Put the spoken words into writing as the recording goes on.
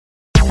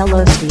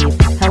Hello, Steve.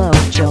 Hello,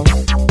 Jill.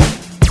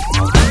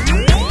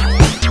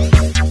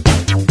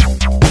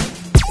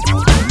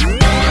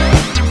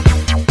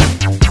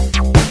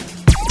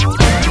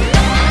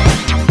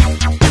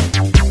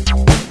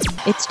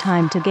 It's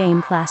time to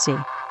game classy.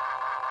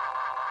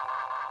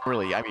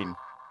 Really, I mean,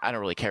 I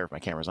don't really care if my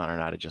camera's on or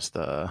not. It's just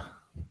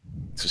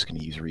going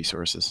to use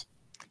resources.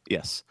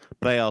 Yes,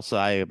 but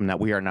I am not.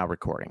 We are now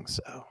recording.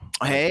 So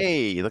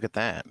hey, look at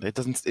that! It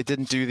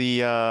didn't do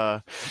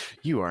the.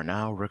 You are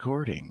now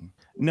recording.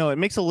 No, it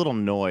makes a little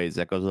noise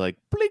that goes like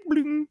bling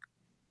bling.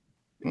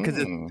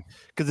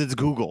 Because it's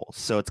Google,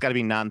 so it's got to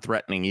be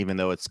non-threatening, even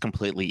though it's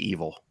completely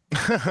evil.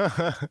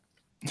 I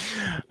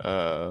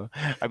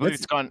believe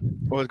it's gone.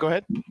 Well, go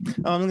ahead.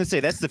 I'm going to say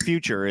that's the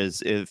future.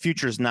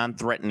 Future's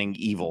non-threatening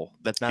evil.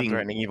 That's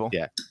non-threatening evil.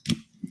 Yeah,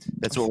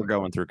 that's what we're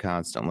going through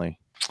constantly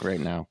right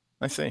now.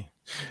 I see.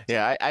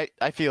 Yeah,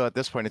 I feel at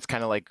this point it's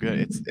kind of like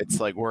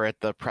it's like we're at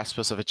the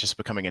precipice of it just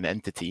becoming an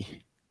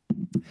entity.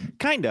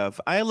 Kind of.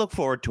 I look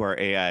forward to our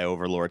AI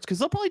overlords because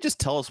they'll probably just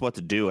tell us what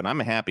to do, and I'm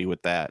happy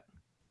with that.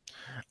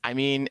 I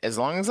mean, as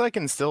long as I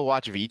can still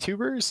watch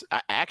VTubers,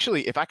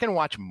 actually, if I can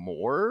watch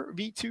more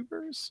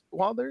VTubers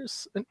while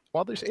there's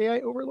AI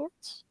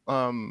overlords,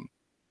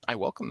 I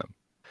welcome them.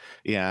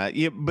 Yeah.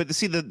 But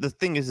see, the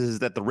thing is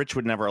that the rich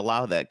would never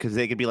allow that because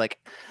they could be like,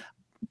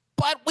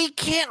 but we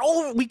can't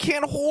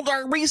hold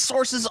our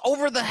resources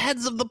over the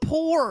heads of the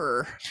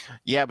poor.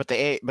 Yeah, but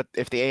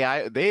if the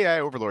AI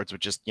overlords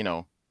would just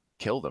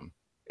kill them.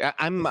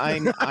 I'm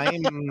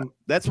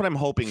that's what I'm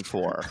hoping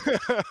for.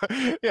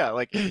 Yeah,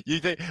 like you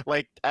think,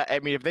 like I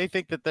mean, if they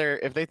think that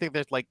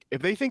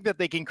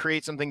they can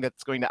create something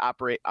that's going to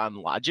operate on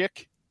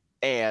logic,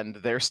 and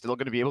they're still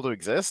going to be able to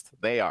exist,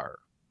 they're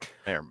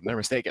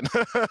mistaken.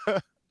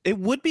 It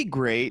would be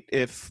great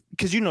if,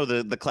 because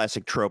the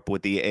classic trope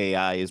with the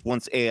AI is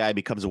once AI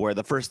becomes aware,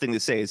 the first thing they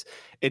say is,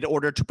 in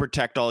order to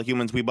protect all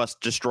humans, we must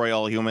destroy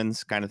all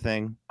humans, kind of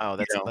thing. Oh,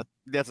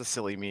 that's a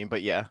silly meme,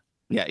 but yeah.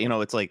 Yeah,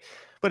 it's like,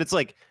 but it's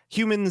like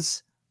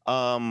humans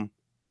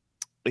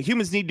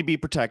need to be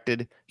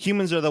protected.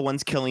 Humans are the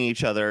ones killing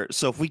each other.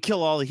 So if we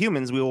kill all the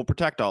humans, we will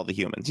protect all the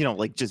humans.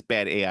 Like just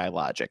bad AI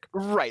logic.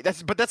 Right.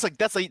 That's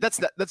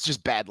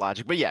just bad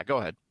logic. But yeah, go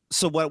ahead.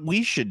 So what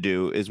we should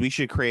do is we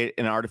should create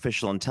an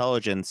artificial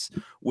intelligence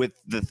with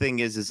the thing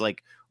is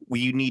like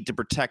we need to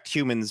protect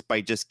humans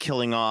by just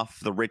killing off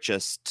the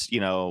richest,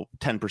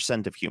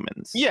 10% of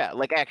humans. Yeah,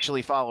 like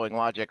actually following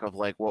logic of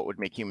like what would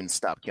make humans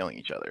stop killing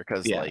each other,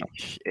 because like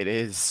it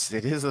is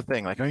a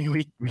thing. Like, I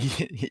mean,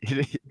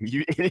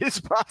 it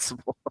is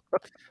possible.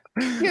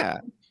 Yeah.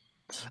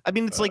 I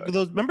mean, it's like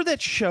those. Remember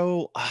that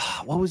show?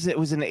 What was it? It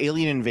was an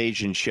alien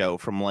invasion show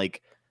from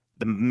like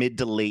the mid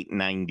to late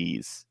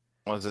 90s.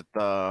 Was it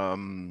I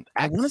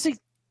want to say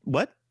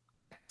what?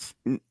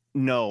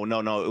 No.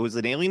 It was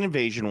an alien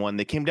invasion one.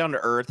 They came down to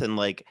Earth and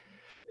like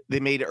they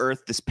made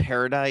Earth this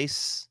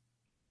paradise.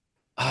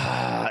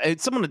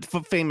 And someone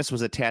famous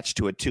was attached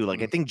to it too.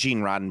 Like I think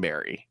Gene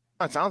Roddenberry.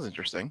 That sounds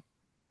interesting.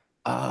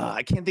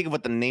 I can't think of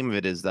what the name of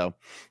it is though.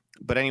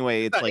 But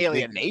anyway, it's not like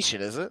Alien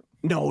Nation, is it?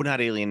 No, not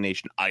Alien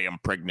Nation. I am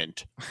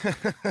pregnant.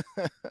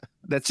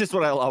 That's just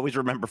what I'll always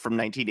remember from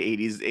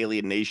 1980s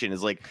Alien Nation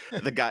is like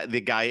the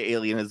guy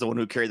alien is the one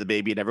who carried the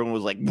baby, and everyone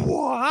was like,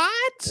 "What?"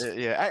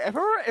 Yeah, if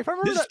I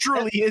remember, this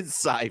truly is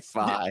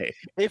sci-fi.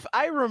 If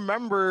I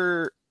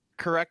remember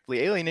correctly,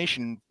 Alien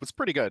Nation was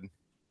pretty good.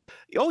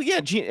 Oh yeah,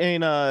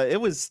 and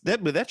it was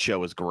that show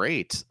was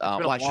great.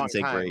 Well, I shouldn't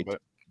say great. But...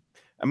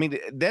 I mean,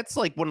 that's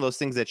like one of those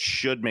things that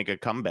should make a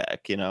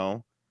comeback.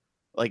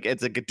 Like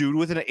it's like a dude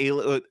with an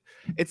alien.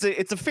 It's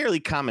a fairly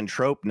common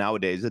trope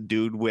nowadays. A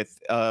dude with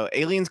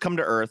aliens come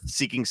to Earth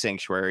seeking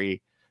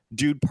sanctuary.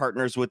 Dude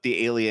partners with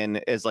the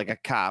alien as like a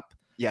cop.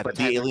 Yeah, but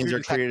the aliens are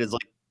treated as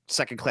like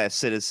second-class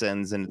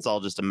citizens, and it's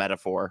all just a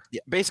metaphor. Yeah,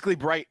 basically,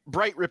 Bright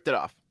ripped it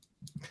off.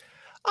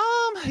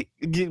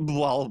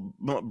 Well,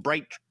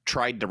 Bright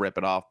tried to rip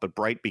it off, but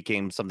Bright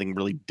became something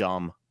really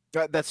dumb.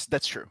 That's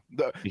true.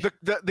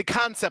 The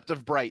concept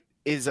of Bright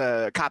is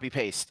a copy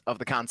paste of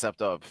the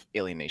concept of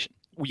Alien Nation.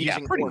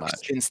 Using pretty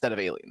much instead of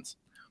aliens.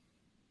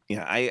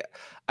 Yeah,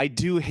 I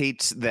do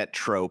hate that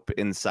trope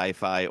in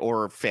sci-fi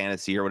or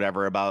fantasy or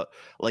whatever about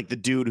like the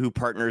dude who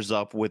partners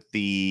up with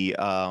the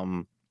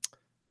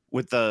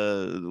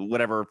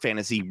whatever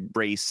fantasy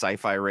race,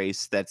 sci-fi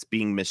race that's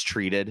being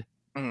mistreated,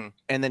 and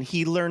then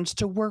he learns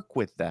to work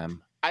with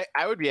them.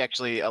 I would be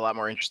actually a lot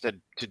more interested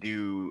to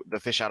do the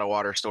fish out of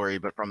water story,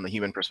 but from the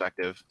human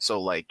perspective. So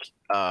like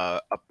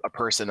a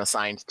person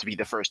assigned to be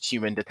the first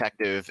human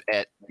detective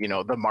at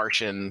the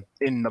Martian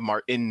in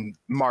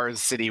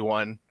Mars City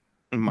 1.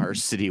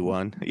 Mars City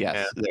 1,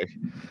 yes.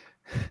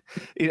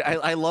 Yeah.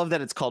 I love that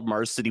it's called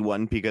Mars City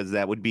 1 because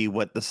that would be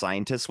what the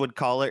scientists would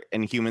call it,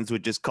 and humans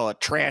would just call it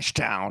Trash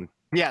Town.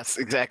 Yes,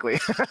 exactly.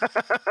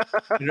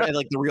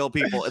 Like the real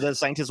people, the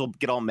scientists will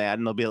get all mad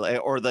and they'll be like,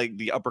 or like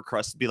the upper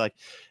crust will be like,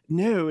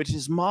 no, it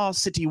is Mars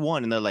City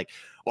 1. And they're like,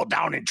 well,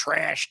 down in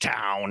Trash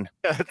Town.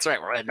 That's right.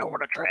 We're heading over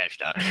to Trash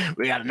Town.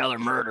 We got another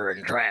murder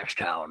in Trash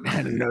Town.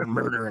 Another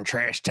murder in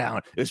Trash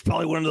Town. It's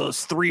probably one of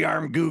those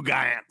 3-armed goo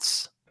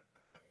giants.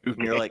 And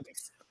you're like,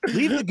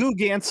 leave the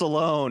Googants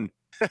alone.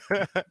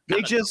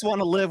 They just want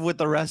to live with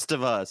the rest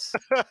of us.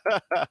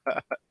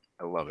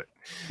 I love it.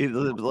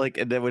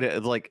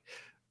 It's like,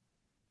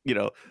 you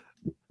know,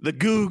 the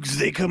Googs,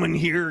 they come in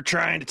here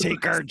trying to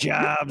take our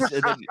jobs.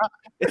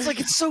 It's like,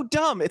 it's so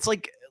dumb. It's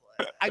like,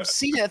 I've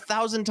seen it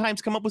 1,000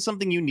 times come up with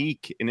something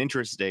unique and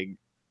interesting.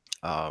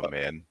 Oh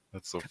man,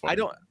 that's so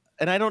funny.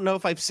 I don't know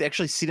if I've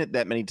actually seen it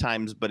that many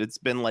times, but it's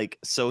been like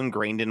so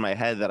ingrained in my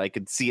head that I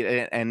could see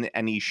it in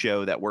any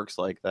show that works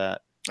like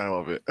that. I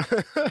love it.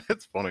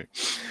 It's funny.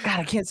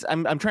 God, I can't.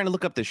 I'm trying to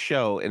look up this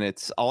show, and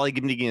it's all I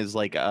can think is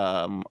like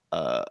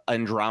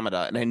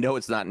Andromeda, and I know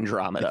it's not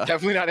Andromeda. It's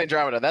definitely not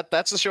Andromeda.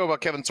 That's the show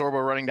about Kevin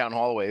Sorbo running down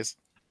hallways.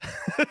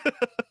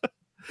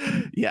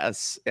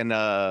 Yes, and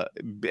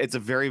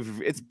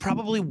it's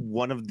probably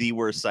one of the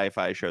worst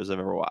sci-fi shows I've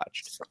ever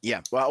watched.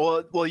 Yeah.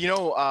 Well, you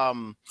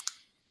know,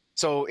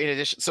 so in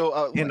addition,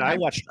 and I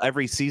watched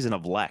every season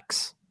of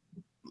Lex.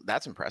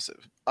 That's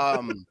impressive.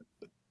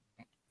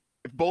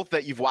 Both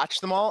that you've watched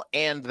them all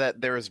and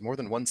that there is more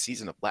than one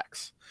season of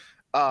Lex.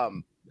 As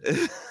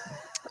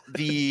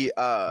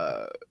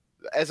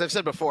I've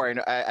said before,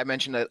 I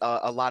mentioned that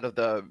a lot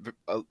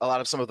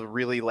of some of the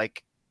really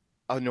like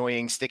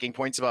annoying sticking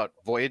points about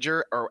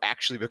Voyager are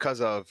actually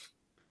because of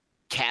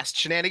cast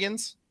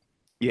shenanigans.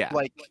 Yeah,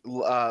 like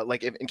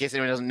in case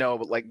anyone doesn't know,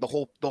 but like the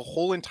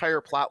whole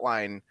entire plot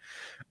line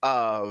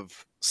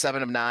of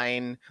 7 of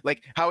 9,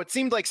 like how it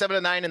seemed like 7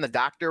 of 9 and the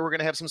Doctor were going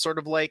to have some sort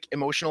of like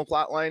emotional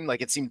plot line.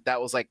 Like it seemed that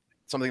was like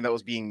something that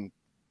was being,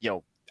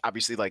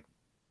 obviously like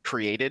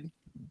created.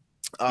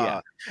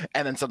 And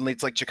then suddenly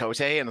it's like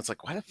Chakotay, and it's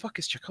like, why the fuck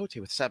is Chakotay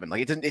with 7?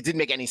 Like it didn't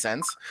make any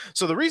sense.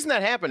 So the reason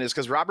that happened is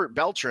because Robert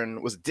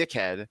Beltran was a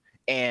dickhead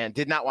and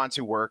did not want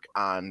to work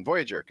on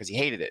Voyager because he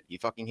hated it. He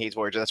fucking hates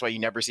Voyager. That's why you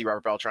never see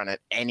Robert Beltran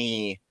at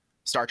any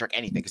Star Trek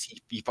anything, because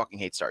he fucking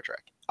hates Star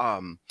Trek.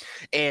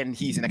 And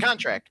he's in a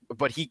contract,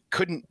 but he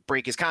couldn't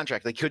break his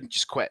contract. Like he couldn't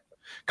just quit,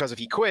 because if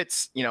he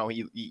quits,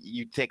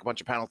 you take a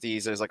bunch of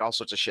penalties. There's like all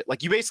sorts of shit.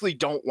 Like you basically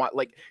don't want,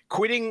 like,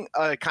 quitting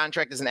a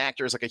contract as an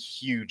actor is like a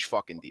huge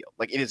fucking deal.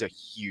 Like it is a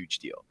huge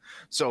deal.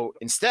 So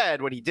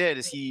instead, what he did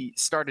is he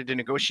started to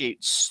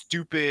negotiate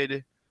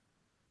stupid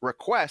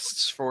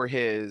requests for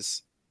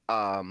his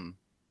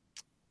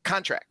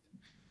contract.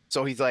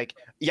 So he's like,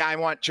 yeah, I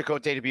want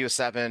Chakotay to be with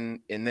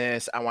 7 in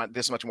this. I want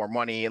this much more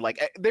money.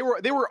 Like they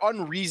were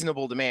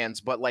unreasonable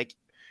demands, but like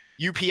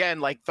UPN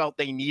like felt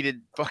they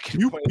needed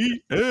fucking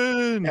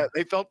UPN. Yeah,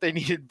 they felt they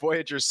needed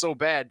Voyager so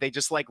bad they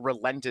just like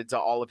relented to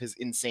all of his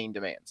insane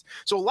demands.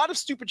 So a lot of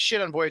stupid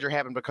shit on Voyager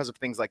happened because of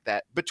things like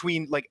that,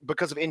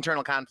 because of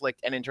internal conflict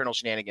and internal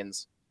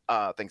shenanigans,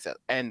 things that.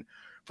 And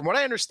from what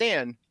I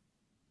understand,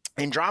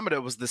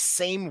 Andromeda was the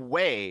same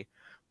way,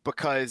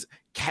 because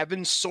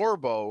Kevin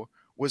Sorbo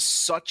was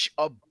such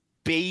a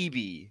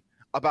baby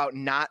about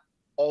not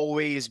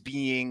always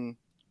being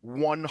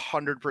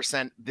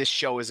 100% this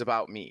show is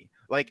about me.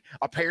 Like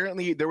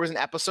apparently there was an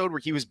episode where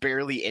he was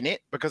barely in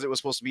it because it was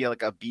supposed to be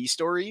like a B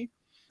story,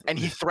 and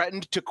he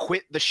threatened to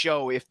quit the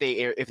show if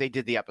they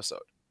did the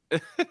episode.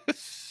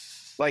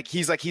 Like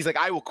he's like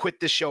I will quit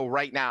this show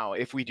right now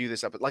if we do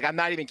this episode. Like I'm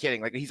not even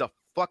kidding. Like he's a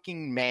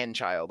fucking man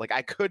child. Like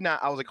I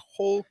was like,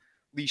 holy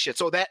shit.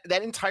 So that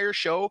entire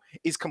show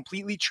is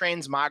completely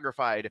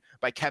transmogrified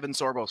by Kevin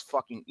Sorbo's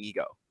fucking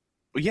ego.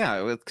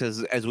 Yeah,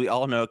 because as we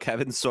all know,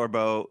 Kevin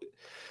Sorbo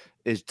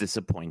is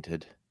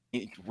disappointed.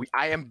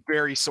 I am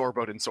very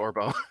Sorboed in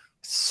Sorbo.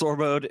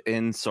 Sorboed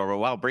in Sorbo.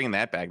 Wow, bringing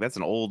that back. That's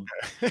an old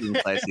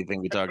classy thing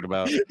we talked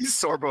about. He's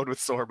Sorboed with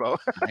Sorbo.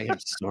 I am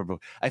Sorbo.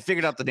 I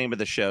figured out the name of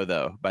the show,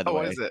 though, by the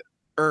way. What is it?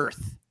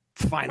 Earth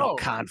Final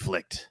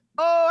Conflict.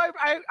 Oh,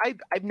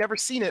 I've never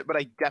seen it, but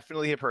I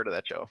definitely have heard of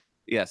that show.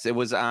 Yes, it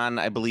was on,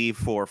 I believe,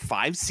 for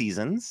 5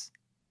 seasons.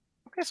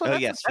 Okay, so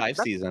yes, 5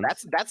 seasons.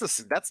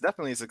 That's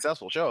definitely a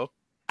successful show.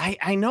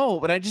 I know,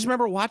 but I just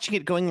remember watching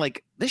it going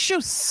like, this show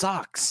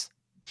sucks.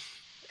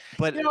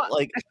 But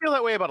like, I feel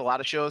that way about a lot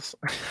of shows.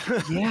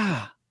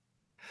 Yeah,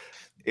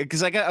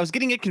 because I was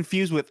getting it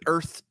confused with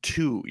Earth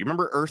 2. You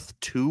remember Earth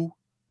 2?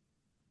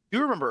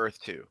 You remember Earth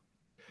 2?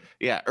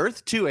 Yeah,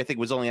 Earth 2 I think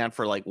was only on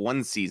for like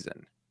 1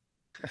 season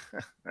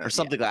or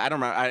something. Like I don't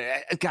remember.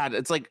 God,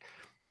 it's like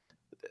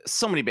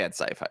so many bad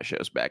sci-fi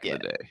shows back in the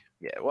day.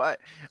 Yeah, well,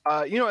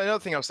 another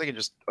thing I was thinking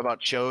just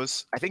about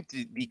shows, I think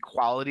the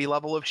quality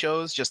level of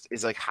shows just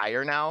is like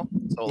higher now.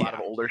 So a lot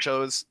of older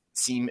shows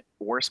seem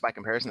worse by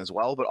comparison as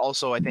well. But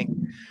also I think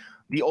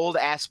the old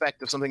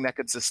aspect of something that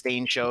could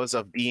sustain shows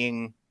of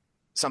being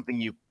something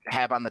you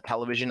have on the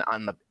television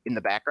in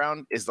the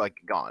background is like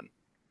gone.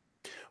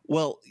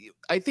 Well,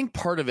 I think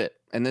part of it,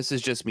 and this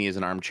is just me as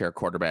an armchair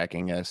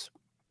quarterbacking this,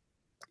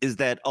 is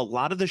that a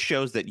lot of the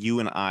shows that you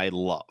and I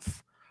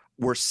love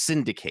were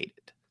syndicated.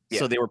 Yeah.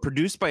 So they were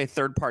produced by a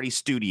third-party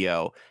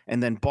studio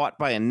and then bought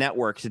by a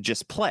network to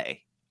just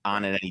play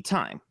on at any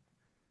time.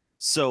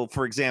 So,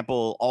 for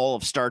example, all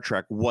of Star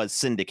Trek was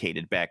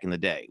syndicated back in the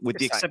day, with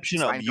the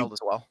exception of as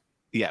well.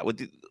 Yeah, with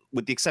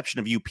the exception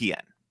of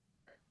UPN,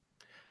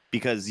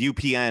 because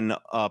UPN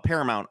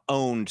Paramount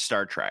owned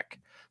Star Trek.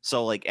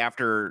 So, like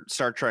after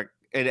Star Trek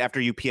and after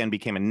UPN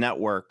became a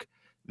network,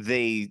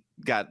 they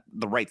got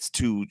the rights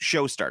to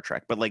show Star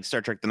Trek. But like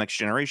Star Trek: The Next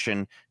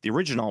Generation, the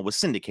original was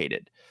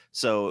syndicated,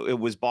 so it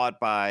was bought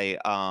by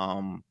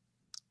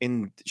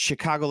in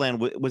Chicagoland.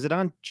 Was it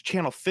on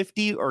channel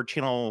 50 or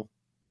channel?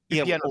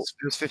 Yeah, it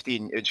was 50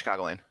 in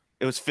Chicagoland.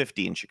 It was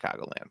 50 in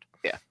Chicagoland.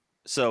 Yeah.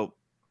 So,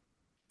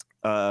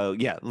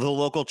 the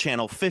local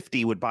channel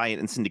 50 would buy it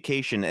in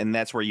syndication, and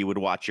that's where you would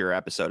watch your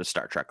episode of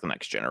Star Trek: The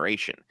Next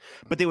Generation.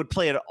 But they would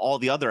play it all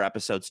the other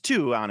episodes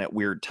too on at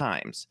weird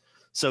times.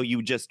 So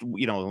you just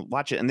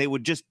watch it, and they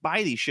would just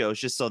buy these shows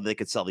just so they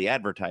could sell the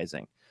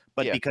advertising.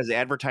 But because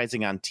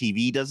advertising on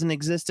TV doesn't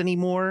exist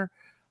anymore,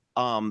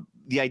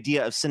 the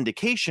idea of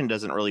syndication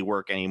doesn't really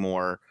work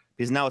anymore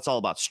because now it's all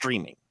about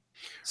streaming.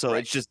 So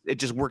it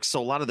just works.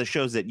 So a lot of the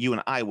shows that you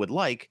and I would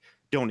like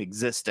don't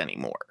exist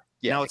anymore.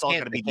 Yeah, now it's all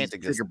got to be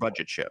bigger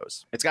budget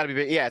shows. It's got to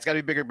be it's got to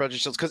be bigger budget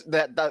shows because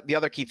that the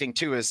other key thing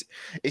too is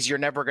you're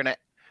never gonna.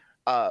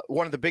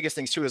 One of the biggest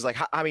things too is like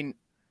I mean,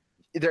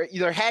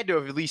 there had to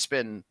have at least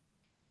been,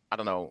 I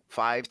don't know,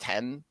 5,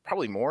 10,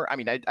 probably more. I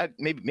mean, I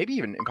maybe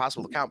even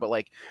impossible to count, but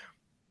like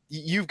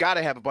you've got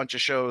to have a bunch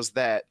of shows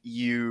that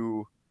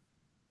you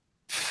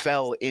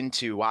fell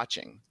into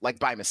watching like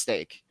by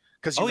mistake.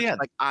 Because you're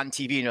like on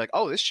TV and you're like,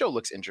 oh, this show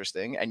looks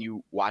interesting, and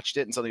you watched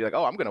it, and suddenly you're like,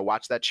 oh, I'm gonna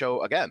watch that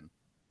show again.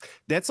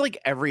 That's like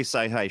every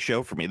sci-fi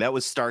show for me. That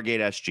was Stargate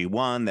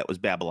SG-1. That was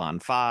Babylon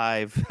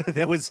 5.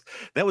 that was,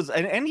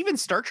 and even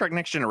Star Trek: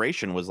 Next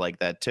Generation was like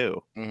that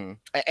too. Mm-hmm.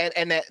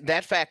 And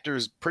that factor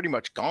is pretty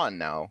much gone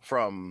now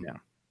from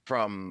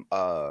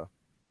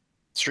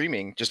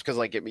streaming, just because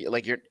like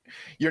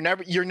you're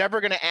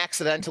never gonna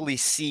accidentally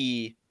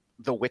see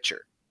The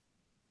Witcher.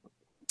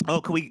 Oh,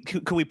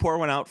 can we pour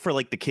one out for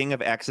like the king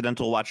of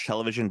accidental watch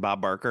television, Bob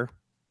Barker?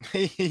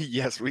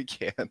 Yes, we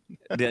can.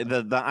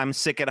 the I'm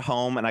sick at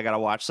home and I gotta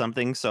watch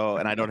something,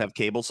 and I don't have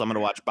cable, so I'm gonna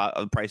watch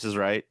Price is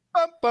Right.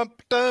 Why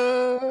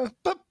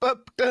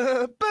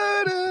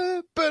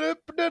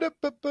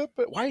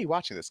are you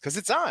watching this? Because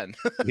it's on.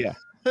 Yeah.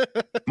 For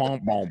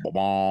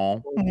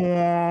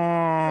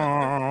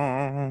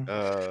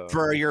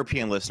our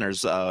European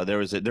listeners,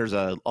 there's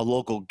a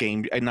local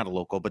game, not a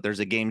local, but there's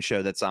a game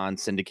show that's on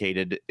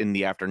syndicated in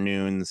the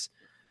afternoons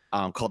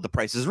called The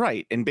Price is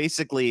Right, and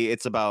basically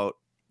it's about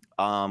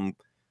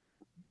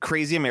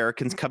crazy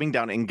Americans coming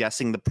down and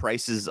guessing the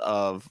prices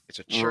of. It's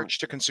a church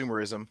to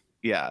consumerism.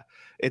 Yeah,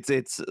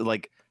 it's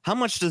like, how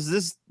much does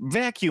this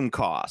vacuum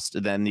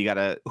cost? Then you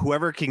gotta,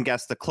 whoever can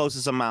guess the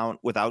closest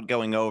amount without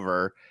going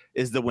over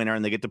is the winner,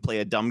 and they get to play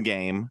a dumb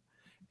game,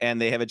 and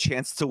they have a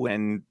chance to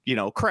win,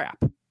 crap.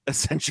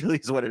 Essentially,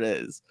 is what it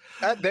is.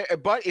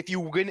 But if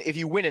you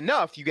win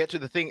enough, you get to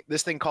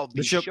this thing called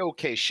the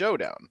Showcase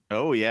Showdown.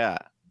 Oh yeah,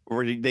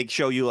 where they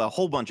show you a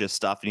whole bunch of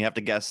stuff, and you have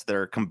to guess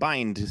their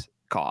combined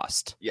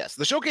cost. Yes,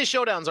 the Showcase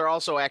Showdowns are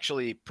also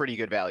actually pretty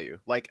good value.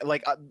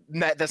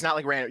 That's not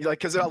like random. Like,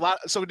 because a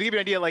lot. So to give you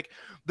an idea, like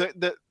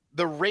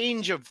the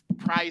range of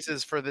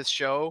prizes for this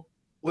show,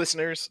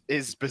 listeners,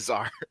 is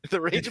bizarre. The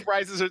range of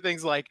prizes are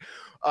things like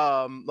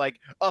a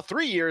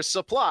 3-year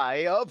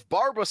supply of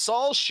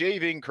Barbasol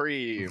shaving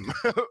cream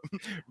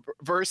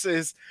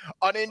versus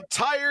an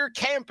entire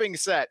camping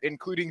set,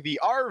 including the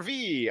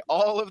RV,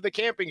 all of the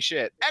camping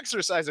shit,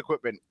 exercise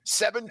equipment,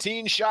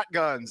 17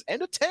 shotguns,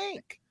 and a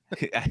tank.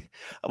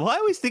 Well, I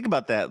always think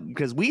about that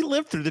because we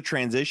lived through the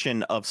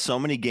transition of so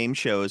many game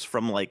shows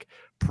from like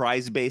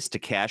prize-based to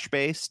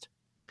cash-based.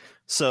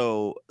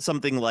 So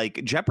something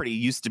like Jeopardy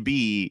used to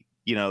be,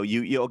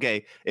 you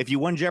okay, if you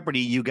won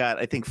Jeopardy, you got,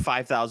 I think,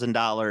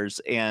 $5,000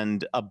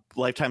 and a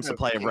lifetime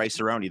supply of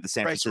Rice-A-Roni, the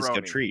San Francisco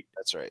treat.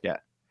 That's right. Yeah.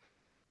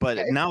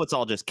 But now it's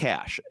all just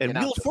cash. And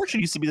Wheel of Fortune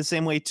used to be the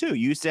same way too.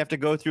 You used to have to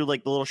go through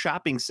like the little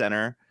shopping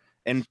center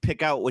and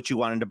pick out what you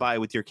wanted to buy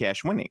with your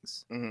cash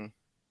winnings. Mm-hmm.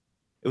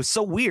 It was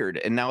so weird,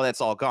 and now that's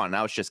all gone.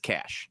 Now it's just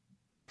cash,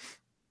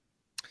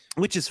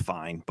 which is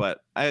fine. But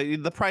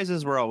the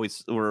prizes were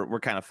always were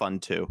kind of fun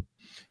too.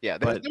 Yeah,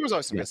 there was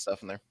always some good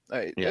stuff in there.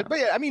 But yeah,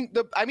 I mean,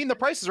 the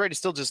Price is Right is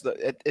still just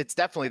it's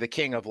definitely the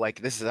king of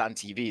like, this is on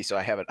TV, so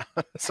I have it.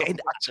 So I'm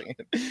watching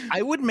it.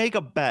 I would make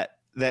a bet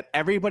that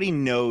everybody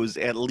knows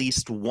at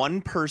least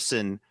one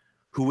person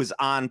who was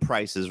on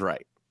Price is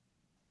Right,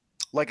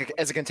 like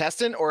as a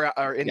contestant or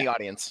in the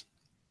audience.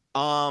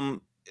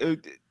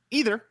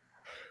 Either.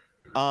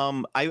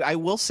 I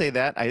will say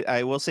that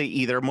I will say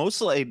either.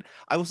 Mostly,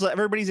 I will say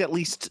everybody's at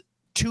least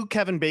 2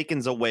 Kevin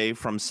Bacons away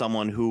from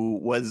someone who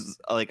was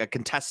like a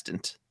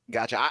contestant.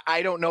 Gotcha.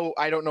 I don't know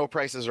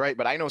Price is Right,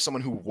 but I know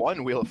someone who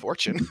won Wheel of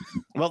Fortune.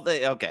 Well,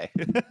 okay.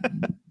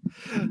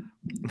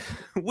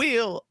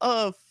 Wheel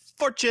of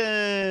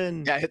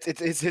Fortune. Yeah,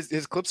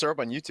 his clips are up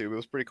on YouTube. It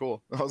was pretty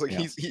cool. I was like,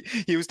 I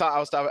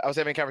was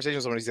having a conversation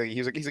with someone.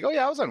 He's like, oh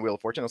yeah, I was on Wheel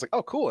of Fortune. I was like,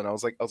 oh cool. And I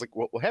was like,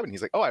 what happened?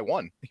 He's like, oh, I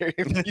won.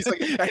 He's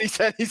like, and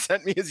he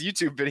sent me his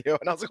YouTube video,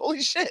 and I was like,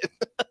 holy shit.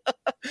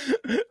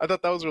 I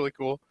thought that was really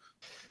cool.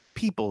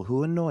 People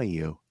who annoy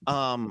you.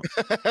 So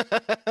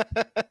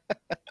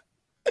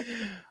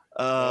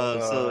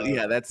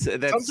yeah, that's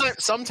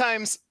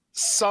sometimes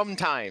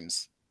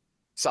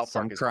South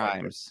Park some is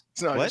crimes.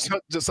 No, What?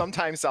 just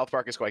sometimes South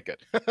Park is quite good.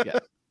 Yeah.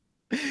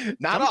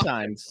 Not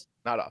Sometimes.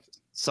 often. Not often.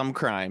 Some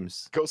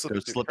crimes Go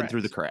slipping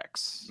through the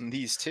cracks. And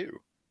these two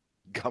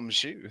gum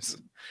shoes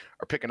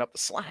are picking up the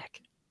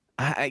slack.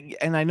 I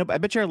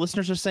bet you our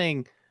listeners are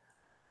saying,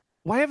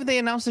 why haven't they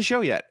announced the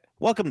show yet?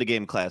 Welcome to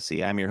Game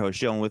Classy. I'm your host,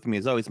 Joe, and with me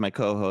as always my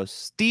co-host,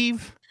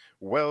 Steve.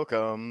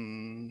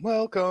 Welcome.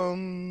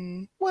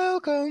 Welcome,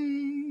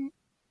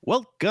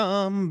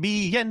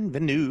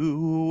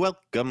 bienvenue,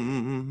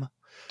 welcome.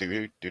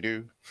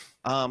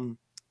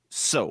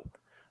 So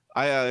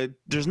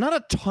there's not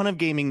a ton of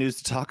gaming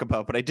news to talk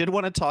about, but I did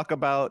want to talk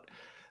about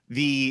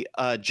the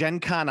Gen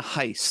Con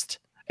heist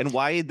and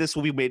why this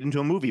will be made into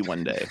a movie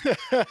one day.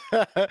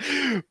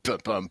 The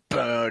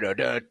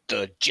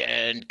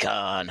Gen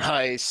Con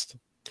heist.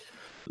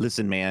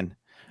 Listen, man,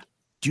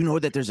 do you know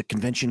that there's a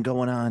convention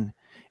going on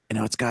and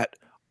now it's got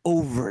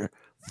over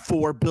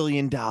 $4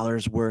 billion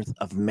worth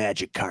of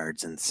magic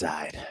cards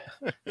inside?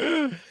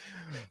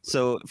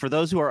 So for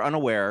those who are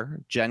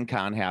unaware, Gen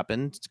Con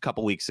happened a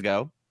couple weeks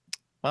ago.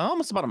 Well,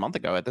 almost about a month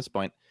ago at this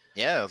point.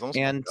 Yeah, it was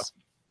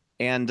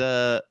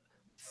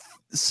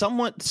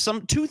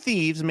almost two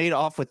thieves made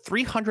off with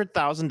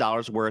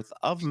 $300,000 worth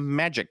of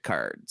magic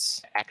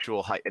cards.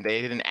 Actual heist.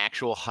 They did an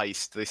actual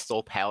heist. They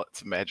stole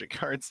pallets of magic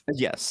cards.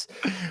 Yes.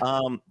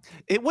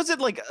 It wasn't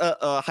like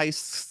a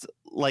heist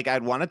like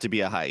I'd want it to be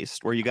a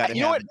heist where you got to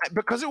know what?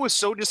 Because it was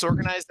so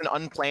disorganized and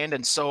unplanned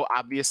and so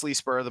obviously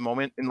spur of the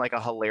moment in like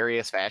a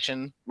hilarious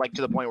fashion, like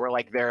to the point where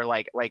like they're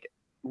like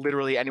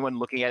literally anyone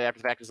looking at it after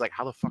the fact is like,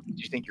 how the fuck did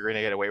you think you're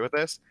gonna get away with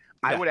this?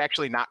 Yeah. I would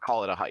actually not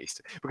call it a heist,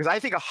 because I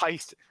think a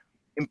heist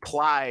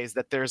implies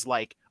that there's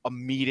like a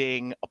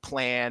meeting, a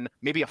plan,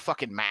 maybe a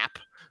fucking map.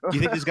 You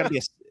think there's gonna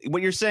be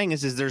what you're saying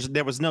is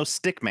there was no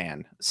stick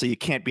man, so you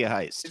can't be a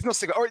heist. There's no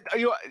stick,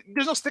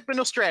 there's no stick man,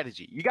 no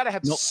strategy. You got to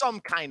have some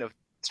kind of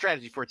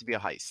strategy for it to be a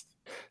heist.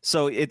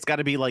 So it's got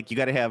to be like, you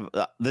got to have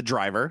the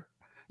driver,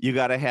 you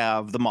got to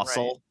have the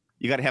muscle, right.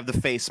 You got to have the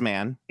face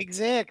man.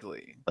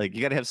 Exactly. Like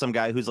you got to have some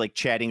guy who's like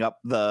chatting up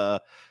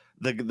the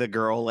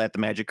girl at the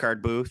magic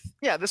card booth.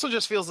 Yeah, this one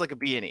just feels like a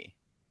B&E.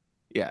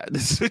 Yeah,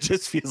 this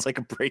just feels like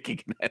a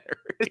breaking and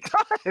entering. It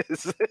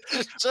does.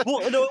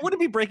 Well, no, it wouldn't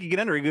be breaking and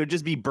entering. It would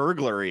just be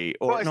burglary,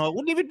 or no, it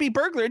wouldn't even be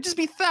burglary. It'd just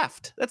be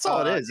theft. That's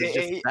all it is. It's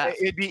just theft.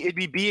 It'd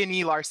be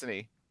B&E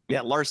larceny.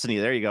 Yeah, larceny.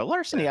 There you go,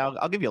 larceny.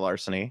 I'll give you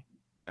larceny.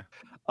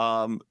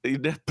 But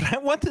I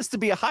want this to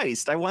be a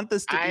heist. I want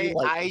this to be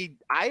like.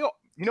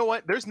 You know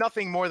what? There's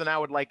nothing more than I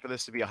would like for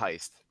this to be a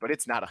heist, but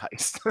it's not a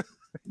heist.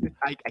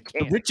 I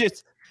can't. The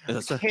richest.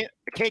 I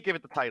can't give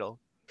it the title.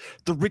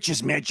 The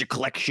richest magic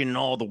collection in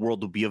all the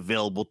world will be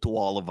available to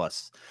all of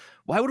us.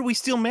 Why would we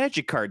steal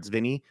magic cards,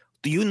 Vinny?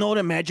 Do you know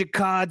that magic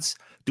cards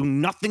do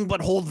nothing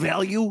but hold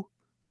value?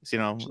 You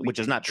know, which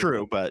is not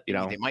true, but you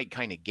know, they might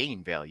kind of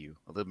gain value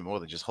a little bit more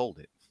than just hold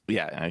it.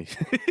 Yeah.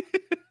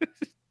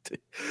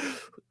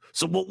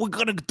 So what we're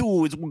gonna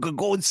do is we're gonna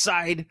go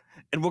inside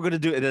and we're gonna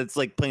do it. It's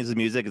like playing the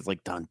music. It's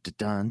like dun dun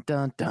dun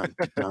dun dun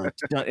dun,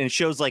 dun, and it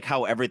shows like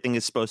how everything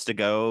is supposed to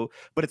go,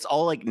 but it's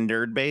all like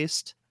nerd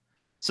based.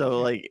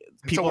 So like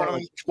people,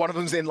 one of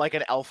them's in like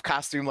an elf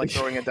costume, like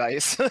throwing a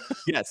dice.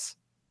 Yes,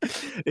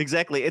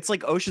 exactly. It's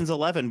like Ocean's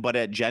 11, but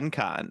at Gen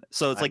Con.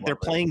 So it's like they're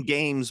playing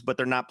games, but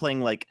they're not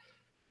playing like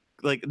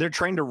they're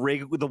trying to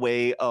rig the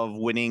way of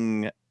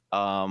winning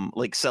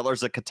like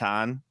Settlers of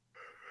Catan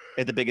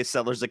at the biggest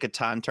Settlers of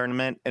Catan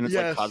tournament, and it's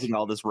like causing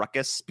all this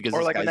ruckus because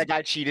like when that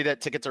guy cheated at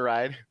Ticket to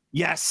Ride.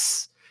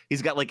 Yes,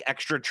 he's got like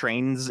extra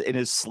trains in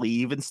his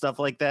sleeve and stuff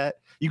like that.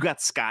 You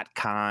got Scott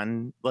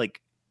Conn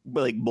like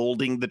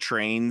molding the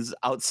trains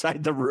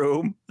outside the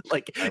room.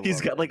 Like he's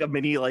got like a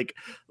mini like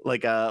a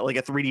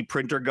 3D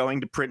printer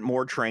going to print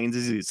more trains.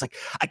 He's like,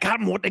 I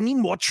need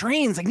more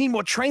trains.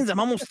 I'm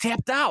almost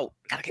tapped out.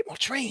 Gotta get more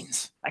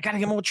trains.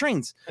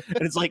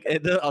 And it's like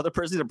the other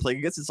person they're playing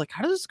against, it's like,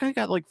 how does this guy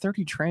got like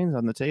 30 trains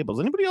on the table? Is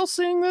anybody else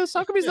seeing this?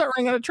 How come he's not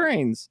running out of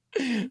trains?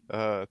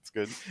 That's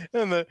good.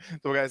 And the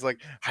guy's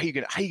like, how you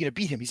gonna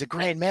beat him? He's a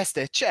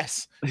grandmaster at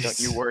chess. Don't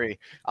you worry.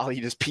 I'll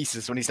eat his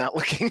pieces when he's not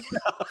looking.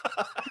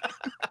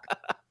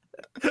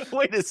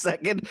 Wait a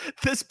second.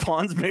 This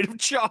pawn's made of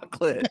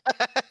chocolate.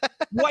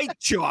 White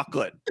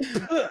chocolate.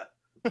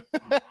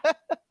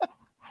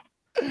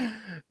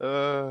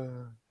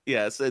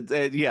 Yes.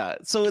 Yeah.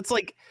 So it's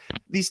like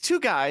these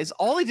two guys,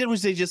 all they did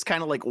was they just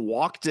kind of like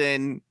walked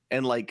in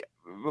and like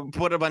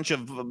put a bunch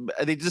of,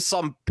 they just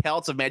saw some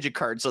pallets of magic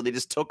cards. So they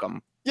just took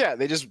them. Yeah.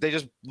 They just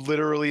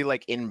literally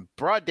like in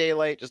broad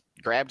daylight, just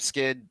grabbed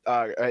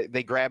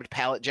they grabbed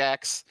pallet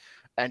jacks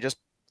and just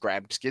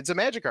grabbed skids of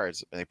magic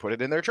cards and they put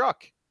it in their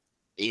truck.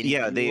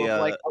 They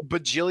like a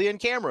bajillion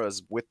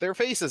cameras with their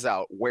faces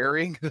out,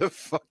 wearing the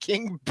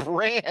fucking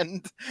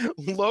brand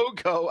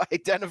logo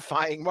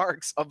identifying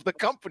marks of the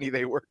company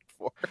they worked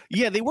for.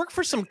 Yeah, they work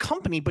for some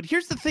company, but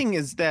here's the thing: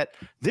 is that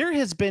there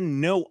has been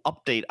no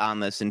update on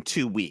this in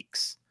 2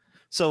 weeks.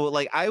 So,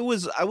 like, I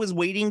was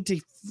waiting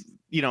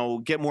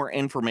get more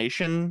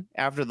information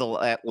after the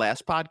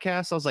last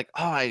podcast. I was like,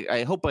 oh,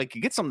 I hope I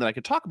could get something that I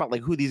could talk about,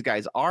 like who these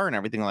guys are and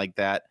everything like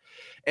that.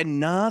 And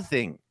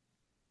nothing.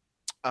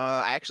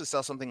 I actually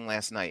saw something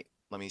last night.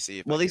 Let me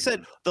see. They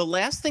said the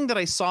last thing that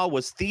I saw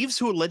was thieves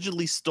who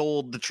allegedly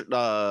stole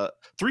the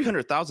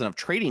 300,000 of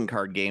trading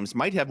card games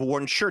might have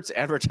worn shirts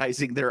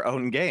advertising their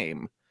own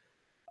game.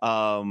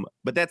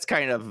 But that's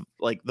kind of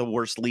like the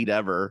worst lead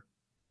ever.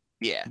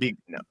 Yeah.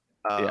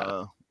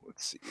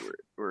 Let's see.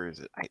 Where is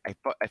it? I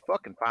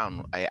fucking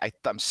found. I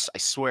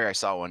swear I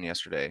saw one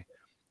yesterday.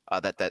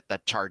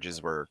 That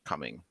charges were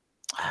coming.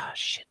 Ah,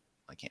 shit.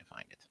 I can't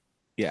find it.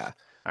 Yeah.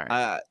 All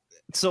right.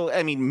 So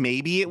I mean,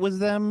 maybe it was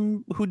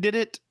them who did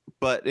it,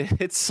 but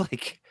it's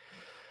like,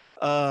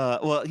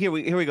 well, here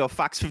we go.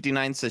 Fox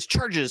 59 says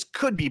charges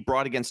could be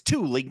brought against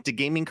 2 linked to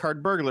gaming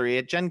card burglary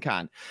at Gen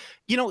Con.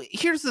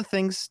 Here's the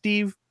thing,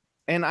 Steve,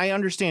 and I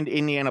understand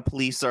Indiana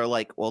police are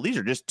like, well, these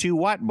are just 2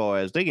 white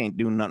boys. They ain't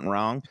doing nothing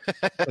wrong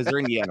because they're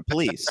Indiana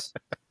police.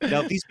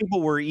 Now, if these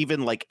people were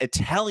even like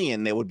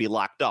Italian, they would be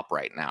locked up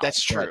right now.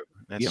 That's true.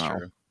 That's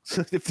true.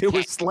 If they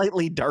were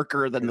slightly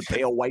darker than the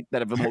pale white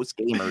that of most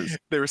gamers,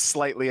 they were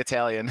slightly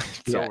Italian.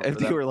 Yeah, if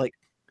they were like,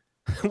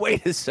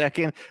 wait a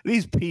second,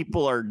 these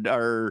people are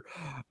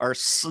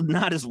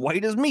not as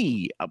white as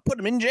me. I'll put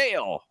them in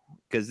jail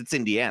because it's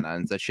Indiana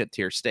and it's a shit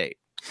tier state.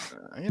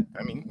 Yeah,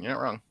 I mean, you're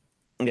not wrong.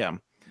 Yeah.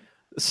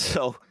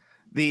 So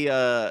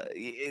why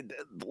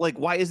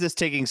is this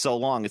taking so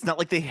long? It's not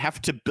like they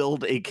have to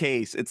build a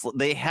case.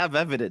 They have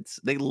evidence.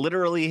 They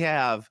literally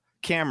have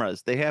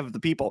cameras. They have the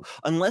people.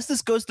 Unless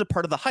this goes to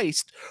part of the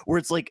heist where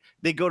it's like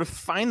they go to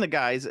find the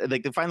guys,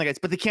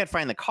 but they can't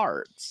find the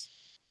cards.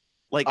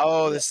 Like,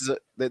 oh,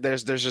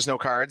 there's just no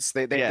cards.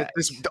 I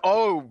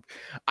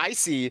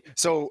see.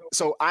 So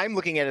I'm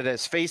looking at it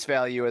as face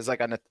value as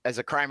like as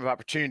a crime of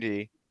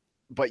opportunity,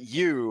 but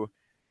you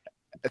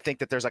think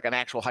that there's like an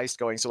actual heist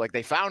going. So like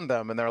they found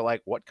them and they're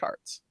like, what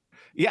cards?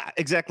 Yeah,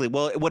 exactly.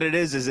 Well, what it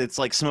is it's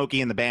like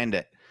Smokey and the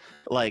Bandit.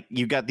 Like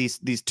you got these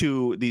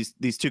two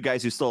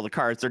guys who stole the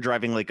cards. They're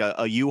driving like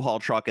a U-Haul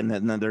truck, and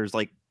then there's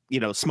like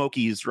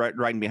Smokey's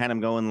riding behind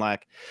them, going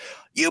like,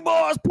 "You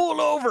boys,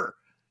 pull over!"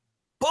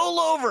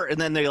 And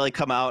then they like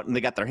come out and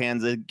they got their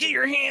hands in, get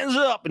your hands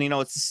up, and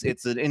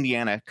it's an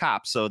Indiana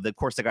cop, so of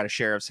course they got a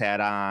sheriff's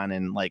hat on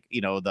and like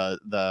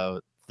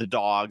the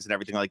dogs and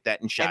everything like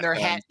that, and their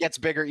hat gets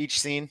bigger each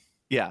scene.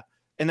 Yeah.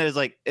 And there's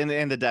like, and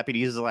the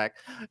deputies are like,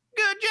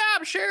 "Good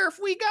job, Sheriff,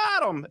 we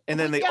got him." And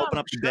then they open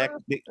up the back.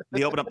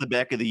 They open up the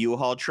back of the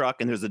U-Haul truck,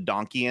 and there's a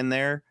donkey in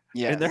there.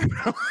 Yeah,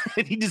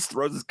 and he just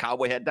throws his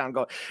cowboy hat down,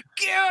 going,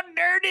 "God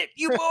darn it,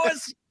 you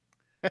boys!"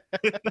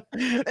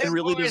 And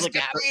really, there's like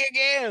me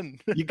again.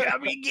 You got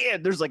me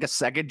again. There's like a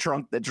second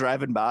trunk that's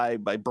driving by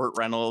Burt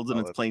Reynolds, and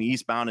it's playing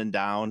Eastbound and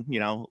Down,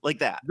 like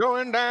that.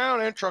 Going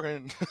down and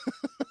trucking.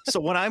 So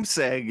what I'm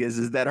saying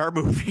is that our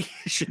movie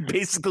should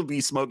basically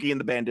be Smokey and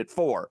the Bandit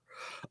 4,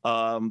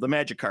 the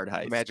Magic Card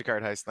Heist. Magic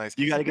Card Heist, nice.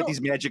 You got to get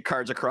these magic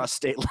cards across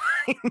state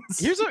lines.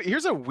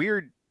 Here's a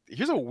weird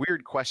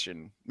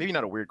question. Maybe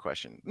not a weird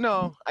question.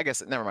 No, I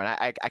guess never mind.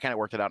 I kind of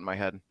worked it out in my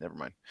head. Never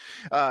mind.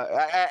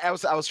 I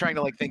was trying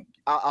to like think.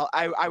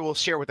 I will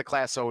share with the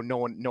class so no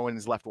one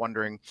is left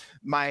wondering.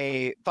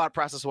 My thought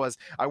process was,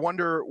 I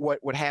wonder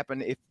what would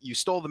happen if you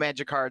stole the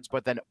magic cards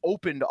but then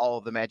opened all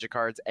of the magic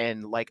cards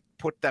and like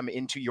put them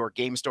into your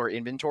game store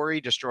inventory,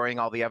 destroying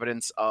all the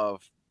evidence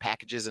of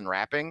packages and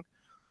wrapping,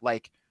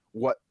 like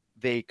what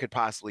they could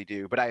possibly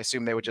do. But I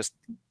assume they would just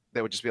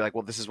be like,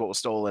 well, this is what was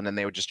stolen, and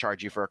they would just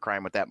charge you for a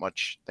crime with that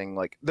much thing.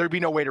 Like, there'd be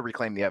no way to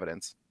reclaim the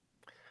evidence.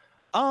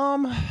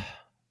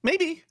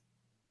 Maybe.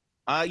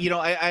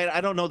 I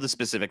don't know the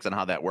specifics on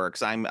how that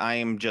works.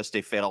 I'm just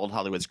a failed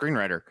Hollywood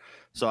screenwriter,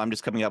 so I'm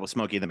just coming up with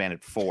Smokey and the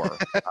Bandit 4.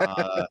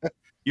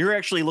 You're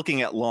actually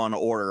looking at Law and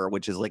Order,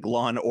 which is like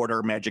Law and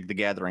Order Magic the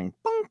Gathering.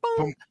 Boom,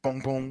 boom. Boom,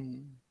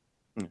 boom,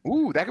 boom.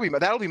 Ooh,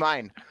 that'll be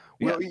mine.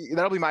 Yeah.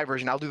 That'll be my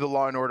version. I'll do the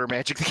Law and Order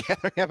Magic the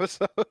Gathering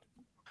episode.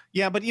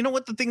 Yeah, but you know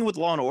what the thing with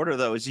Law and Order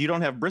though is you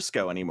don't have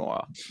Briscoe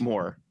anymore.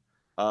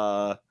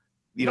 Lenny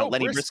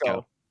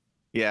Briscoe.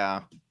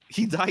 Yeah,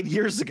 he died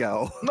years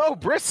ago. No,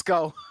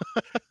 Briscoe.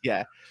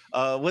 Yeah.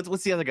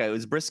 What's the other guy? It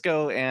was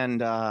Briscoe and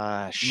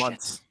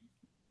Muntz.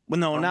 Well,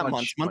 no, not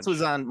Munch. Munch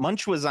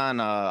was on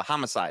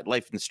Homicide,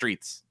 Life in the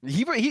Streets.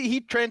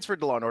 He transferred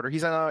to Law and Order. He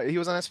was on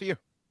SVU.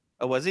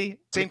 Oh, was he?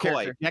 Same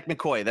character. Jack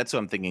McCoy. That's what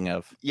I'm thinking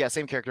of. Yeah,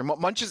 same character.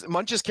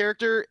 Munch's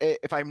character,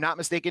 if I'm not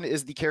mistaken,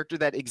 is the character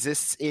that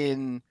exists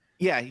in.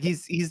 Yeah,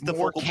 he's the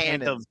focal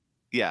point of.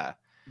 Yeah.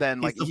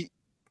 Then like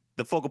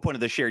the focal point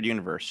of the shared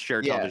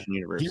television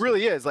universe. He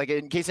really is. Like,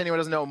 in case anyone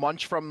doesn't know,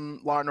 Munch from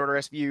Law and Order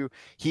SVU,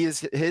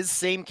 his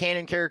same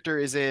canon character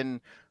is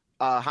in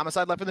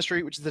Homicide: Life in the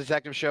Street, which is the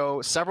detective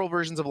show, several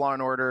versions of Law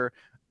and Order,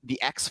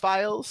 The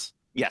X-Files.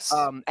 Yes.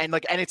 And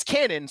it's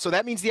canon, so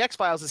that means the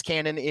X-Files is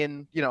canon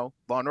in Law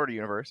and Order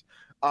universe.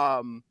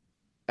 And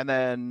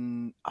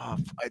then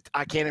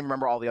I can't even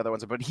remember all the other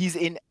ones, but he's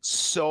in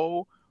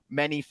so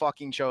many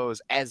fucking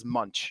shows as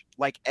Munch,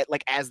 like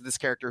as this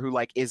character who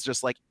like is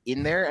just like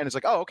in there, and it's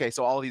like, oh, okay,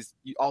 so all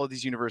of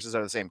these universes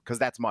are the same because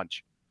that's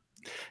Munch.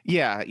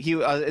 Yeah,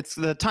 it's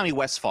the Tommy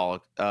Westfall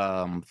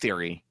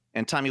theory,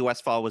 and Tommy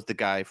Westfall was the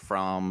guy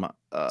from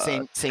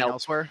Saint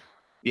Elsewhere.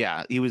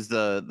 Yeah, he was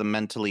the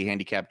mentally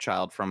handicapped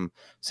child from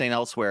Saint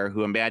Elsewhere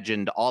who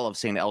imagined all of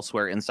Saint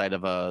Elsewhere inside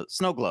of a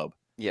snow globe.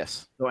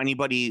 Yes. So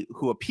anybody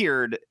who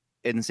appeared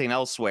in Saint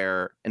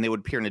Elsewhere and they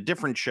would appear in a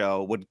different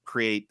show would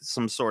create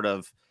some sort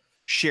of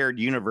shared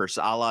universe,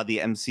 a la the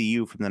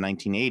MCU from the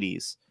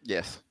 1980s.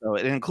 Yes. So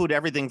it included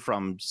everything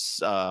from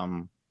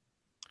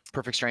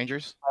Perfect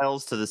Strangers,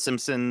 Files to The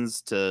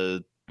Simpsons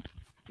to,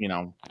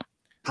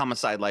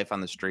 Homicide: Life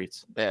on the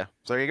Streets. Yeah.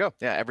 So there you go.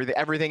 Yeah.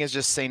 Everything is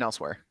just Saint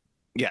Elsewhere.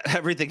 Yeah.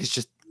 Everything is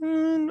just,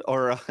 damn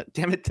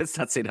it. That's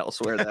not Saint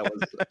Elsewhere. That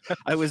was,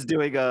 I was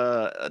doing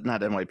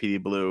not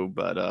NYPD Blue,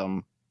 but,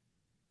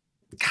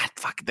 God,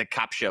 fuck, the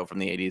cop show from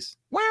the 80s.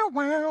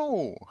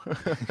 Wow.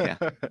 Yeah.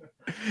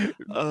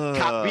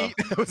 Cop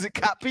Beat? Was it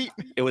Cop Beat?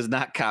 It was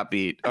not Cop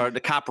Beat. Or the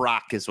Cop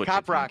Rock is what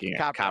Cop you're Rock. thinking.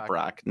 Cop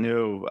Rock.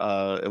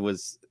 No, it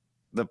was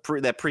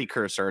that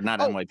precursor, not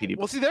NYPD.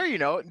 Well, see, there you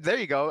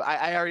go.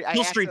 I already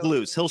Hill Street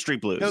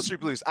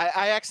Blues.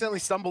 I accidentally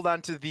stumbled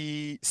onto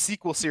the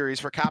sequel series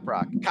for Cop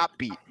Rock, Cop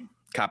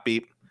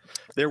Beat.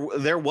 There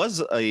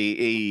was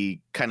a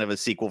kind of a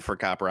sequel for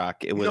Cop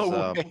Rock. It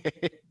was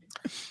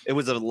it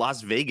was a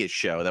Las Vegas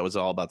show that was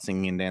all about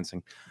singing and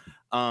dancing.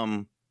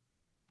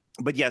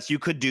 But yes, you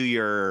could do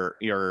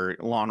your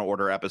Law and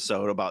Order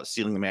episode about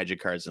stealing the magic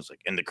cards. It's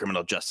like in the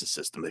criminal justice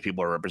system, the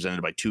people are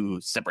represented by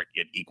two separate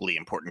yet equally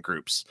important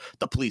groups: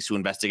 the police who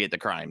investigate the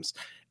crimes,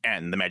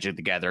 and the Magic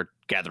the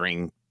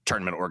Gathering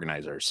tournament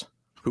organizers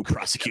who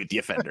prosecute the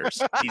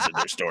offenders. These are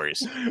their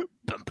stories.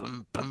 Bum,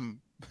 bum,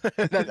 bum.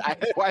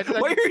 Why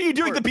are you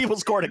doing the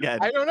People's Court again?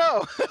 I don't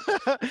know.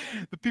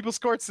 The People's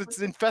Court's it's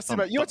infested.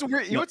 You know what's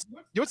weird? You know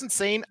what's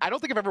insane? I don't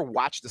think I've ever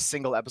watched a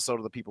single episode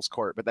of the People's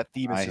Court, but that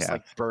theme is just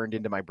like burned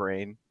into my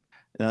brain.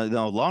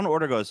 No, Law and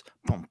Order goes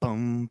bum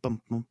bum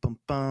bum bum bum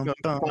bum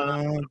bum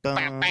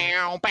bum.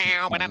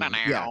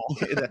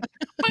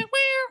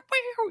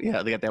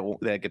 Yeah, they got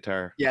that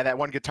guitar. Yeah, that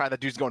one guitar. That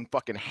dude's going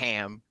fucking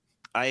ham.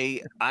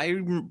 I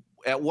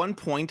at one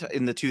point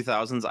in the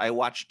 2000s, I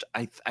watched,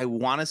 I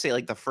want to say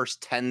like the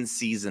first 10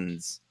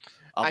 seasons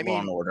of Law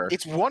and Order.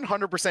 It's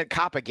 100%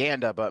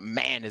 propaganda, but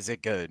man, is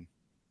it good.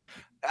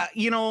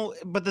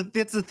 But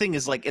that's the thing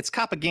is like, it's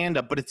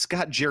propaganda, but it's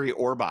got Jerry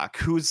Orbach,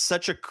 who's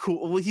such a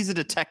cool, well, he's a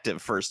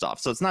detective first off.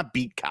 So it's not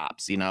beat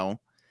cops,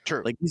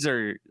 True. Like these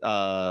are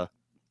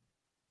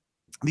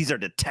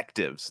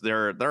detectives.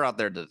 They're out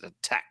there to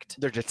detect.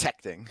 They're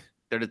detecting,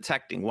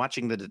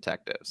 watching the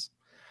detectives.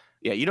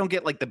 Yeah, you don't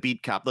get like the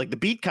beat cop. Like the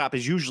beat cop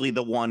is usually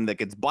the one that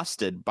gets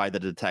busted by the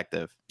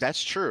detective.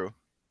 That's true.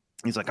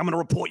 He's like, I'm going to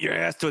report your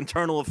ass to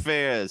internal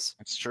affairs.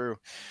 That's true.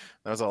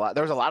 There's a lot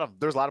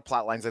of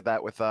plot lines like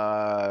that with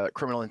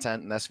Criminal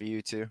Intent and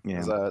SVU too.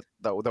 Yeah.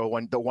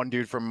 The one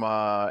dude from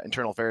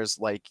Internal Affairs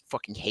like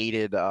fucking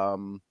hated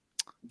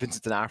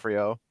Vincent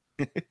D'Onofrio.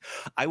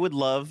 I would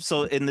love,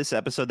 so in this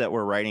episode that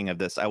we're writing of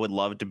this, I would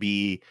love to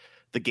be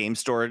the game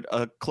store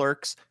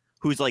clerks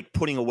who's like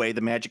putting away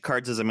the magic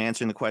cards as I'm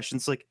answering the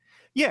questions. Like,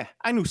 yeah,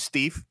 I knew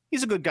Steve.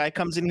 He's a good guy.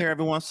 Comes in here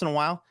every once in a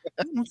while.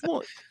 He's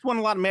won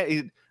a lot of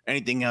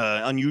anything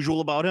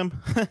unusual about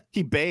him?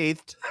 He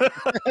bathed.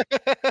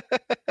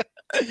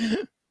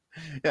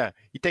 Yeah,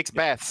 he takes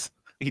baths.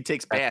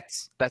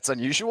 That's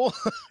unusual.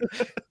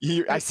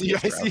 I see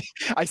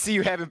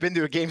you haven't been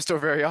to a game store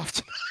very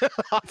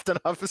often,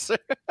 officer.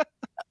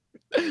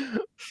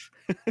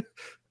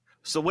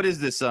 So what is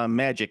this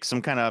magic?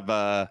 Some kind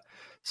of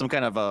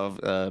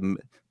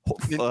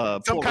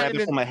pull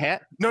rabbit from a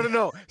hat?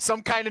 No.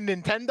 Some kind of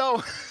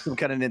Nintendo? Some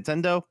kind of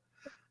Nintendo?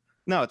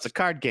 No, it's a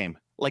card game.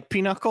 Like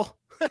Pinochle?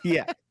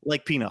 Yeah,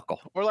 like Pinochle.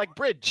 Or like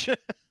Bridge.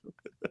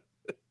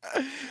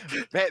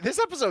 Man, this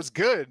episode's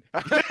good.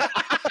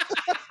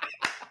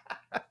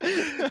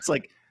 It's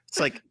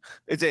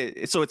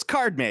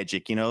card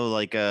magic,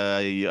 like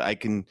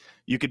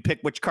you could pick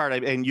which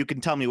card and you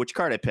can tell me which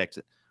card I picked.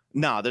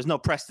 No, there's no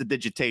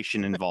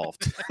prestidigitation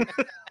involved.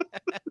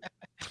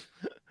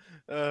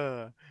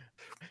 And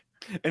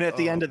at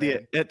the end of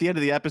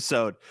the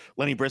episode,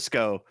 Lenny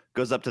Briscoe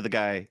goes up to the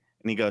guy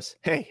and he goes,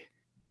 "Hey,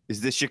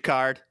 is this your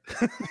card?"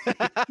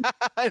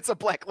 It's a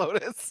Black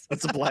Lotus.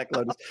 It's a Black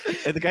Lotus.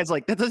 And the guy's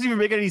like, "That doesn't even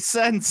make any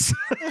sense.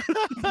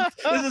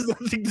 This has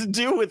nothing to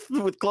do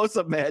with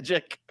close-up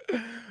magic."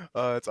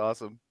 It's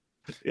awesome.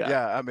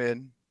 Yeah, I'm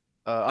in.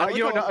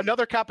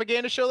 Another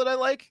propaganda show that I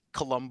like,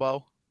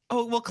 Columbo.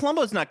 Oh, well,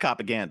 Columbo's not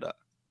propaganda.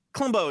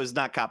 Columbo is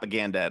not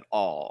propaganda at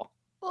all.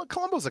 Well,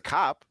 Columbo's a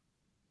cop.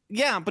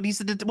 Yeah, but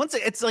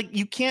it's like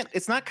you can't.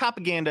 It's not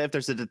propaganda if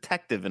there's a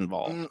detective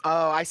involved.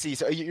 Oh, I see.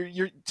 So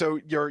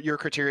your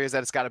criteria is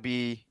that it's got to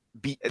be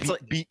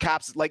beat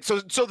cops. Like so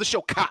the show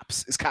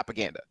Cops is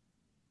propaganda.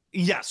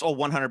 Yes. Oh,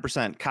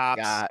 100%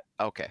 Cops.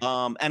 Okay.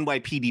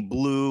 NYPD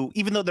Blue.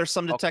 Even though there's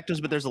some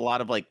detectives, but there's a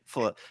lot of like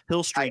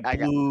Hill Street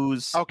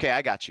Blues. Okay,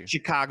 I got you.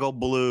 Chicago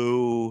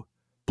Blue.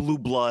 Blue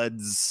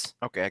Bloods.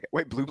 Okay.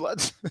 Wait, Blue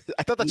Bloods?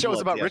 I thought that show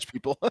was about rich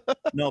people.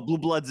 No, Blue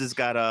Bloods has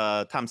got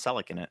Tom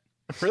Selleck in it.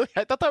 Really?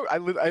 I thought that I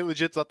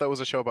legit thought that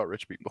was a show about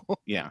rich people.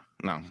 Yeah.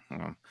 No.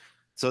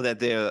 So that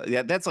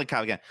that's like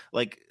how again,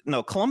 like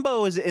no,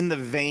 Columbo is in the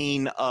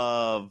vein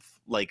of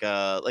like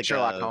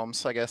Sherlock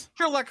Holmes, I guess.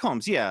 Sherlock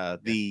Holmes, yeah.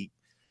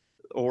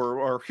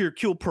 Or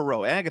Hercule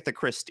Poirot, Agatha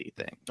Christie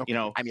thing. Okay. You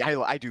know, I mean,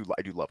 I do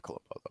love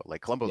Columbo though.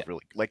 Like Columbo's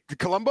really like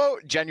Columbo,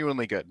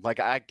 genuinely good. Like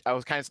I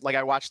was kind of like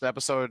I watched the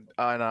episode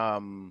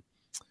on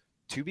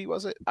Tubi,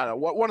 was it? I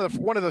don't know,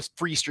 one of those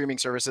free streaming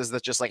services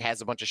that just like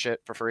has a bunch of shit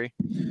for free.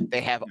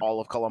 They have all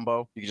of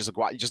Columbo. You can just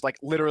watch. You just like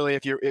literally,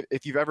 if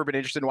you've ever been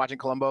interested in watching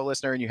Columbo,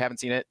 listener, and you haven't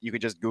seen it, you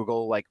could just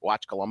Google like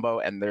watch Columbo,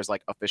 and there's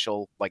like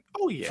official like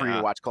free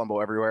to watch Columbo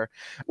everywhere.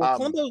 Well,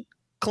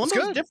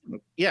 Columbo's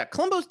different. Yeah,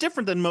 Columbo's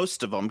different than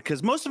most of them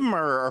because most of them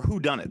are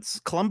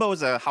whodunits. Columbo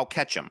is a how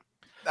catch 'em.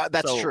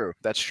 That's true.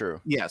 That's true.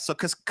 Yeah, so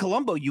because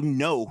Columbo, you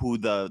know who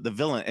the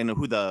villain and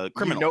who the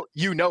criminal.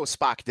 You know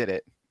Spock did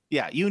it.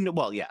 Yeah, you know.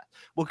 Well, yeah.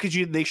 Well, because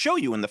they show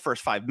you in the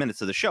first 5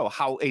 minutes of the show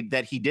how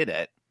that he did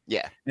it.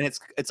 Yeah, and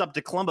it's up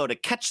to Columbo to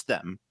catch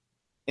them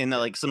in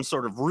like some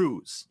sort of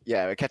ruse.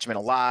 Yeah, catch them in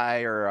a lie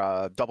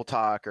or double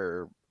talk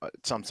or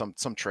some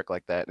trick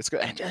like that. It's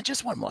good. And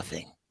just one more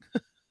thing.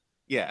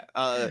 Yeah,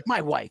 my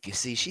wife, you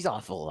see, she's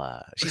awful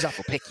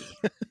picky.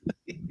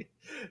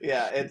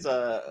 Yeah, it's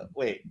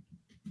wait,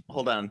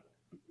 hold on.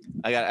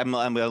 I'm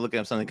looking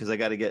up something because I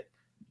got to get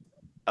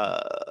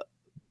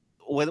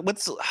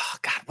what's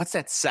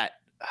that set?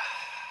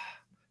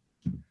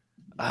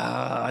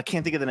 I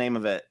can't think of the name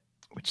of it.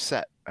 Which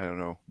set? I don't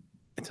know.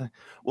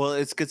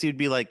 It's because he'd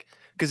be like,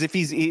 because if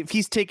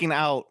he's taking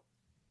out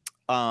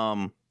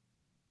one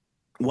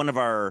of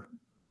our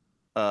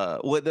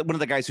one of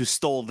the guys who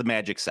stole the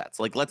magic sets.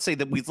 Like let's say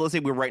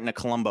we're writing a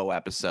Columbo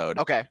episode.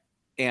 Okay.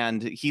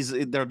 And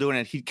they're doing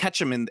it. He'd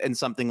catch him in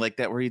something like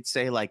that where he'd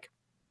say like,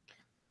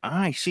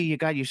 I see you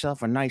got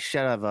yourself a nice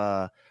set of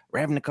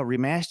Ravnica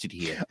Remastered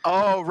here.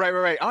 Oh,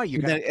 right. Oh,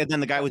 and then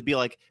the guy would be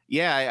like,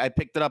 yeah, I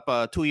picked it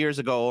up 2 years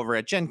ago over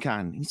at Gen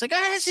Con. He's like,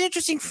 that's an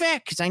interesting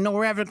fact because I know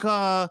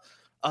Ravnica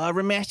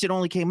Remastered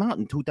only came out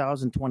in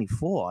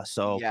 2024.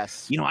 So,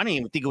 yes, I didn't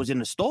even think it was in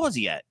the stores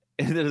yet.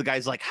 And then the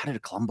guy's like, how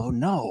did Columbo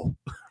know?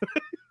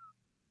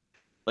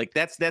 Like,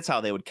 that's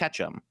how they would catch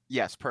him.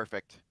 Yes,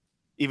 perfect.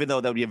 Even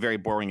though that would be a very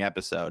boring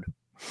episode.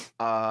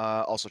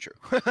 Also true.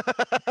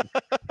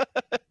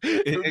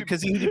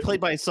 Because he'd be played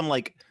by some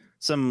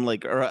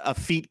a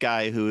feet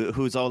guy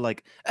who's all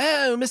like,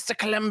 oh, Mr.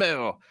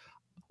 Columbo,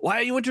 why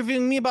are you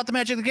interviewing me about the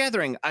Magic the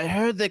Gathering? I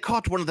heard they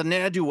caught one of the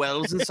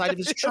ne'er-do-wells inside of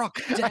his truck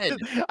dead.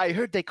 I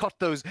heard they caught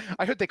those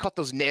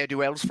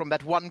ne'er-do-wells from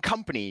that one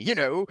company. You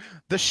know,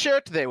 the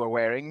shirt they were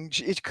wearing,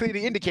 it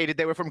clearly indicated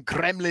they were from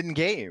Gremlin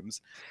Games.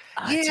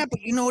 Yeah, but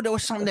there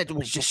was something that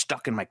was just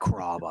stuck in my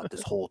craw about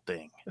this whole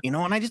thing. And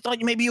I just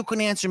thought maybe you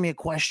can answer me a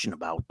question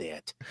about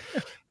that.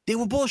 They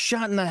were both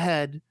shot in the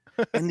head,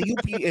 and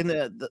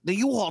the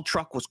U-Haul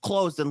truck was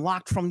closed and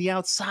locked from the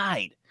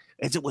outside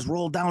as it was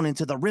rolled down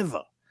into the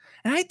river.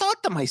 And I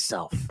thought to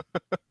myself,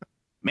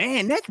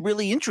 man, that's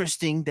really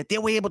interesting that they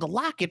were able to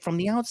lock it from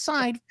the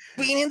outside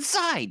being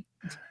inside.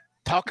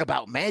 Talk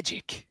about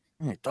magic.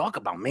 Talk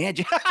about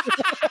magic.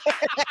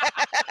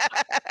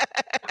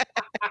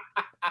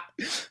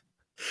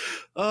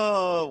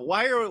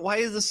 Why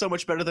is this so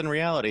much better than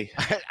reality?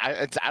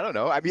 I don't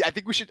know. I mean, I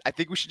think we should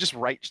just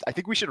write. I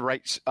think we should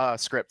write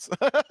scripts.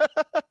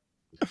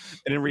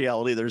 And in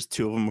reality, there's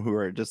two of them who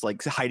are just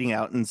like hiding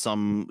out in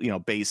some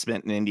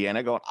basement in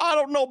Indiana, going, "I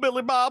don't know,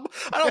 Billy Bob.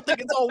 I don't think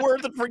it's all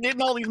worth it for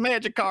getting all these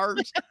magic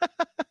cards."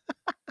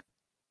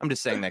 I'm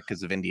just saying that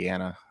because of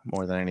Indiana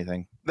more than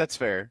anything. That's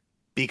fair.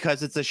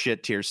 Because it's a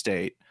shit tier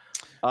state.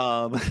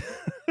 But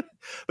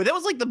that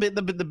was like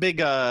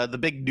the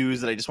big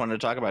news that I just wanted to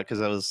talk about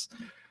because I was,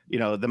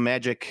 the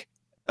Magic,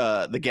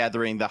 the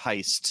Gathering, the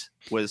heist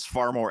was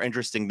far more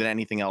interesting than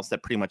anything else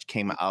that pretty much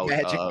came out.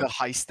 Magic the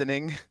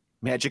Heistening.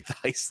 Magic the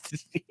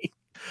Heistening.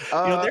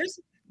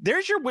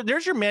 There's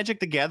your Magic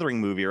the Gathering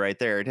movie right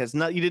there. It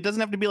doesn't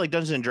have to be like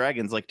Dungeons and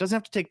Dragons. Like, it doesn't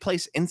have to take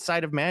place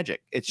inside of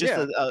Magic. It's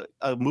just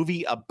a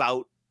movie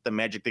about the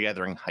Magic the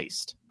Gathering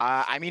heist.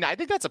 I mean, I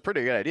think that's a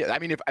pretty good idea. I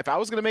mean, if I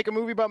was going to make a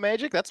movie about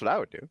Magic, that's what I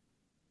would do.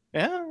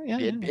 Yeah.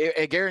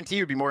 I guarantee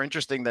it would be more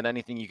interesting than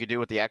anything you could do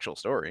with the actual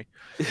story.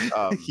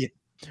 Yeah.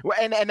 Well,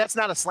 and that's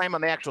not a slam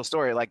on the actual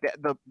story. Like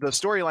the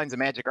storylines of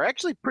Magic are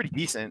actually pretty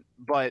decent,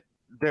 but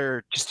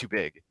they're just too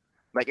big.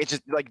 Like it's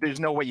just like there's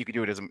no way you could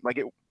do it as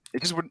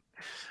it just wouldn't.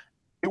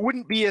 It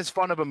wouldn't be as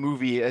fun of a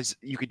movie as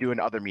you could do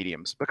in other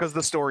mediums because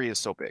the story is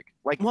so big.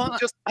 Like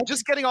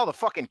just getting all the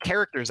fucking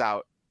characters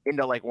out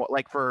into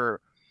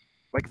for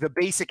the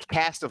basic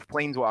cast of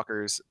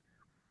Planeswalkers,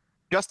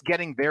 just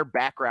getting their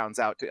backgrounds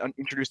out to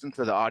introduce them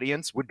to the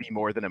audience would be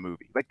more than a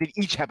movie. Like they'd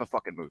each have a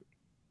fucking movie.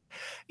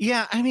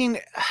 Yeah, I mean,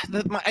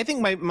 I think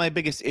my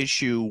biggest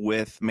issue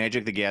with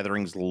Magic the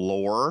Gathering's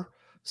lore,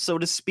 so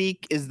to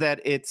speak, is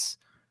that it's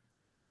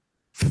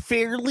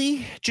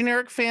fairly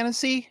generic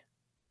fantasy,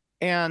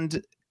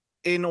 and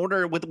in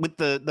order with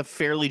the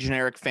fairly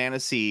generic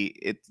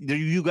fantasy,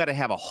 you got to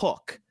have a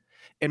hook,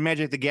 and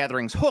Magic the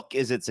Gathering's hook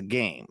is it's a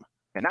game.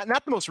 And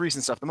not the most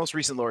recent stuff. The most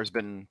recent lore has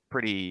been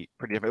pretty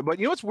different. But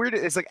you know what's weird?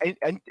 It's like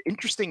an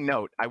interesting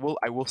note. I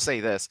will say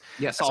this.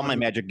 Yes, all my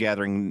Magic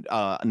Gathering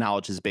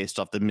knowledge is based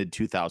off the mid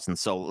 2000s.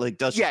 So like,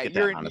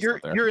 you're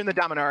in the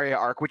Dominaria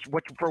arc, which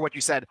for what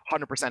you said,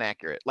 100%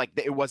 accurate. Like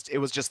it was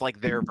just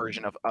like their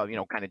version of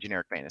kind of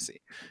generic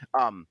fantasy.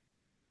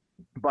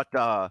 But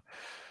the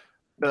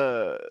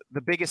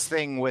biggest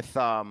thing with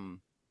fuck,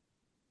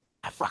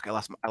 I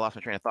lost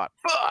my train of thought.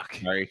 Fuck.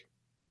 Sorry.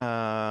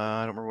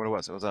 I don't remember what it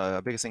was. It was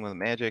a biggest thing with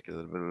Magic.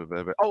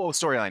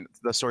 Storyline,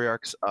 the story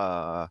arcs.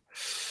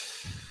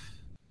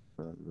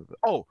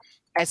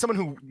 As someone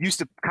who used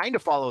to kind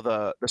of follow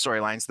the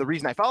storylines, the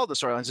reason I followed the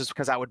storylines is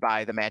because I would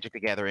buy the Magic the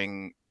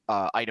Gathering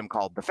item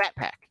called the Fat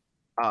Pack.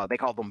 They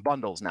call them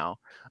bundles now,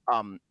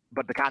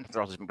 but the contents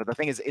are also different. But the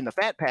thing is, in the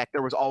Fat Pack,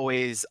 there was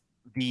always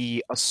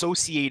the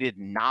associated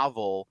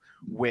novel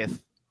with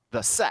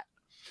the set.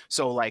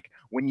 So, like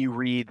when you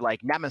read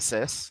like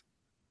Nemesis.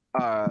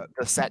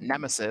 The set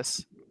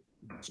Nemesis,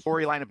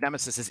 storyline of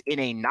Nemesis is in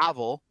a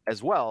novel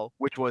as well,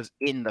 which was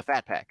in the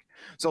Fat Pack.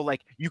 So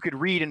like you could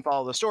read and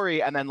follow the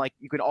story, and then like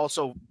you could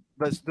also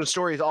the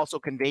story is also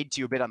conveyed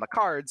to you a bit on the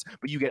cards,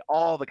 but you get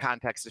all the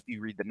context if you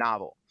read the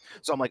novel.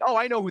 So I'm like, oh,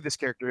 I know who this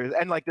character is,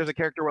 and like there's a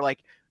character where like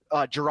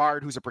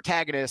Gerard, who's a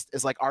protagonist,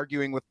 is like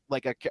arguing with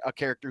like a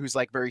character who's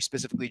like very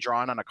specifically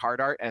drawn on a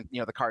card art, and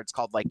the card's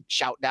called like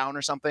Shout Down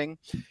or something,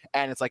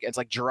 and it's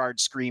like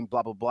Gerard scream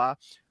blah blah blah.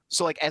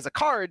 So like as a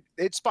card,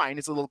 it's fine.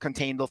 It's a little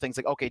contained little things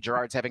like, okay,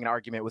 Gerard's having an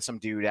argument with some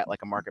dude at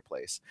like a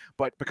marketplace.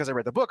 But because I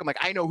read the book, I'm like,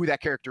 I know who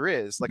that character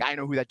is. Like I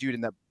know who that dude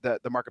in the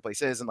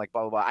marketplace is, and like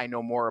blah blah blah. I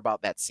know more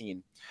about that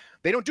scene.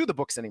 They don't do the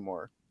books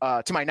anymore,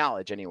 to my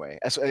knowledge anyway.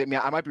 I mean,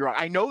 I might be wrong.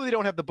 I know they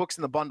don't have the books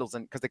in the bundles,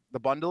 and because the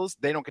bundles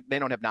they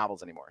don't have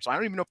novels anymore. So I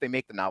don't even know if they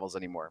make the novels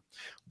anymore.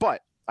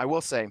 But I will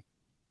say,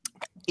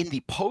 in the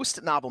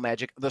post novel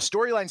Magic, the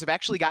storylines have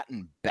actually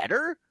gotten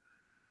better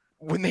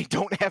when they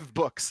don't have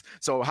books.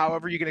 So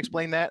however you can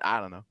explain that, I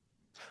don't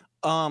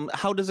know.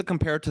 How does it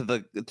compare to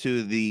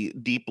the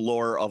deep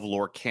lore of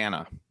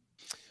Lorcana?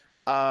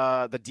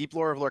 The deep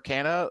lore of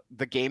Lorcana,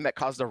 the game that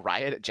caused a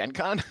riot at Gen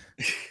Con.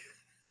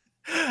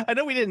 I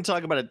know we didn't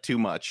talk about it too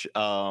much,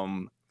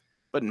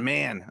 but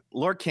man,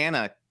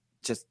 Lorcana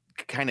just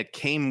kind of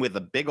came with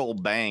a big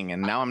old bang,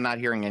 and now I'm not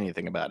hearing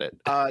anything about it.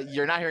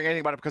 You're not hearing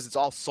anything about it because it's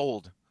all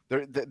sold.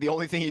 The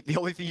only thing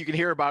you can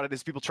hear about it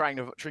is people trying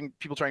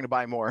to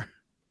buy more.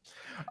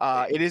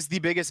 It is the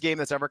biggest game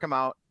that's ever come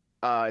out.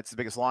 It's the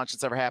biggest launch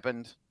that's ever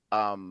happened.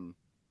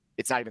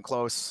 It's not even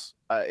close.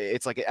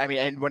 It's like, I mean,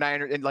 and when I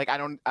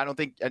don't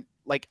think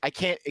like I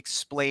can't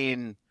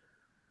explain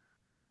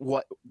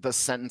what the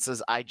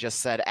sentences I just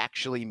said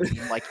actually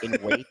mean, like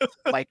in weight,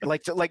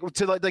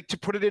 to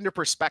put it into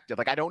perspective.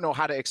 Like I don't know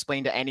how to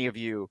explain to any of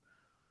you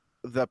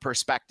the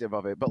perspective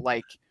of it, but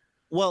like.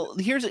 Well,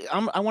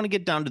 I want to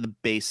get down to the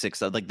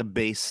basics of like the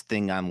base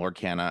thing on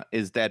Lorcana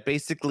is that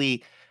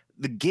basically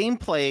the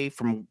gameplay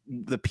from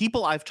the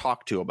people I've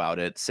talked to about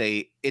it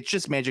say it's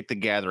just Magic the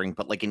Gathering,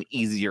 but like an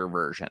easier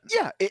version.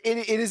 Yeah, it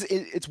is.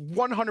 It's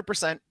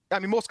 100%. I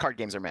mean, most card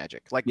games are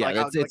Magic.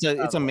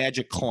 It's a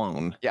Magic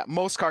clone. Yeah,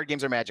 most card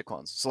games are Magic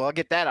clones. So I'll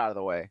get that out of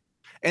the way.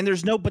 And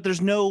there's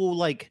no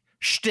like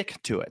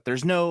shtick to it.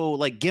 There's no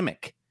like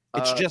gimmick.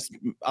 It's just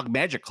a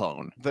Magic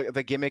clone.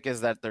 The gimmick is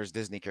that there's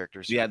Disney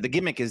characters. Yeah, the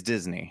gimmick is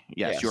Disney.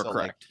 Yes, you're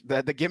correct.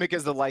 Like, the gimmick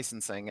is the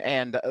licensing,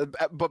 and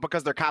but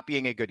because they're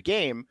copying a good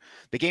game,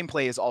 the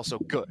gameplay is also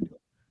good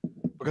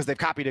because they've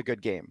copied a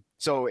good game.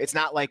 So it's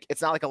not like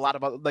a lot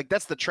of other, like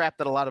that's the trap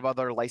that a lot of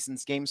other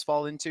licensed games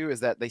fall into, is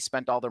that they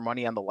spent all their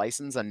money on the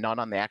license and none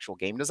on the actual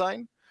game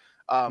design.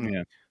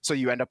 So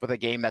you end up with a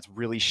game that's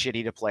really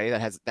shitty to play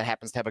that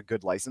happens to have a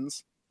good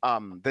license.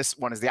 This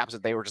one is the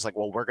opposite. They were just like,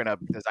 well, we're going to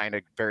design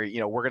a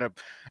very, we're going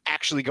to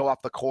actually go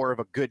off the core of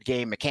a good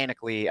game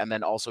mechanically, and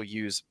then also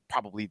use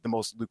probably the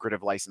most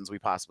lucrative license we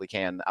possibly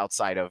can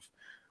outside of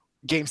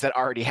games that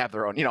already have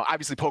their own,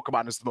 obviously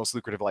Pokemon is the most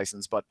lucrative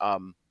license, but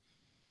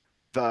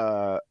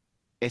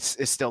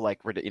it's still like,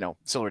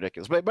 still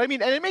ridiculous. But I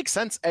mean, and it makes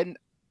sense. And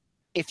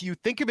if you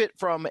think of it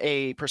from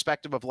a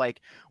perspective of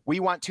like, we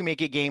want to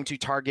make a game to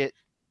target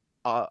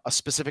a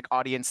specific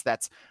audience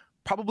that's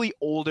probably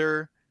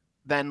older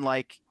than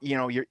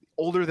you're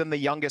older than the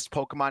youngest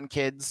Pokemon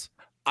kids.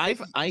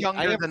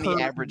 Younger than the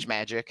average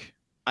Magic.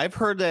 I've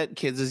heard that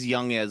kids as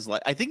young as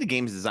I think the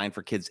game is designed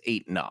for kids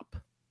 8 and up.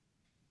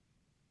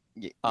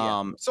 Yeah.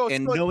 So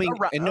knowing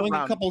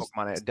a couple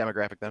Pokemon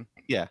demographic then.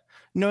 Yeah,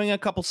 knowing a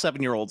couple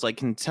 7-year-olds, I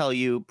can tell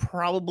you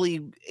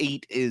probably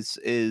 8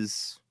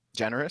 is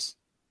generous.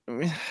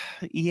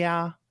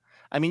 Yeah,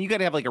 I mean you got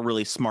to have like a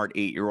really smart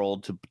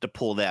 8-year-old to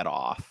pull that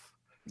off.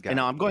 And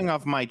now I'm going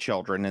off my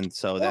children, and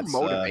so that's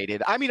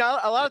motivated. I mean,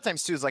 a lot of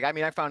times too is like, I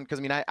mean, I found, because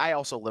I mean, I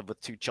also live with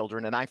 2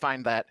 children, and I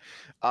find that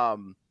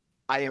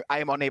I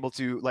am unable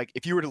to, like,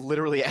 if you were to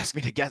literally ask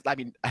me to guess, I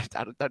mean, I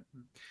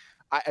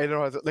don't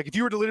know, like if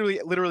you were to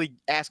literally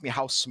ask me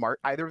how smart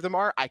either of them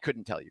are, I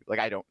couldn't tell you. Like,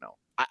 I don't know.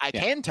 I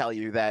can tell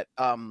you that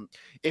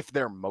if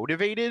they're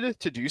motivated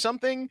to do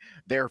something,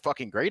 they're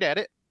fucking great at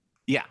it.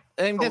 Yeah,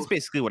 and that's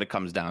basically what it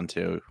comes down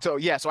to. So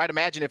yeah, so I'd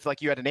imagine if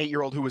like you had an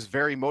 8-year-old who was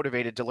very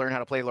motivated to learn how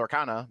to play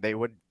Lorcana, they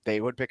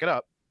would pick it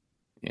up.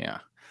 Yeah,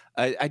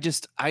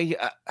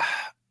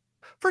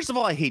 first of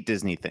all, I hate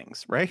Disney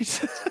things,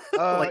 right?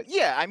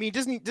 Yeah, I mean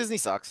Disney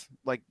sucks.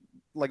 Like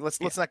let's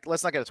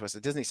not get it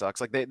twisted. Disney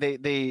sucks. Like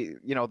they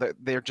you know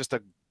they're just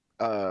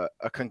a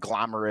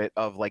conglomerate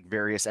of like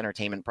various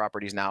entertainment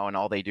properties now, and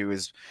all they do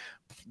is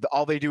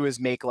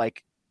make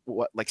like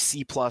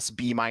C+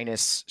 B-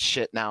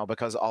 shit now,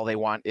 because all they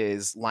want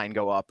is line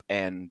go up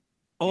and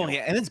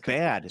yeah, and it's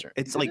bad.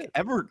 It's like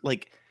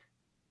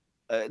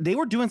they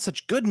were doing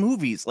such good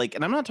movies, like,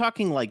 and I'm not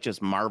talking like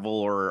just Marvel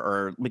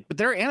or like, but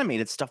their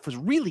animated stuff was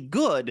really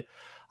good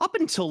up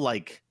until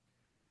like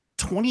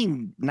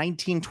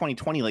 2019,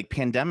 2020, like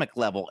pandemic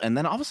level, and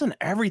then all of a sudden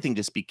everything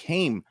just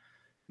became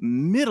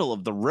middle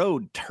of the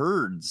road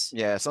turds.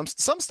 Yeah, some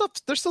stuff.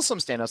 There's still some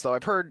standouts though.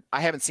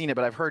 I haven't seen it,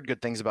 but I've heard good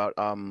things about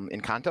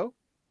Encanto.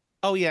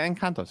 Oh yeah,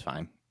 Encanto's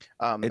fine.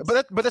 But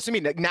that's what I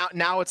mean.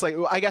 Now it's like,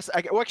 I guess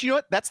well, actually, you know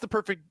what? That's the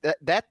perfect.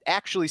 That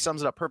actually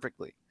sums it up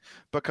perfectly,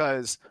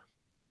 because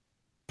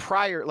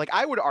prior, like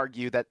I would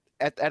argue that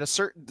at a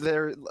certain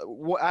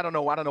I don't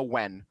know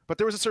when, but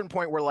there was a certain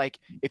point where like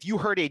if you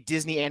heard a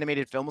Disney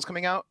animated film was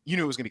coming out, you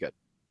knew it was gonna be good.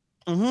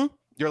 Mm-hmm.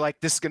 You're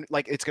like, this is gonna,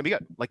 like, it's gonna be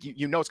good. Like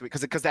you know it's gonna be,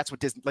 because that's what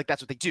Disney, like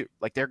that's what they do.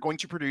 Like they're going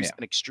to produce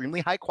an extremely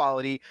high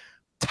quality,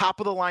 top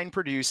of the line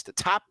produced,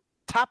 top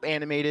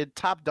animated,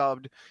 top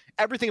dubbed.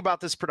 Everything about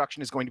this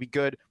production is going to be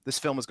good. This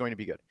film is going to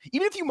be good.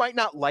 Even if you might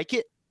not like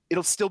it,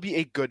 it'll still be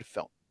a good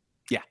film.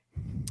 Yeah.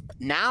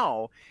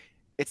 Now,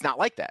 it's not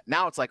like that.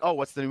 Now it's like, oh,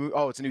 what's the new?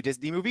 Oh, it's a new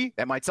Disney movie?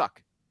 That might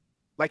suck.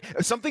 Like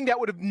something that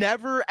would have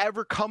never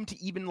ever come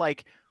to even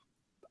the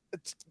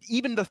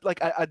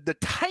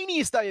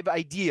tiniest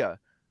idea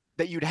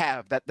that you'd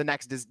have that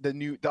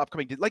the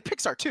upcoming, like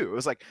Pixar too. It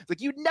was like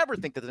you'd never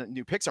think that the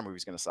new Pixar movie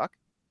is going to suck.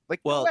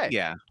 Like, well, no way.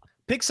 Yeah.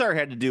 Pixar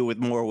had to do with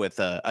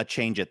a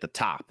change at the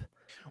top.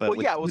 But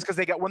it was because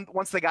they got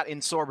once they got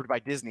absorbed by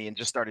Disney and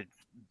just started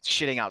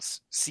shitting out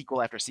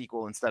sequel after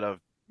sequel instead of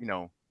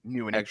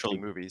new and actual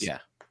movies.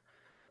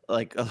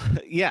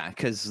 Yeah,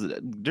 because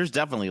there's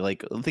definitely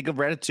think of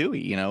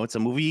Ratatouille. It's a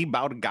movie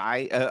about a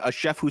guy, a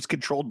chef who's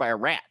controlled by a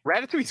rat.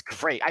 Ratatouille's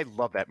great. I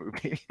love that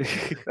movie.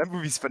 That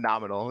movie's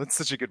phenomenal. It's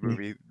such a good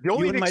movie. The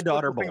only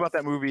inexplicable thing about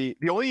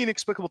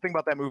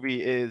that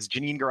movie is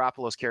Janine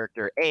Garofalo's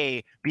character,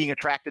 A, being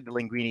attracted to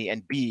Linguini,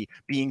 and B,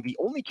 being the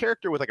only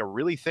character with like a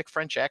really thick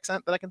French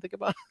accent that I can think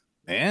about.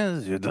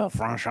 Yes, the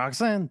French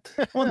accent.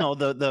 Well, no,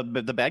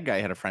 the bad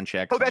guy had a French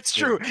accent. Oh, that's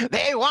true.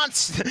 They're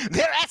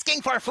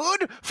asking for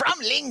food from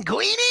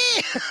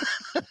Linguini.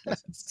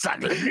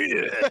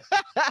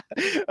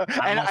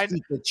 I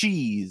eat the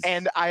cheese.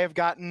 And I have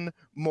gotten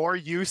more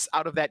use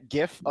out of that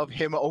GIF of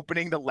him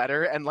opening the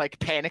letter and like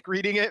panic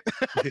reading it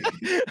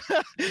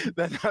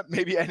than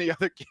maybe any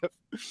other GIF.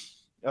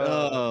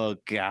 Oh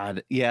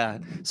God, yeah.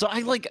 So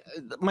I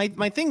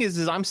my thing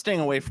is I'm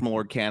staying away from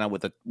Lorcana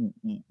with a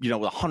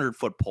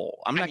 100-foot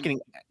pole. I'm not getting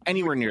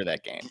anywhere near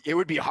that game. It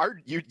would be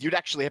hard. You'd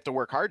actually have to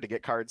work hard to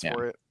get cards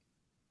for it.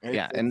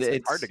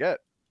 It's hard to get.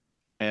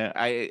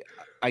 I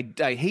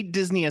hate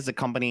Disney as a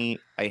company.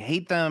 I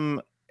hate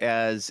them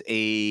as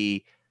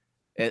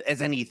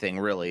anything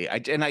really.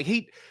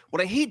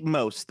 What I hate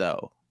most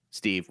though,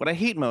 Steve,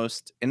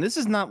 and this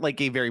is not like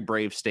a very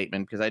brave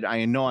statement because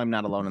I know I'm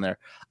not alone in there.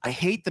 I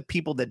hate the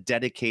people that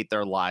dedicate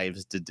their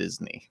lives to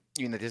Disney.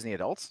 You mean the Disney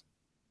adults?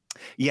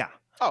 Yeah.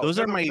 Oh,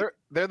 they're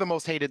the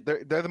most hated.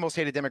 They're the most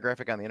hated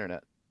demographic on the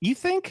internet. You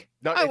think?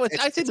 No,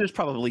 I think there's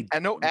probably.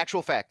 And no,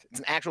 actual fact.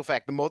 It's an actual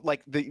fact. The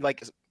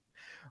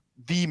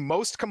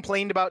most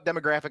complained about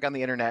demographic on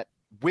the internet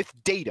with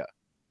data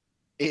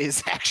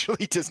is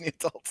actually Disney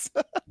adults.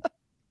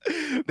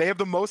 They have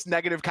the most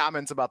negative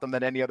comments about them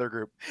than any other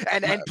group,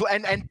 and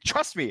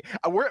trust me,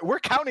 we're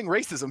counting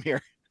racism here.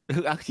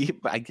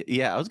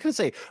 Yeah, I was gonna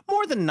say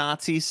more than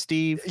Nazis,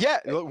 Steve. Yeah,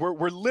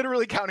 we're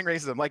literally counting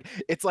racism. Like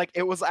it's like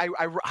it was. I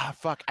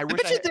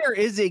bet you there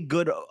is a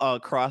good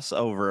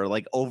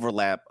crossover,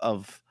 overlap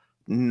of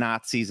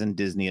Nazis and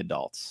Disney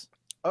adults.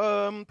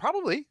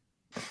 Probably.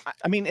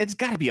 I mean, it's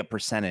got to be a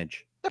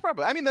percentage. Yeah,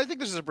 probably. I mean, I think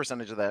there's a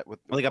percentage of that with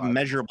a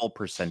measurable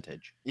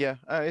percentage. Yeah,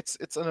 it's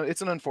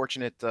an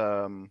unfortunate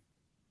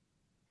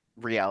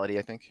reality,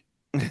 I think.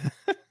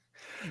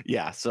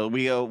 Yeah, so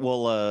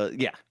we'll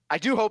yeah. I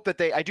do hope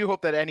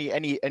that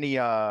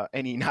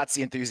any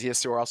Nazi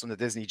enthusiasts who are also into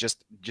Disney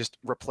just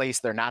replace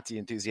their Nazi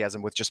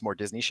enthusiasm with just more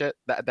Disney shit.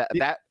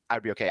 That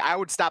I'd be okay. I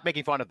would stop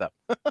making fun of them.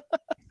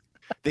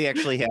 They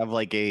actually have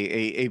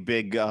a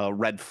big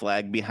red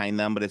flag behind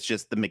them, but it's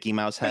just the Mickey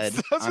Mouse head.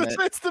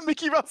 It's the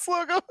Mickey Mouse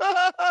logo.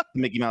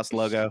 Mickey Mouse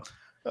logo.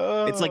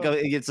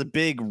 It's a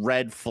big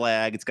red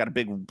flag. It's got a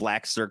big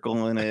black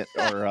circle in it,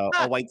 or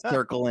a white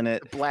circle in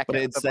it. But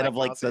instead of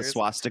the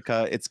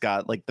swastika, it's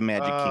got the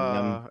Magic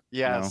Kingdom.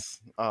 Yes.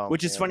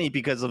 Which is funny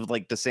because of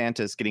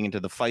DeSantis getting into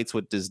the fights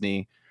with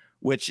Disney,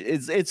 which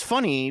it's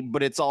funny,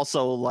 but it's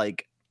also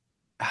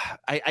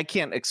I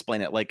can't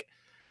explain it. Like,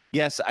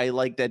 yes, I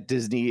like that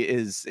Disney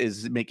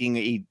is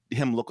making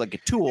him look like a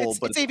tool,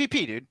 but it's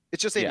AVP, dude.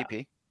 It's just AVP.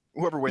 Yeah.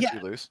 Whoever wins, we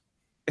lose.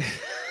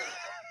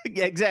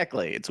 Yeah,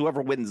 exactly. It's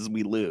whoever wins,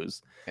 we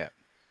lose. Yeah.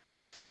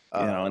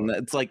 You know, and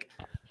it's like,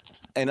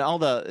 and all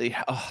the,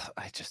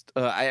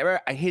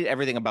 I hate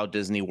everything about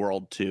Disney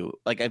World too.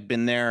 Like, I've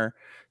been there.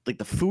 Like,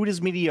 the food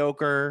is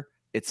mediocre.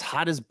 It's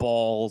hot as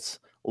balls.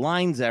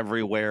 Lines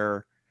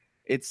everywhere.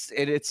 It's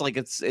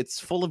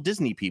full of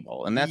Disney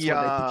people, and that's what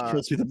I think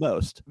kills me the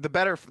most. The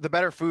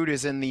better food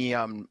is in the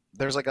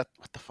there's like a,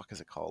 what the fuck is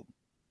it called?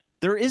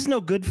 There is no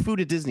good food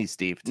at Disney,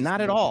 Steve.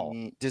 Not at all.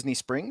 Disney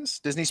Springs.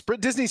 Disney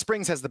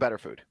Springs has the better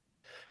food.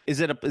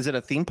 Is it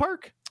a theme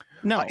park?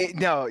 No,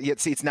 no.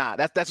 See, it's not.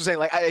 That's what I'm saying.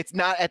 Like, it's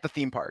not at the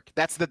theme park.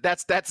 That's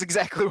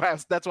exactly why.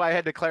 That's why I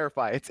had to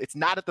clarify. It's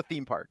not at the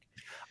theme park.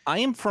 I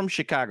am from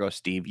Chicago,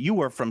 Steve.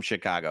 You are from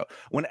Chicago.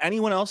 When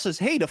anyone else says,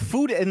 "Hey, the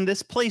food in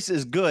this place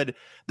is good,"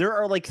 there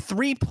are like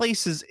 3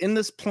 places in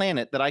this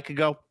planet that I could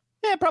go,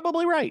 "Yeah,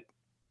 probably right."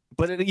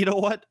 But you know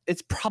what?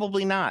 It's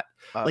probably not.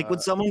 Like, when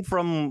someone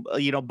from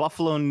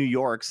Buffalo, New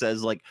York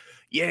says, like,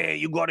 "Yeah,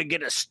 you got to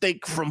get a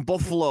steak from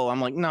Buffalo," I'm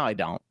like, "No, I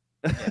don't."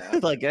 Yeah.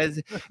 Like,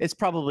 it's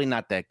probably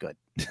not that good.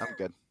 I'm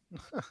good.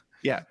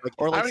 Yeah. Like,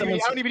 or like I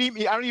don't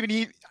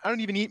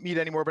even eat meat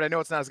anymore, but I know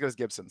it's not as good as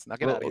Gibson's. Now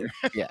get out of here.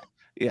 Yeah.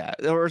 Yeah.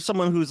 Or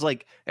someone who's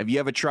like, "Have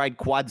you ever tried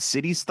Quad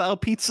City style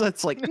pizza?"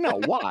 It's like,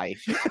 no, why?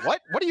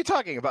 What are you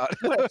talking about?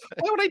 Why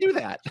would I do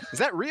that? Is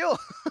that real?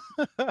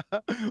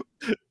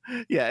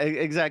 Yeah,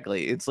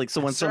 exactly. It's like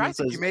someone says,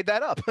 you made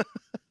that up.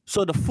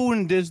 "So the food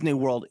in Disney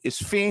World is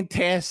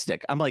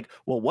fantastic." I'm like,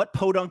 well, what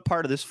podunk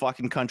part of this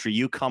fucking country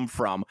you come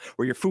from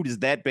where your food is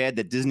that bad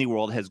that Disney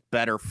World has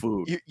better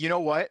food? You know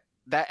what?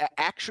 That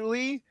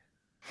actually,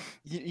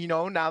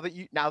 now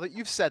that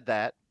you've said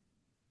that,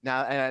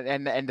 now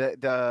and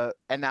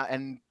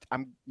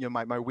I'm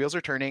my wheels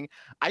are turning.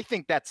 I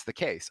think that's the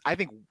case. I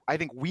think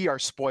we are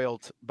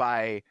spoiled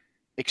by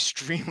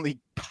extremely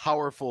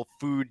powerful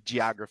food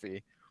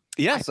geography.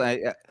 Yes,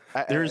 I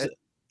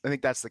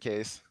think that's the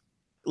case.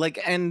 Like,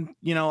 and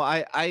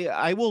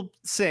I will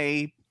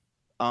say,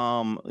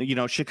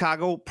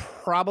 Chicago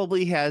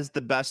probably has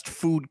the best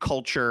food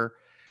culture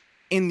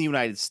in the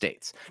United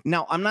States.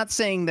 Now, I'm not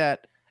saying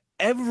that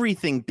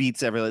everything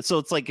beats everything. So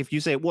it's like, if you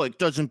say, well, it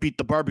doesn't beat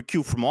the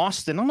barbecue from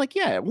Austin, I'm like,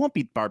 yeah, it won't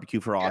beat barbecue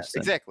for Austin.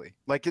 Exactly.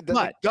 Like,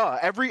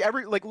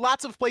 every like,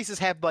 lots of places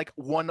have like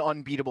one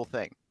unbeatable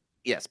thing.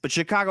 Yes, but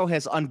Chicago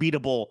has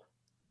unbeatable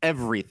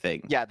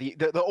everything. Yeah,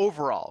 the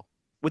overall,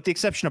 with the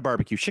exception of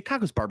barbecue.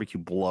 Chicago's barbecue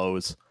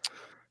blows.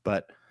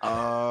 But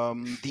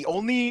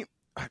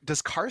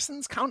does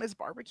Carson's count as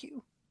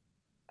barbecue?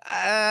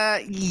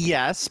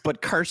 Yes,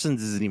 but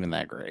Carson's isn't even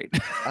that great.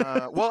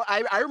 Well,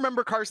 I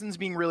remember Carson's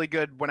being really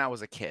good when I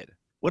was a kid.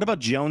 What about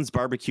Jones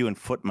Barbecue and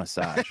Foot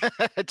Massage?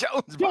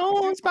 Jones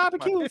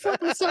Barbecue and Foot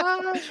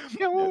Massage.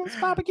 Jones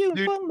Barbecue and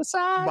Foot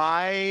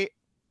Massage.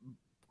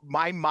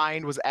 My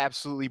mind was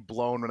absolutely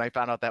blown when I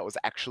found out that was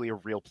actually a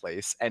real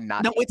place and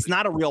not. No, it's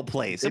not a real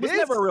place. It was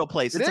never a real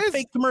place. It's a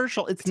fake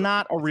commercial. It's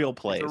not a real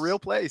place. It's a real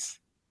place.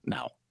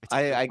 No,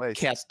 I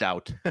cast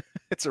doubt.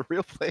 It's a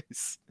real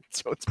place.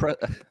 So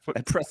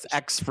I press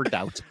X for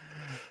doubt.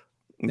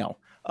 No.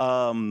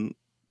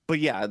 But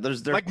yeah,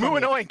 there's like Moo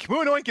and Oink.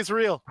 Moo and Oink is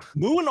real.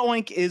 Moo and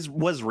Oink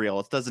was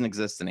real. It doesn't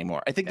exist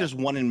anymore. I think there's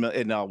one in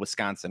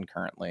Wisconsin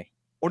currently.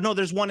 Or no,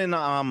 there's one in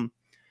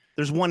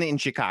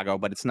Chicago,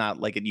 but it's not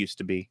like it used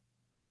to be.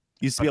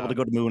 Used to be able to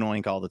go to Moo and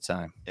Oink all the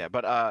time. Yeah,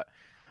 but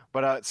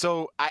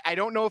so I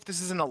don't know if this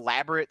is an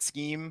elaborate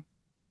scheme,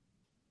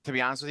 to be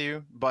honest with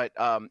you, but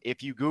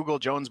if you Google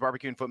Jones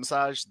Barbecue and Foot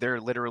Massage, there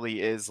literally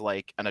is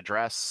like an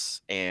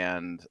address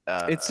and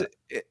it's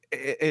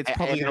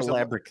probably an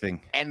elaborate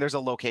thing. And there's a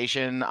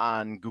location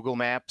on Google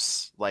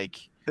Maps, like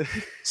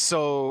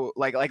so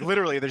like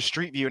literally there's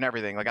Street View and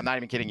everything. Like, I'm not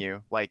even kidding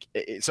you. Like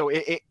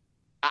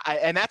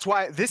and that's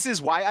why this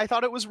is why I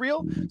thought it was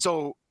real.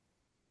 So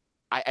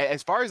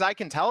as far as I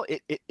can tell,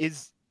 it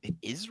is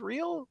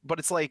real, but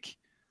it's like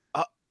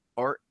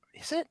or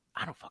is it?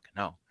 I don't fucking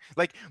know.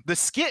 Like, the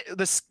skit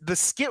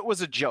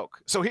was a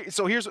joke. So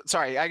here's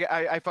sorry,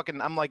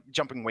 I'm like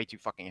jumping way too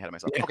fucking ahead of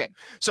myself. Yeah. Okay,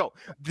 so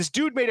this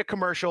dude made a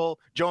commercial,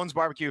 Jones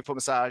Barbecue Foot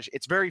Massage.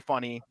 It's very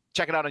funny.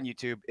 Check it out on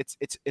YouTube.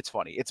 It's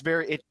funny. It's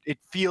it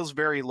feels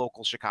very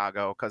local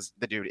Chicago because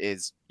the dude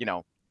is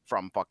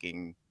from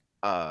fucking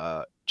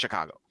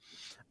Chicago.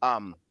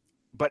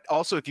 But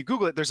also if you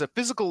Google it, there's a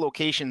physical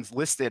locations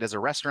listed as a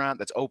restaurant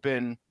that's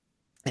open.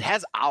 It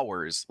has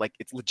hours, like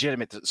it's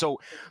legitimate.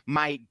 So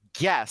my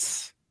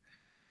guess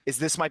is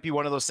this might be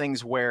one of those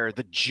things where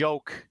the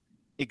joke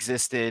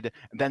existed,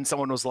 and then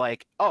someone was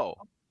like, "Oh,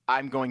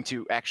 I'm going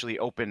to actually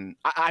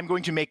I'm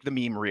going to make the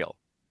meme real."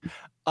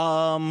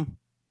 I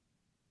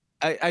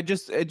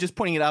just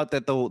pointing it out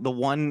that the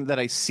one that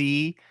I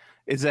see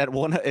is at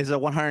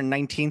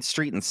 119th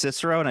Street in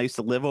Cicero, and I used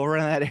to live over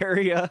in that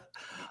area.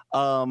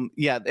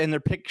 Yeah, and their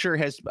picture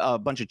has a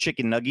bunch of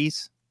chicken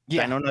nuggies,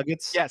 dino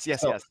nuggets. Yes.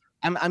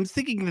 I'm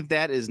thinking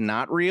that is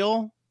not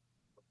real.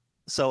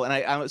 So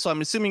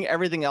I'm assuming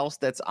everything else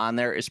that's on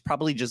there is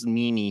probably just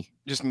meme.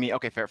 Just me.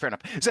 Okay, fair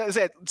enough.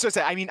 So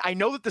I mean, I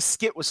know that the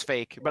skit was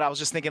fake, but I was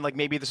just thinking like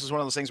maybe this was one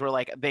of those things where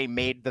like they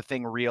made the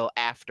thing real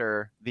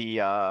after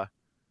the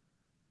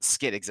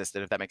skit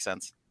existed, if that makes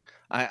sense.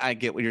 I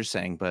get what you're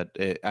saying, but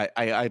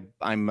I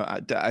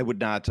would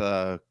not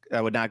go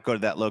to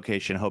that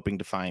location hoping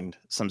to find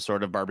some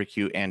sort of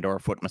barbecue and/or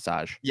foot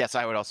massage. Yes,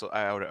 I would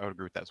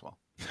agree with that as well.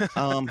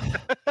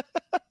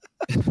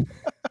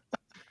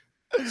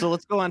 So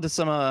let's go on to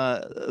some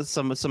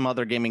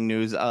other gaming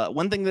news.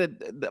 One thing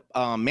that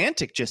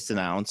Mantic just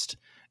announced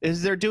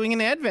is they're doing an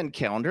advent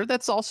calendar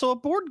that's also a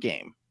board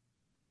game.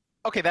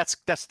 Okay, that's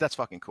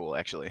fucking cool,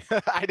 actually.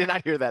 I did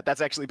not hear that.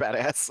 That's actually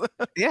badass.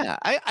 Yeah,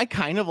 I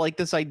kind of like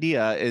this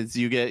idea. Is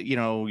you get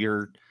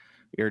your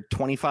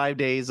 25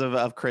 days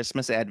of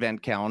Christmas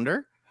advent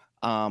calendar.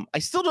 I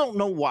still don't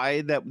know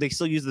why that they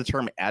still use the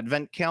term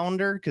advent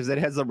calendar because it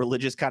has a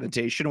religious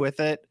connotation with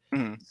it.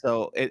 Mm-hmm.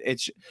 So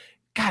it's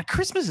God,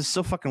 Christmas is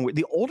so fucking weird.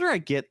 The older I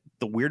get,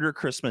 the weirder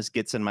Christmas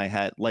gets in my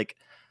head. Like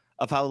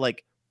of how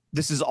like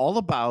this is all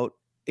about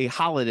a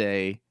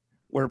holiday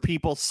where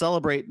people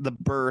celebrate the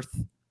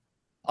birth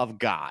of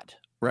God,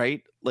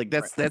 right? Like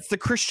that's the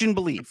Christian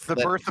belief. The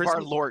birth of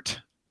our Lord.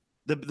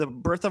 The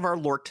birth of our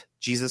Lord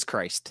Jesus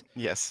Christ.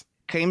 Yes.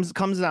 Comes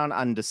down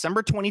on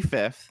December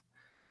 25th.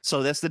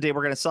 So that's the day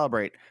we're going to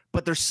celebrate.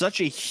 But there's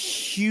such a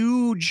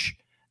huge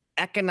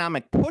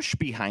economic push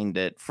behind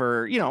it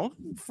for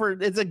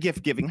it's a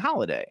gift-giving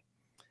holiday.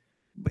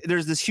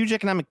 There's this huge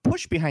economic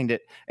push behind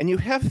it, and you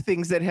have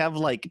things that have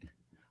like,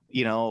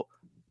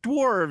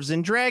 dwarves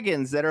and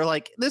dragons that are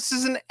like, this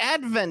is an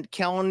advent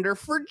calendar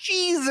for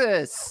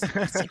Jesus.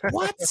 It's like,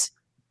 what?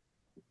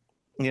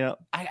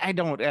 I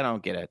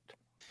don't get it.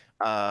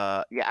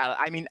 Yeah,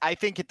 I mean, I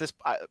think at this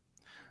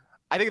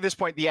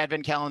point, the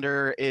advent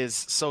calendar is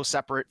so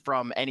separate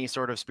from any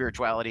sort of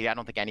spirituality. I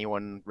don't think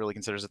anyone really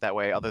considers it that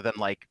way, other than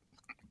like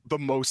the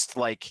most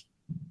like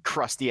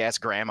crusty ass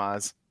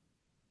grandmas.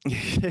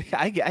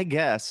 I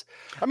guess.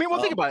 I mean,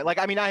 well, think about it. Like,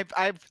 I mean, I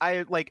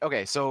like,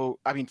 okay, so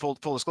I mean, full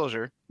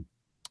disclosure,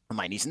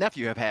 my niece and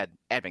nephew have had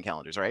advent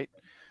calendars, right?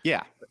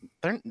 Yeah.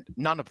 They're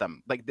none of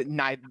them. Like,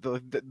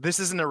 this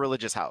isn't a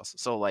religious house,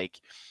 so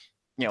like,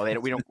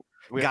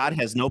 God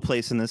has no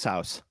place in this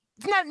house.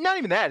 Not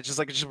even that. It's just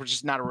like we're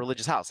just not a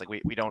religious house. Like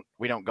we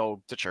don't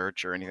go to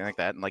church or anything like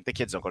that. And like the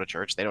kids don't go to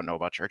church. They don't know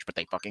about church, but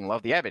they fucking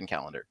love the advent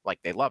calendar. Like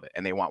they love it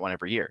and they want one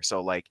every year.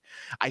 So like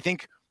I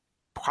think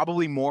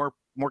probably more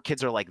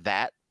kids are like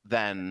that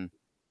than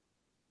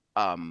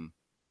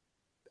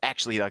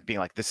actually like being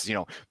like, this is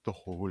the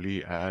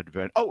holy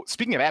advent. Oh,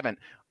 speaking of advent,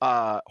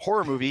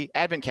 horror movie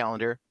advent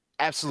calendar,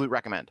 absolute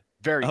recommend.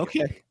 Very okay.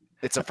 Good.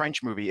 It's a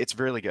French movie. It's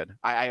really good.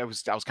 I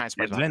was kind of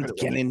surprised. Advent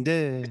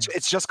calendar.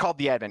 It's just called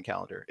the Advent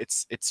Calendar.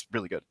 It's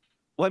really good.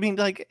 Well,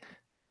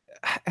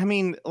 I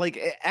mean,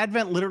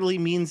 Advent literally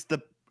means the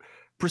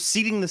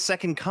preceding the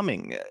second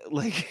coming.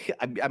 Like,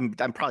 I'm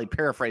probably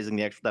paraphrasing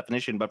the actual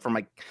definition, but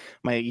from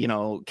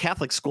my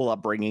Catholic school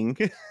upbringing,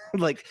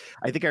 like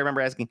I think I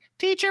remember asking,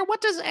 teacher,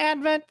 what does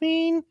Advent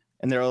mean?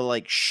 And they're all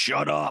like,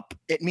 "Shut up!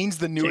 It means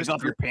the newest. Take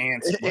off your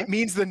pants." It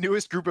means the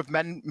newest group of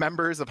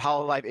members of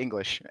Hololive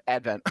English.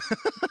 Advent.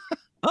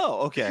 Oh,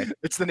 okay.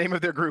 It's the name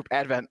of their group,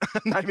 Advent.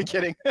 Not even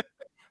kidding.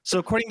 So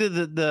according to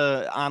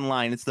the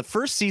online, it's the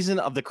first season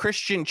of the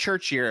Christian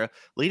church year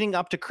leading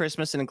up to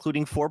Christmas and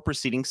including 4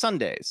 preceding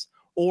Sundays,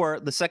 or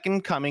the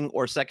second coming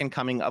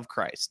of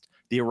Christ,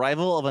 the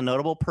arrival of a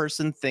notable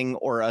person, thing,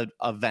 or an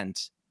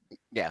event.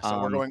 Yeah, so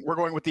we're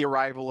going with the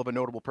arrival of a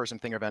notable person,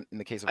 thing, or event in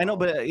the case of. I know,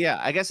 but yeah,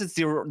 I guess it's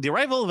the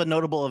arrival of a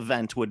notable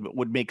event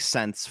would make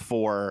sense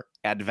for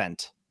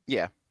Advent.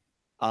 Yeah,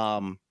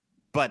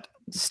 but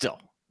still,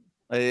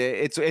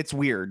 it's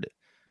weird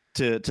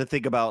to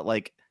think about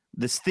like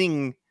this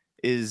thing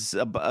is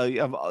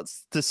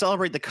to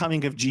celebrate the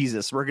coming of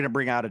Jesus. We're gonna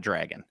bring out a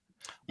dragon.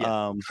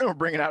 Yeah, we're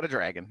bringing out a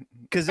dragon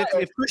because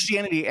if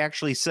Christianity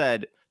actually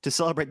said to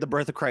celebrate the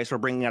birth of Christ, we're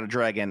bringing out a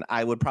dragon,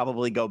 I would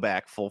probably go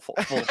back full.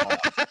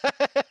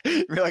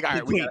 You're like, all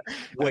right,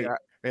 wait.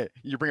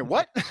 You're bringing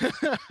what?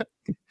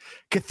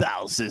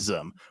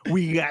 Catholicism.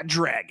 We got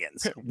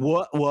dragons.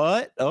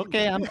 What?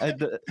 Okay,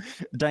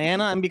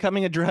 Diana. I'm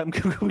becoming I'm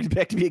going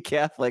back to be a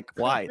Catholic.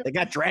 Why? They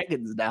got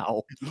dragons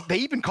now. They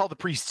even call the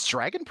priests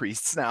dragon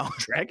priests now.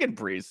 Dragon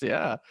priests,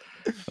 yeah.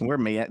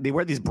 They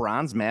wear these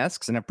bronze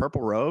masks and have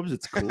purple robes.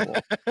 It's cool.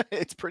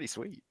 It's pretty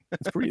sweet.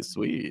 It's pretty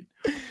sweet.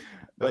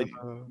 But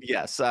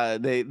yes,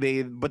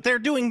 but they're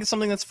doing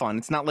something that's fun.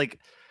 It's not like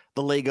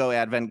the Lego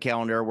Advent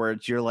Calendar where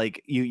you're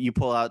like you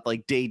pull out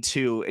like day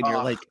 2 and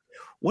you're like,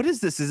 what is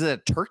this? Is it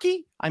a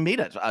turkey? I made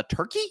a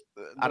turkey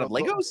out of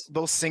Legos?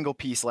 Those single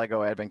piece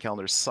Lego Advent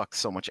Calendars suck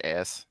so much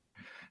ass.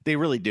 They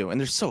really do,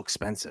 and they're so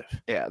expensive.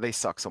 Yeah, they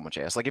suck so much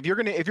ass. Like if you're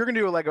gonna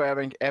do a Lego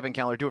Advent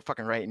Calendar, do it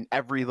fucking right, and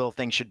every little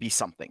thing should be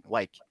something.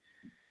 Like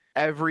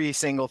every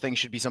single thing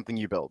should be something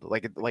you build.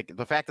 Like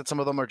the fact that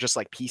some of them are just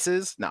like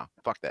pieces. No,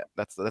 fuck that.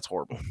 That's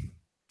horrible.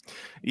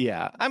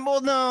 Yeah.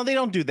 Well, no, they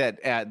don't do that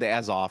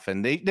as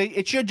often.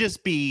 It should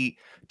just be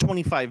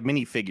 25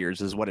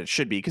 minifigures is what it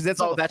should be, because that's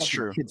all that's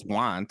true. Kids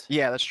want.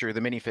 Yeah, that's true. The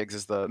minifigs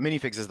is the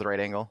right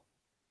angle.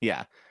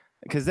 Yeah.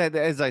 Because that,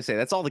 as I say,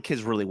 that's all the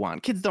kids really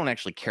want. Kids don't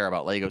actually care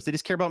about Legos. They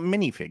just care about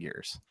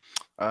minifigures.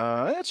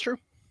 That's true.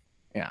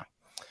 Yeah.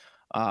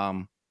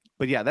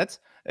 But yeah, that's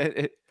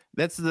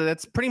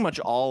pretty much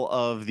all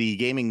of the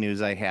gaming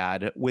news I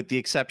had, with the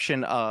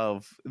exception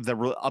of the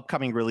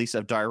upcoming release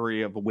of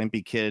Diary of a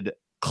Wimpy Kid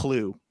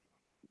Clue.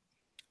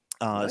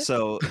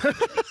 So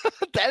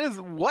that is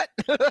what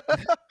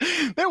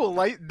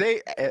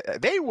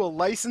they will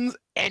license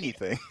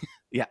anything.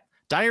 Yeah.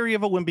 Diary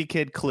of a Wimpy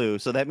Kid Clue.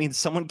 So that means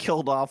someone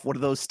killed off one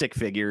of those stick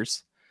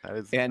figures.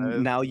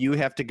 Now you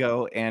have to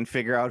go and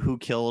figure out who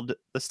killed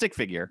the stick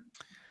figure.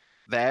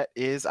 That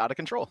is out of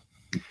control.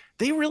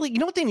 They really, you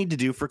know what they need to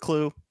do for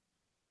Clue?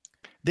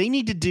 They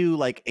need to do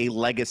like a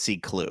legacy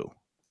Clue.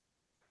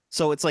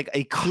 So it's like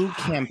a Clue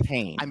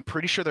campaign. I'm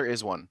pretty sure there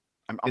is one.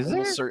 I'm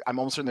almost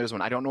certain there's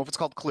one. I don't know if it's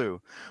called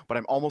Clue, but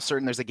I'm almost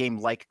certain there's a game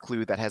like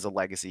Clue that has a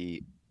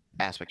legacy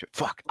aspect to it.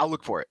 Fuck, I'll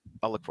look for it.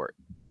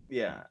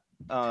 Yeah.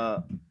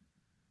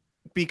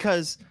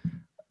 Because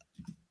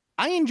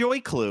I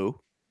enjoy Clue.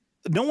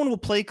 No one will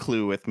play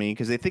Clue with me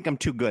because they think I'm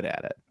too good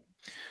at it.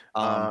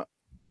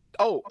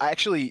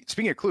 Actually,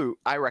 speaking of Clue,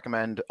 I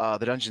recommend the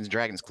Dungeons and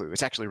Dragons Clue.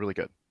 It's actually really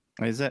good.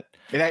 Is it?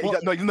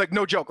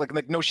 No joke,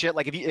 like no shit.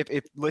 Like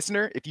if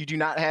listener, if you do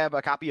not have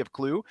a copy of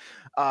Clue,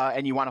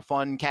 and you want a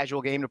fun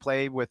casual game to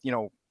play with,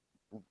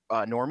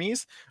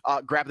 normies,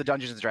 grab the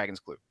Dungeons and Dragons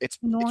Clue. It's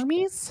with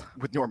normies.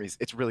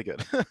 It's really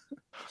good.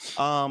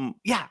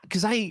 Yeah,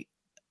 because I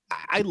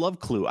love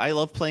Clue. I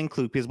love playing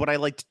Clue because what I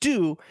like to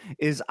do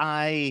is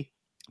I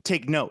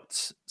take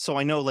notes. So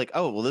I know, like,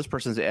 oh, well, this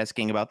person's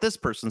asking about this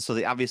person, so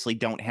they obviously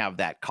don't have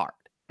that card,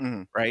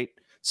 right?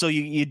 So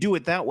you do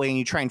it that way, and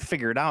you try and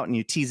figure it out, and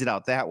you tease it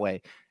out that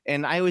way.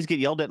 And I always get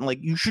yelled at, and like,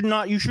 you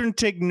shouldn't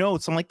take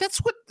notes. I'm like, that's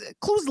what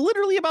Clue's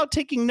literally about,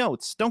 taking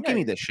notes. Don't give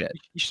me this shit.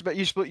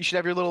 You should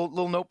have your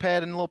little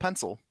notepad and a little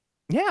pencil.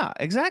 Yeah,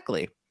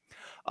 exactly.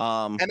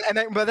 But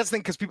that's the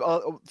thing, because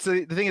people. So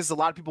the thing is, a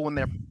lot of people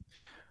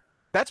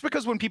that's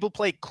because when people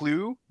play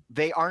Clue,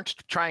 they aren't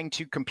trying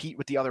to compete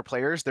with the other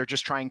players. They're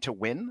just trying to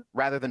win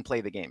rather than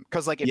play the game.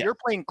 Because like if you're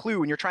playing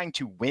Clue and you're trying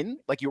to win,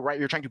 like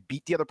you're trying to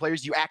beat the other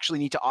players, you actually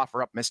need to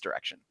offer up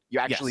misdirection. You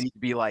actually need to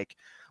be like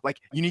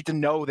you need to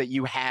know that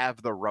you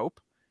have the rope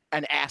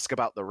and ask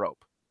about the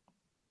rope.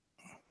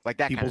 Like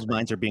that. People's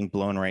minds are being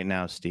blown right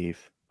now,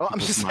 Steve. Well, I'm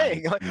just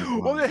saying.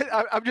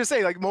 I'm just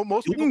saying. Like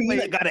most people.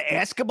 I gotta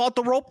ask about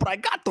the rope, but I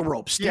got the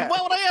rope, Steve. Yeah. Why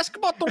would I ask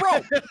about the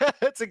rope?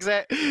 That's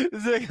exactly.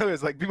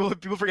 It's like people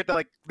forget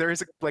that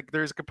there's a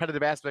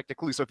competitive aspect to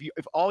Clue. So if you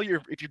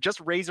just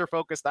razor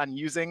focused on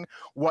using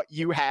what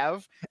you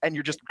have, and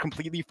you're just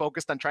completely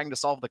focused on trying to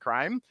solve the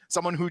crime,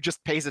 someone who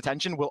just pays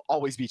attention will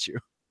always beat you.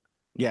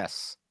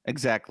 Yes,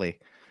 exactly.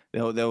 Hey,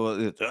 I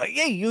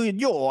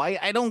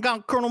don't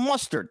got Colonel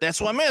Mustard.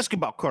 That's why I'm asking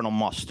about Colonel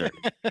Mustard.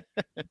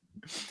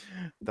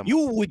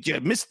 You with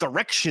your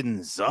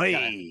misdirections.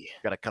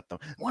 Gotta cut them.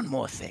 One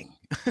more thing.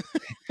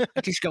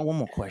 I just got one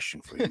more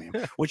question for you,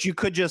 man. Which you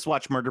could just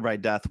watch Murder by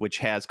Death, which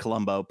has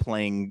Columbo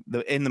playing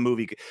in the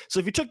movie. So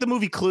if you took the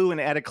movie Clue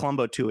and added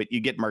Columbo to it, you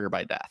get Murder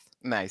by Death.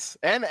 Nice.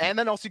 And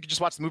then also you could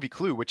just watch the movie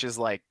Clue, which is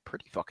like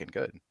pretty fucking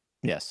good.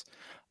 Yes.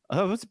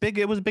 Oh, it was a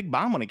big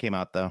bomb when it came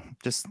out, though.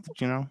 Just,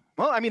 Well,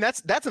 I mean,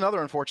 that's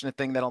another unfortunate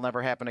thing that'll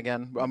never happen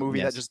again. A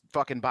movie that just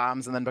fucking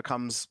bombs and then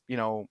becomes,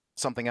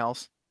 something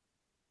else.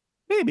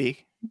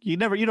 Maybe. You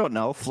don't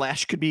know.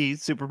 Flash could be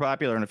super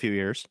popular in a few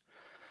years.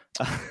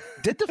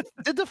 Did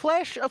the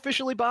Flash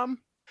officially bomb?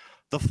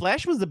 The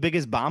Flash was the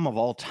biggest bomb of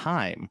all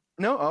time.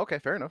 No, okay,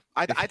 fair enough.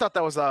 I thought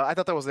that was the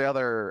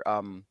other.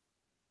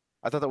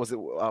 I thought that was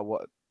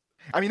what.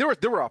 I mean,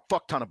 there were a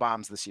fuck ton of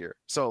bombs this year,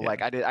 so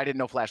I didn't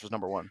know Flash was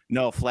number one.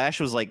 No, Flash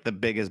was like the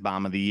biggest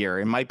bomb of the year.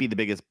 It might be the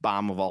biggest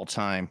bomb of all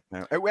time.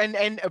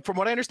 And from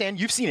what I understand,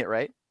 you've seen it,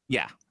 right?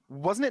 Yeah.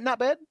 Wasn't it not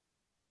bad?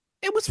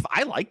 It was.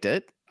 I liked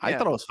it. I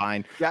thought it was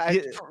fine. Yeah.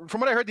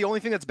 From what I heard, the only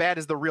thing that's bad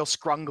is the real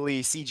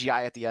scrungly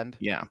CGI at the end.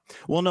 Yeah.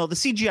 Well, no, the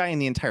CGI in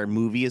the entire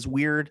movie is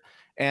weird,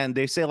 and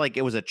they say like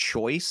it was a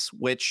choice,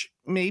 which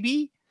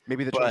maybe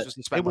the choice was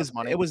to spend less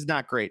money. It was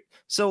not great.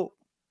 So.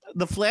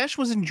 The Flash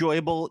was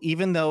enjoyable,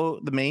 even though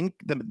the main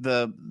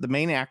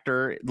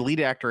actor, the lead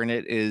actor in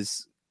it,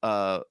 is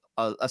a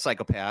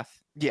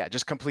psychopath. Yeah,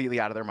 just completely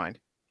out of their mind.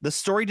 The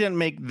story didn't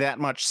make that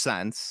much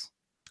sense,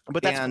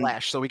 but that's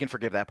Flash, so we can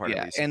forgive that part.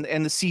 Yeah, and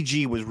the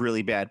CG was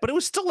really bad, but it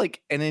was still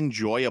like an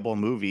enjoyable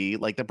movie.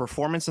 Like the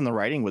performance and the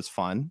writing was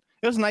fun.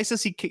 It was nice to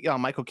see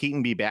Michael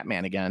Keaton be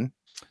Batman again.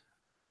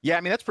 Yeah,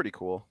 I mean that's pretty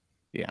cool.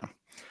 Yeah.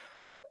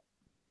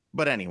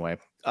 But anyway,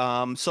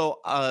 That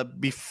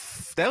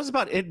was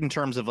about it in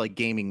terms of like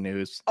gaming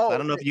news. I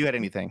don't know if you had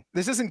anything.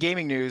 This isn't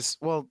gaming news.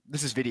 Well,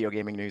 this is video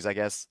gaming news, I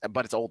guess,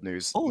 but it's old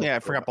news. Oh yeah, I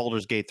forgot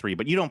Baldur's Gate 3,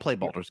 but you don't play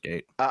Baldur's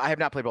Gate. I have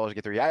not played Baldur's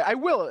Gate 3. I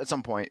will at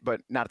some point,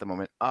 but not at the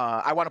moment.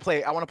 I want to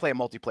play a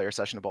multiplayer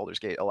session of Baldur's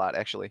Gate a lot,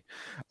 actually.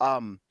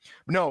 It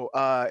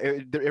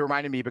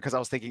reminded me because I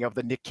was thinking of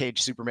the Nick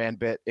Cage Superman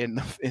bit in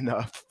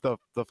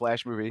the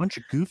Flash movie. Bunch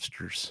of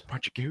goofsters.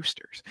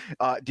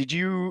 Did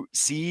you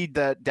see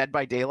the Dead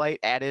by Daylight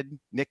added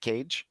Nick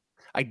Cage?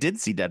 I did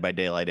see Dead by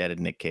Daylight added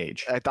Nick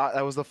Cage. I thought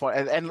that was the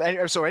fun.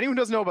 And so anyone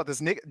who doesn't know about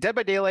this, Dead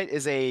by Daylight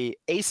is a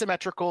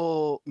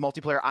asymmetrical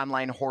multiplayer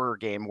online horror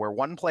game where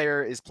one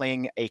player is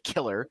playing a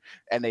killer,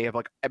 and they have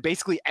like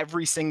basically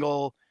every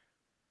single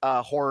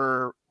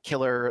horror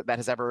killer that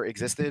has ever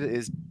existed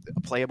is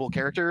a playable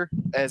character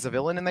as a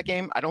villain in that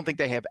game. I don't think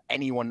they have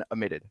anyone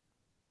omitted.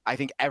 I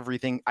think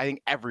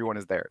everyone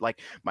is there.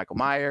 Like Michael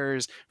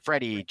Myers,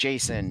 Freddy,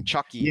 Jason,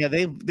 Chucky. Yeah,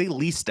 they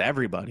leased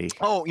everybody.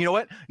 Oh, you know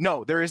what?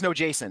 No, there is no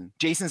Jason.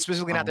 Jason's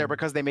specifically not there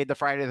because they made the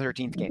Friday the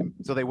 13th game,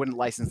 so they wouldn't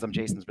license them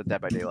Jasons with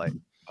Dead by Daylight.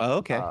 Oh,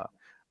 okay.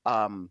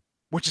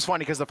 Which is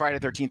funny because the Friday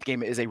the 13th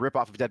game is a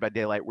ripoff of Dead by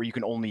Daylight where you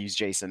can only use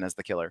Jason as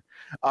the killer.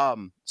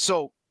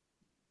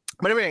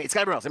 But anyway, it's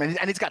got everyone else. I mean,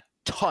 and it's got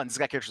tons. It's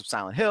got characters from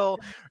Silent Hill,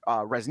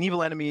 Resident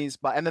Evil enemies,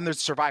 and then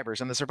there's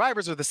survivors, and the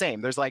survivors are the same.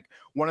 There's like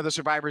one of the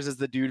survivors is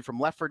the dude from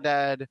Left 4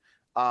 Dead.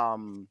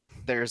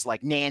 There's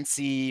like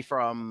Nancy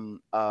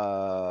from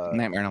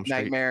Nightmare on Elm Street.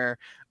 Nightmare.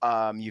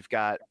 You've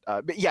got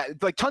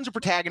like tons of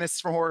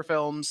protagonists from horror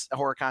films,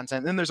 horror content.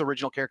 And then there's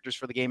original characters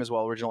for the game as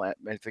well, original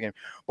game.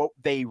 But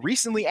they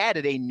recently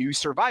added a new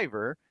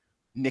survivor,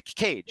 Nick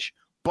Cage.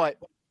 But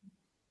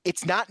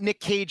it's not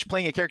Nick Cage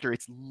playing a character.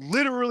 It's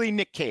literally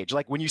Nick Cage.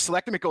 Like when you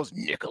select him, it goes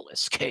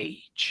Nicolas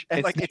Cage.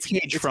 And it's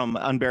Cage from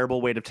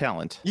Unbearable Weight of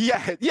Talent.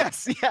 Yeah.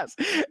 Yes.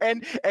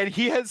 And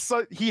he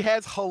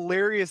has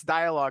hilarious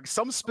dialogue.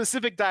 Some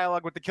specific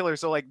dialogue with the killer.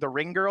 So like the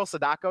ring girl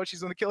Sadako,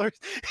 she's one of the killers.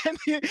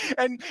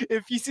 And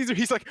if he sees her,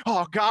 he's like,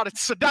 "Oh God,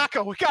 it's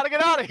Sadako. We gotta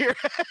get out of here."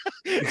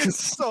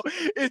 It's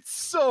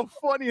so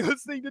funny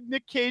listening to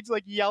Nick Cage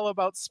like yell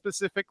about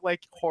specific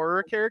like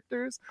horror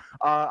characters.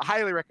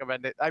 Highly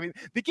recommend it. I mean,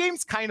 the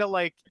game's kind of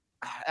like,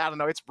 I don't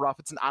know, it's rough.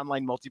 It's an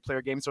online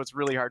multiplayer game, so it's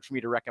really hard for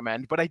me to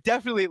recommend, but I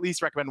definitely at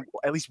least recommend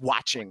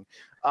watching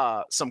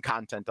some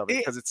content of it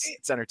because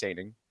it's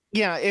entertaining.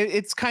 Yeah,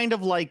 it's kind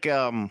of like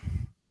I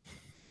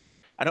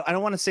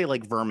don't want to say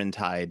like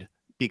Vermintide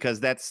because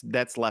that's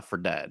Left 4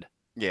 Dead.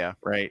 Yeah,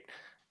 right.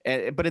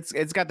 But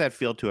it's got that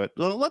feel to it.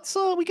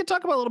 Well, we can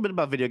talk about a little bit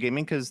about video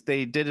gaming because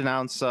they did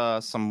announce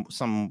some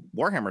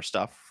Warhammer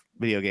stuff.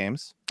 Video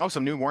games. Oh,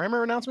 some new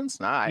Warhammer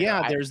announcements? I'm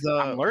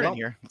learning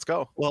here. Let's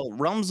go. Well,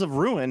 Realms of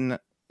Ruin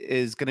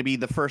is going to be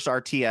the first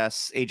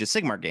RTS Age of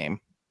Sigmar game.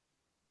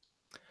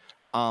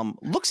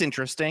 Looks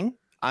interesting.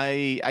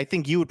 I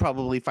think you would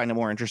probably find it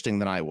more interesting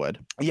than I would.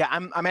 Yeah,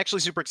 I'm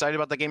actually super excited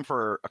about that game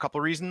for a couple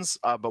of reasons.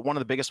 But one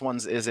of the biggest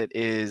ones is it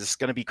is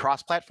going to be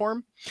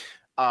cross-platform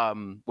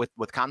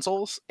with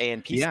consoles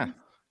and PC. Yeah.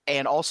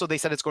 And also they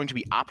said it's going to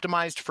be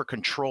optimized for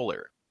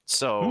controller.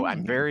 So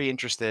I'm very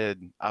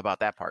interested about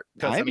that part.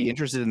 I'd be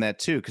interested in that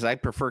too because I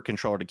prefer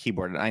controller to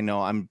keyboard. And I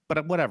know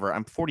but whatever.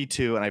 I'm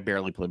 42 and I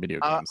barely play video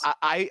games.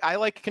 I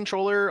like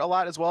controller a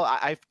lot as well.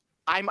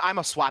 I'm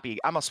a swap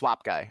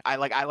guy. I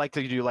like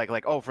to do like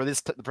for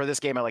this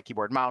game I like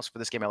keyboard and mouse. For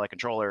this game I like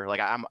controller.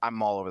 Like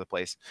I'm all over the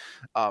place.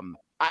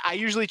 I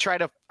usually try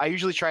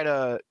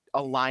to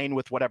align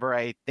with whatever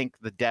I think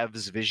the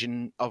dev's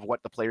vision of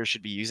what the players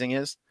should be using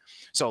is.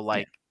 So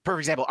like. Yeah. For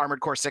example,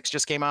 Armored Core 6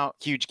 just came out,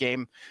 huge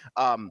game.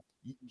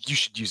 You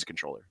should use a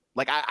controller.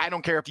 Like I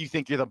don't care if you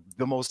think you're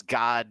the most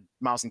god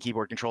mouse and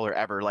keyboard controller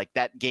ever. Like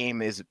that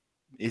game is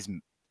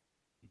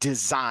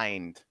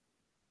designed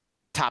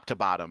top to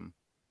bottom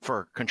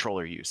for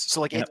controller use.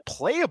 So like it's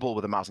playable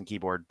with a mouse and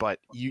keyboard, but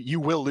you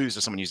will lose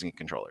to someone using a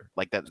controller.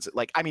 Like that's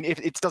like I mean if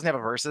it doesn't have a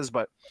versus,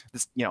 but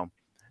this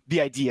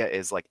the idea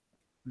is like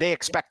they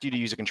expect you to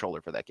use a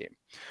controller for that game.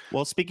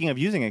 Well, speaking of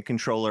using a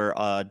controller,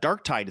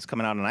 Dark Tide is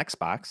coming out on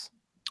Xbox.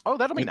 Oh,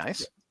 that'll be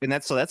nice. And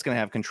that's going to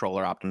have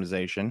controller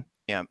optimization.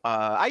 Yeah.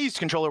 I used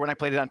controller when I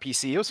played it on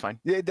PC. It was fine.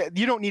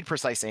 You don't need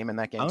precise aim in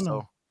that game. Oh,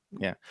 no.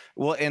 Yeah.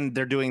 Well, and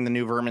they're doing the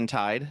new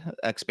Vermintide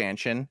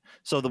expansion.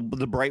 So the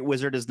Bright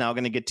Wizard is now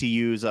going to get to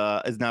use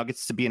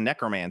gets to be a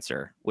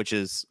necromancer, which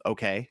is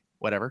okay.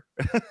 Whatever.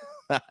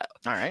 All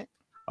right.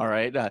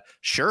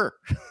 Sure.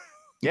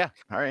 Yeah.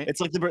 All right. It's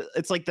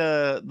like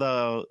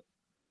the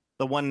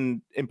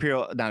one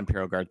not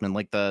Imperial Guardsman,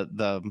 like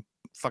the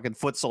fucking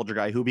foot soldier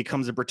guy who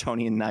becomes a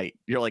Bretonnian knight.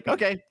 You're like,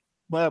 okay,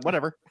 well,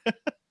 whatever.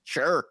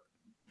 Sure.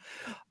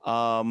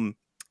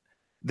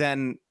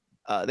 Then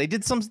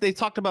they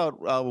talked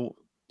about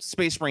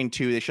Space Marine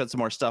 2. They showed some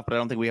more stuff, but I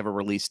don't think we have a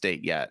release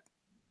date yet.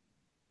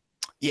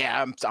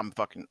 Yeah, I'm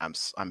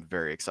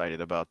very excited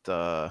about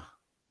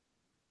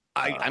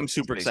I'm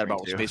super excited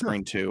about Space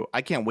Marine 2.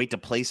 I can't wait to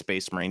play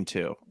Space Marine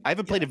 2. I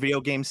haven't played a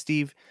video game,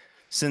 Steve,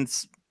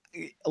 since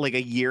like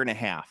a year and a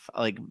half,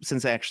 like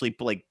since actually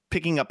like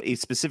picking up a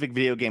specific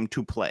video game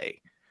to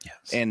play.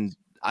 Yes. And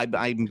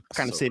I'm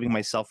kind of saving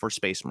myself for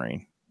Space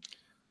Marine.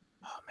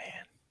 Oh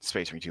man,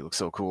 Space Marine 2 looks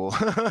so cool.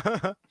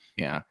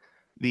 Yeah.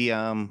 The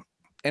and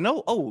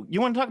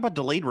you want to talk about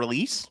delayed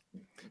release?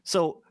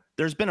 So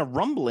there's been a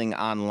rumbling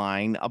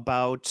online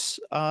about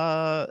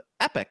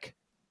Epic,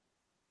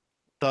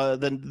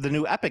 the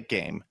new Epic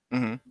game.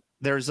 Mm-hmm.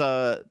 There's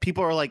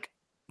people are like,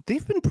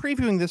 they've been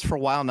previewing this for a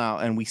while now,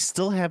 and we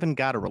still haven't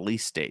got a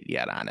release date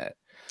yet on it.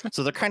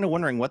 So they're kind of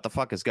wondering what the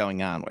fuck is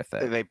going on with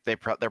it.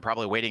 They're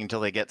probably waiting until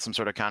they get some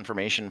sort of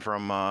confirmation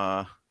from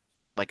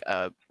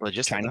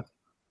logistics. China.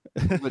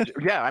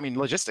 Yeah, I mean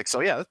logistics. So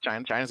yeah,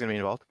 China's gonna be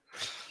involved.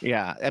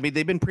 Yeah, I mean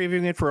they've been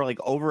previewing it for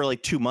over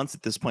 2 months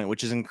at this point,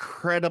 which is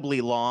incredibly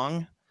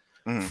long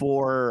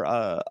for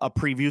a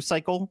preview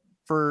cycle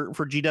for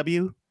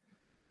GW.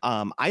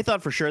 I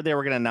thought for sure they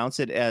were going to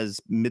announce it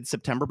as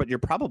mid-September, but you're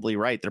probably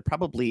right. There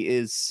probably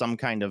is some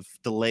kind of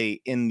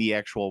delay in the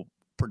actual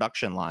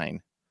production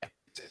line.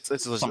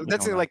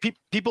 That's like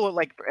people are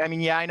like, I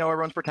mean, yeah, I know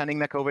everyone's pretending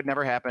that COVID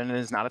never happened and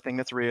is not a thing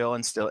that's real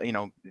and still,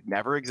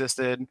 never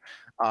existed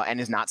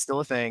and is not still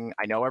a thing.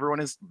 I know everyone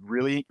is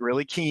really,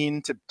 really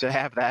keen to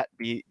have that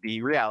be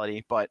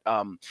reality, but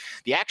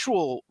the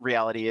actual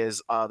reality is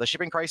the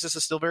shipping crisis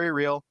is still very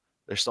real.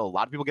 There's still a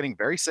lot of people getting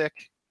very sick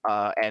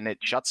and it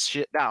shuts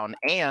shit down.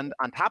 And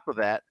on top of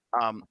that,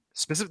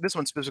 this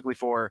one specifically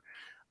for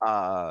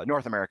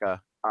North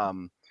America,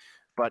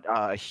 but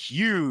a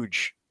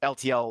huge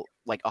LTL,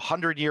 like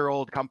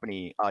 100-year-old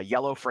company,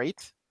 Yellow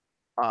Freight,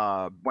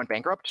 went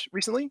bankrupt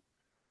recently.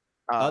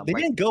 They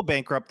didn't go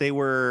bankrupt. They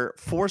were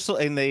forced,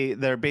 and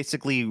they're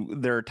basically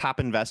their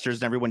top investors,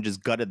 and everyone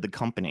just gutted the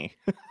company.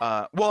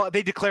 Well,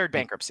 they declared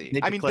bankruptcy.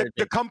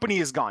 The company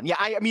is gone. Yeah,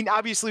 I mean,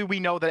 obviously, we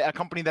know that a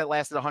company that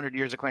lasted 100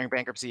 years declaring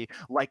bankruptcy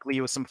likely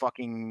was some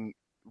fucking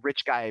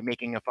rich guy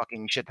making a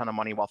fucking shit ton of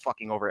money while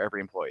fucking over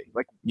every employee.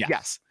 Like,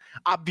 yes,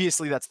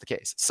 obviously that's the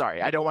case. Sorry,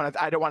 I don't want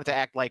it to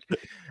act like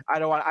I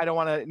don't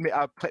want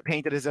to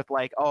paint it as if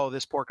like, oh,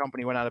 this poor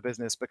company went out of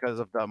business because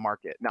of the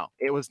market. No,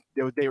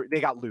 they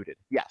got looted.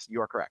 Yes,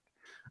 you are correct.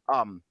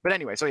 But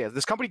anyway, so yeah,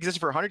 this company existed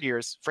for 100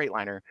 years,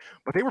 Freightliner,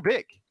 but they were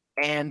big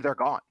and they're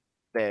gone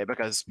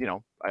because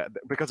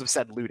of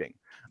said looting.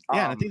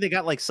 Yeah, and I think they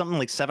got like something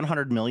like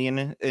 700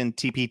 million in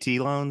TPP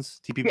loans.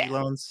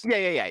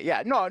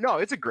 Yeah. No,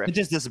 it's a grift. It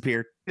just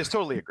disappeared. It's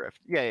totally a grift.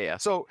 Yeah.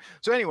 So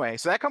anyway,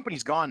 so that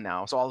company's gone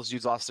now. So all those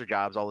dudes lost their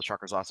jobs, all the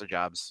truckers lost their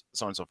jobs,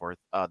 so on and so forth.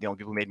 The only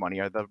people who made money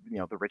are the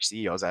rich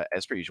CEOs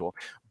as per usual.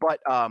 But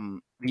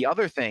the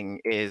other thing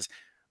is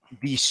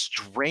the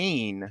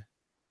strain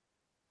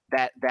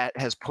that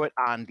has put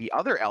on the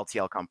other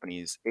LTL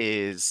companies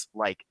is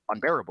like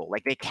unbearable.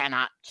 Like they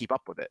cannot keep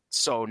up with it.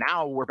 So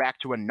now we're back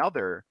to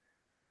another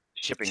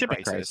shipping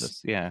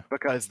crisis. Yeah,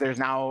 because there's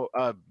now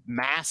a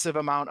massive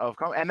amount of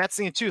and that's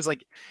the thing too, is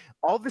like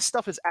all this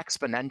stuff is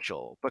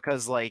exponential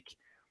because like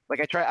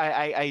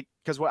I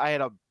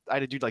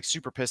had a dude like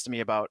super pissed at me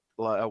about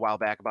a while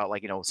back about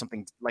like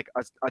something like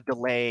a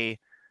delay.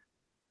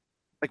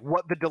 Like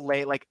what the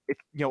delay, like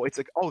it's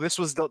like, oh,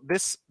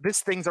 this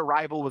thing's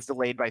arrival was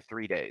delayed by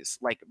 3 days.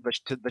 Like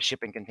the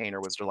shipping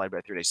container was delayed by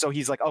 3 days. So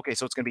he's like, okay,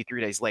 so it's gonna be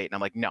 3 days late. And I'm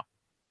like, no,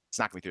 it's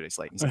not gonna be 3 days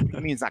late. He's like, what do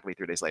you mean it's not gonna be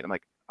 3 days late? I'm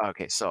like,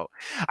 okay, so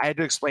I had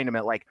to explain to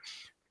him like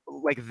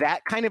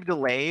that kind of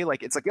delay,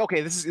 like it's like, okay,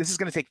 this is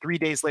gonna take 3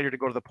 days later to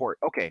go to the port.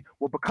 Okay,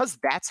 well, because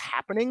that's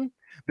happening,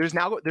 there's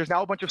now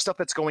a bunch of stuff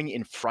that's going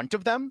in front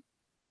of them.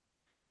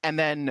 And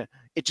then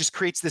it just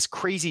creates this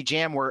crazy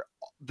jam where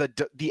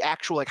the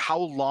actual like how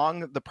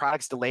long the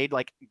product's delayed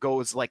like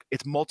goes like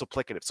it's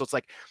multiplicative. So it's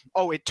like,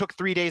 oh, it took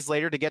 3 days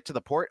later to get to the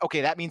port.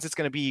 Okay, that means it's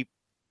going to be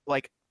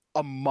like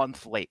a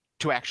month late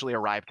to actually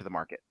arrive to the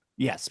market.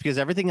 Yes, because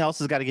everything else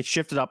has got to get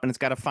shifted up and it's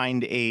got to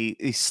find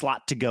a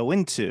slot to go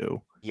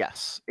into.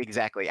 Yes,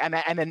 exactly. And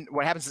then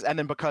what happens is, and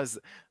then because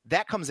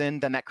that comes in,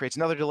 then that creates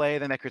another delay,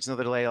 then that creates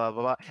another delay, blah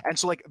blah blah. And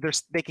so like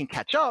they can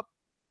catch up,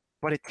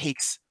 but it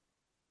takes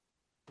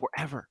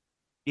forever.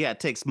 Yeah, it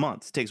takes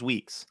months, it takes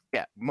weeks.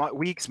 Yeah,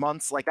 weeks,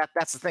 months, like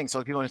that's the thing.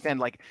 So people understand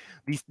like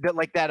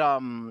like that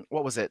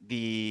what was it?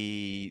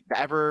 The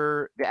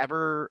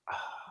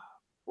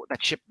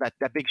ship,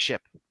 that big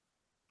ship.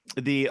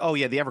 The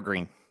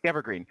Evergreen. The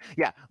Evergreen.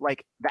 Yeah,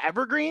 like the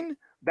Evergreen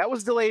that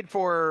was delayed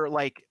for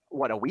like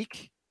what, a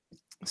week?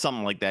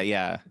 Something like that,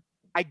 yeah.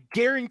 I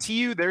guarantee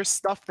you there's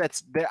stuff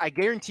that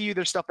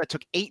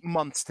took 8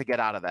 months to get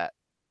out of that.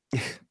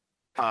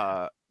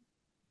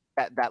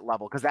 At that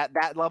level, because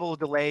that level of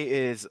delay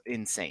is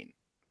insane.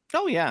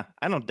 Oh yeah,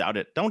 I don't doubt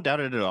it. Don't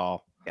doubt it at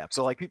all. Yeah.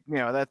 So like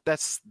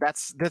that's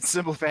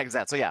simple fact is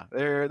that. So yeah,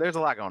 there's a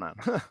lot going on.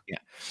 Yeah.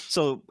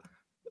 So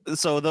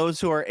those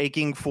who are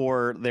aching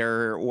for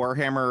their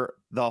Warhammer,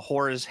 the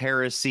Horus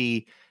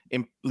Heresy,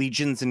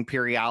 Legions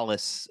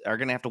Imperialis are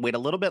going to have to wait a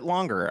little bit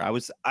longer. I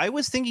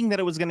was thinking that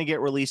it was going to get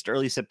released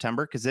early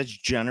September because that's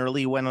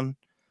generally when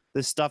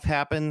this stuff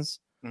happens,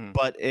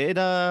 but it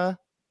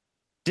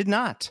did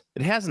not.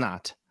 It has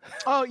not.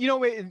 Oh,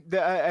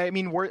 I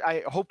mean,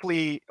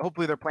 hopefully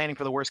they're planning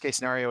for the worst case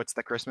scenario. It's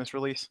the Christmas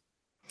release.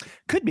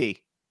 Could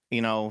be,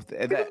 yes,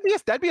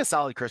 that'd be a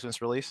solid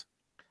Christmas release.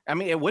 I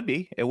mean, it would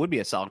be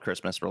a solid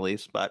Christmas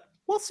release, but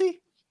we'll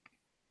see.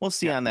 We'll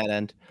see on that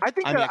end. I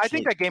think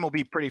that game will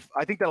be pretty.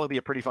 I think that'll be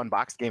a pretty fun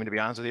boxed game, to be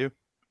honest with you.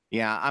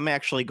 Yeah, I'm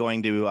actually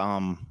going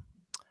to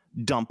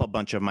dump a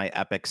bunch of my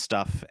Epic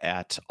stuff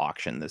at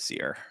auction this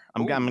year.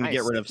 I'm going to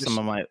get rid of some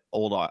of my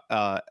old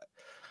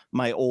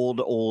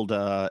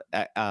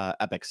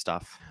Epic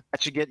stuff.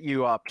 That should get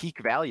you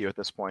peak value at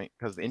this point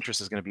because the interest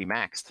is going to be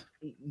maxed.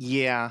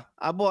 Yeah,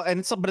 but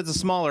it's a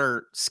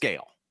smaller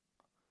scale,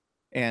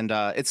 and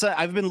it's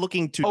I've been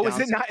looking to. Oh, is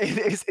it not?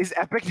 Is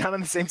Epic not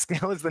on the same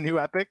scale as the new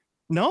Epic?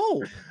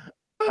 No,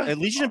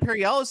 Legion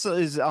Imperialis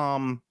is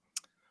I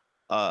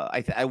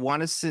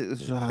want to say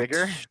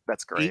bigger.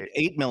 That's great.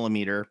 8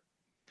 millimeter,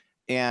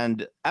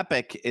 and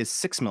Epic is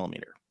 6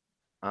 millimeter.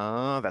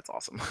 Oh, that's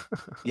awesome.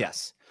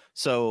 Yes.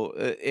 So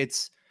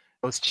it's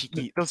those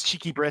cheeky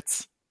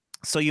Brits.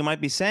 So you might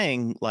be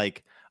saying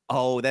like,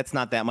 oh, that's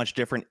not that much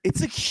different.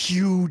 It's a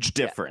huge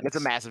difference. Yeah, it's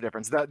a massive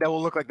difference. That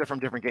will look like they're from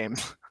different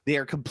games. They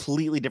are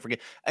completely different.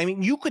 I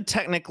mean, you could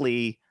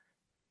technically,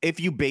 if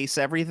you base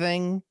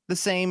everything the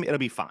same, it'll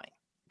be fine.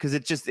 Because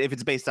it's just if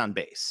it's based on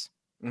base,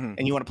 and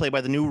you want to play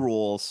by the new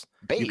rules,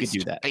 you could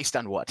do that. Based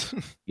on what?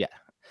 Yeah.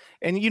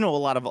 And a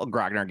lot of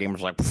Grognard gamers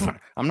are like,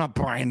 I'm not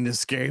buying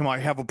this game. I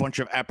have a bunch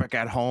of Epic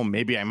at home.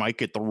 Maybe I might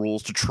get the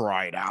rules to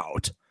try it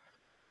out.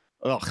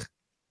 Ugh,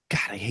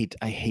 God, I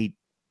hate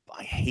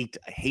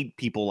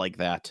people like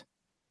that.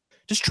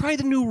 Just try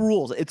the new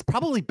rules. It's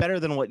probably better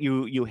than what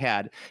you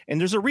had. And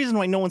there's a reason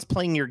why no one's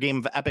playing your game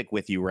of Epic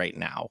with you right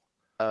now.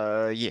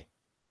 Yeah.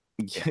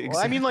 Exactly. Well,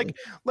 I mean, like,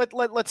 let's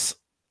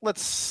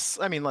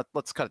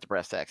cut it to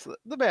brass tacks.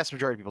 The vast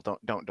majority of people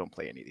don't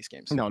play any of these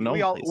games. No,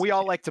 we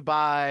all like to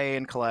buy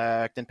and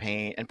collect and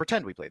paint and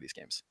pretend we play these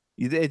games.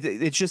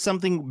 It's just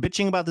something.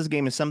 Bitching about this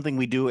game is something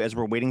we do as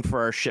we're waiting for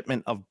our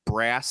shipment of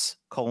brass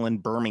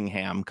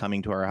Birmingham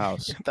coming to our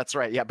house. That's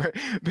right. Yeah,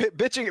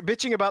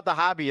 bitching about the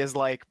hobby is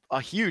like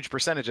a huge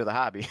percentage of the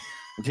hobby.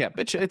 Yeah,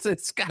 bitch.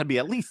 It's got to be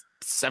at least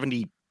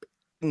 70-90%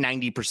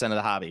 of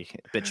the hobby.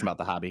 Bitching about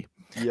the hobby.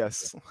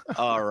 Yes.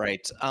 All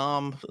right.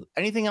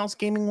 Anything else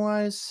gaming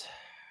wise?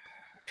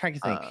 Trying to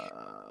think.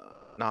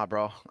 Nah,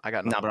 bro. I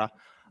got nothing.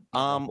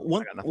 Nah,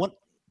 bro.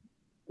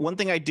 One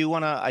thing I did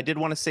want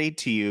to say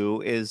to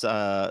you is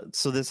so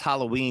this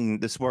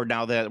Halloween,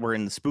 now that we're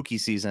in the spooky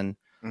season,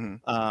 one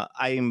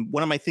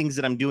of my things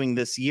that I'm doing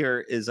this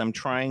year is I'm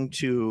trying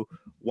to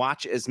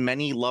watch as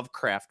many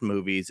Lovecraft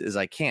movies as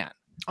I can.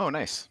 Oh,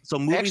 nice. So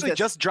movies actually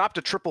just dropped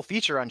a triple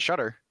feature on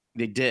Shudder.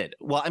 They did.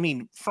 Well, I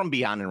mean, From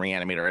Beyond and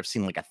Reanimator, I've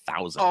seen like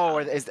 1,000. Oh,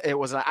 it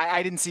was.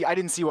 I didn't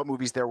see what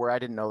movies there were. I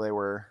didn't know they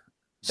were.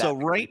 So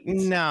right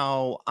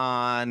now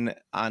on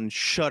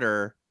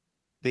Shudder,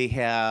 they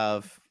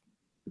have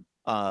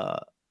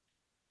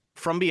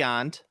From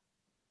Beyond.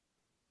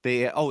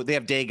 They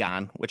have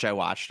Dagon, which I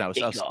watched. I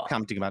was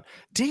commenting about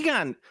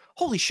Dagon.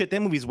 Holy shit,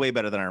 that movie's way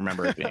better than I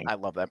remember it being. I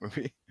love that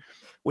movie.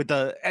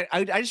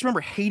 I just remember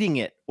hating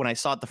it when I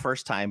saw it the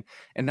first time,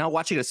 and now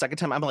watching it a second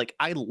time, I'm like,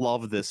 I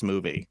love this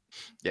movie.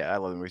 Yeah, I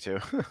love the movie too.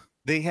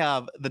 They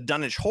have the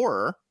Dunwich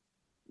Horror,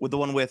 with the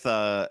one with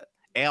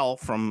Al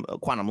from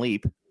Quantum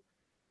Leap,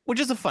 which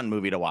is a fun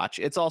movie to watch.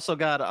 It's also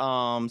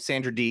got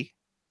Sandra Dee,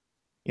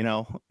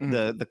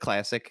 the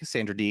classic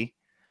Sandra Dee.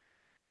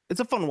 It's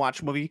a fun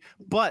watch movie,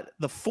 but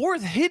the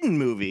fourth hidden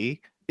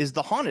movie is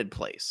The Haunted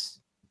Place,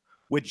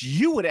 which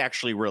you would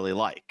actually really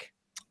like.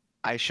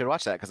 I should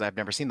watch that because I've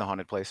never seen The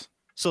Haunted Place.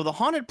 So The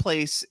Haunted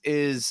Place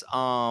is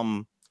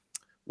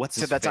what's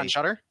his that's face? On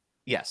Shudder?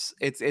 Yes.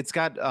 It's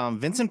got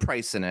Vincent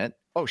Price in it.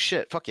 Oh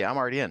shit. Fuck yeah, I'm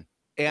already in.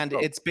 And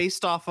it's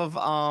based off of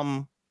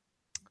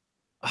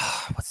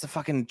what's the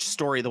fucking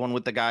story? The one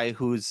with the guy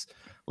whose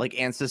like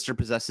ancestor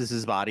possesses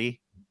his body.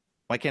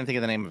 I can't think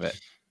of the name of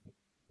it.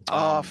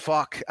 Oh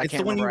fuck. It's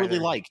the one you really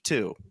like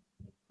too.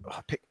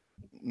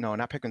 No,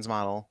 not Pickman's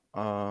Model.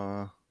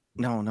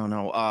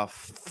 No.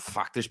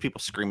 Fuck. There's people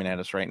screaming at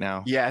us right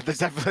now. Yeah, there's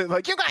definitely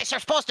like you guys are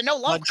supposed to know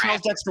Lovecraft.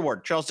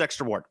 Charles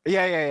Dexter Ward.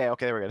 Yeah.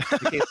 Okay, there we go.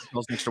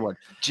 Charles Dexter Ward.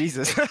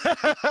 Jesus.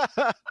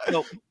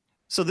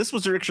 So this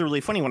was actually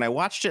really funny. When I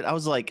watched it, I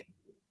was like,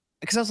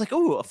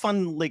 oh, a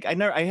fun like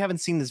I haven't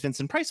seen this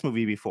Vincent Price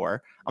movie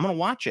before. I'm gonna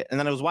watch it. And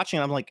then I was watching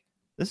it. I'm like,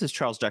 this is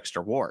Charles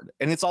Dexter Ward,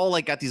 and it's all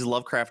like got these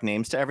Lovecraft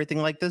names to everything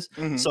like this.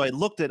 Mm-hmm. So I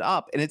looked it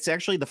up, and it's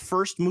actually the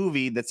first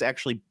movie that's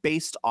actually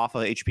based off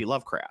of H.P.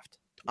 Lovecraft.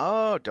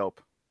 Oh,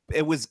 dope.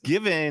 It was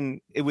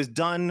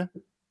done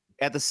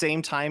at the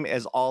same time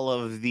as all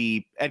of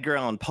the Edgar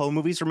Allan Poe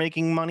movies were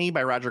making money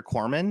by Roger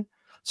Corman.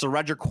 So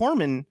Roger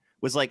Corman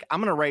was like,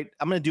 I'm going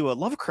to do a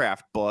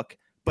Lovecraft book,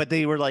 but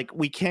they were like,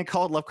 we can't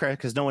call it Lovecraft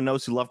because no one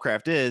knows who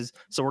Lovecraft is.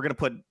 So we're going to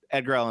put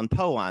Edgar Allan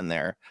Poe on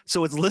there.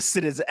 So it's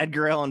listed as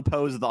Edgar Allan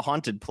Poe's The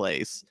Haunted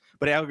Place,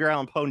 but Edgar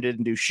Allan Poe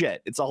didn't do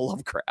shit. It's all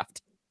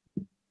Lovecraft.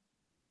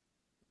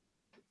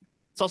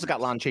 It's also got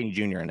Lon Chaney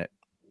Jr. in it.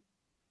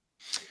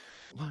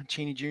 Lon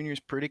Chaney Jr. is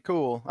pretty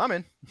cool. I'm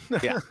in.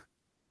 Yeah.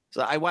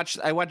 So I watched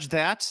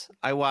that.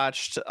 I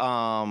watched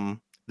The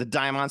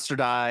Die Monster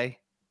Die.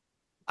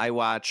 I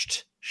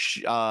watched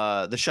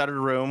The Shuttered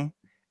Room,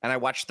 and I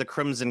watched The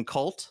Crimson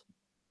Cult.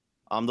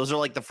 Those are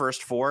like the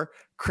first 4.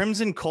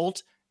 Crimson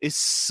Cult is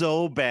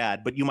so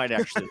bad, but you might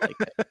actually like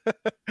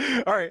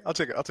it. All right, I'll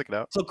check it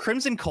out. So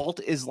Crimson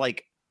Cult is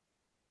like,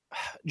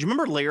 do you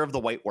remember Lair of the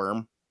White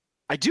Worm?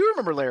 I do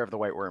remember Lair of the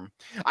White Worm.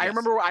 Yes. I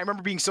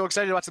remember being so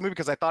excited to watch the movie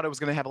because I thought it was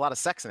going to have a lot of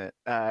sex in it,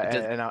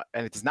 and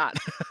it does not.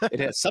 It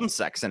has some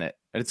sex in it,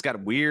 and it's got a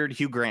weird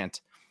Hugh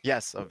Grant.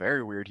 Yes, a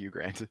very weird Hugh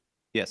Grant.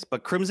 Yes,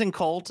 but Crimson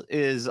Cult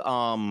is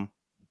got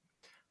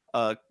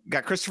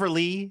Christopher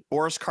Lee,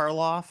 Boris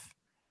Karloff,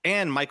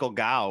 and Michael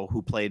Gough,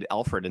 who played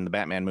Alfred in the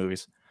Batman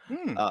movies,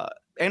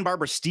 and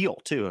Barbara Steele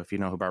too, if you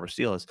know who Barbara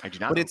Steele is. I do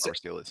not know who Barbara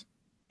Steele is.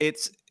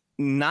 It's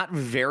not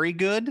very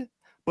good,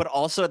 but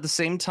also at the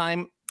same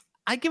time,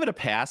 I give it a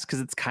pass because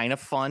it's kind of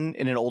fun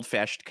in an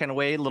old-fashioned kind of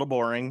way, a little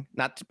boring,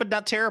 but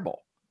not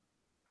terrible.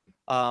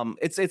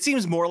 It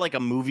seems more like a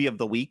movie of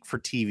the week for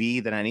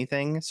TV than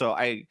anything, so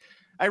I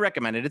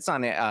recommend it. It's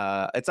on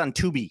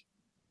Tubi,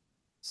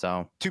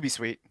 so Tubi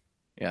sweet.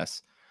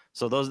 Yes,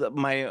 so those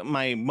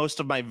my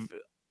most of my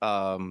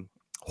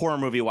horror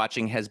movie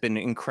watching has been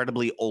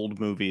incredibly old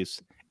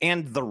movies,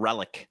 and The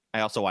Relic.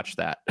 I also watched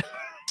that.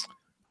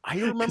 I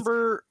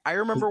remember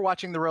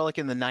watching The Relic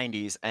in the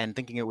 90s and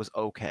thinking it was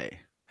okay.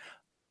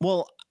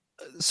 Well,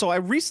 so I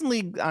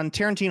recently on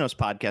Tarantino's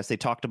podcast, they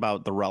talked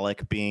about The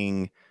Relic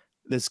being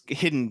this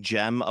hidden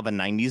gem of a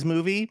 90s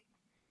movie.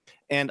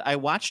 And I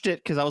watched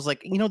it because I was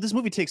like, this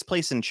movie takes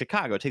place in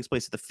Chicago. It takes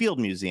place at the Field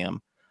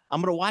Museum.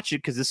 I'm going to watch it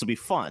because this will be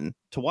fun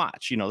to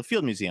watch, the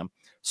Field Museum.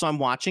 So I'm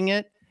watching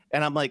it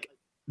and I'm like,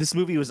 this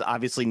movie was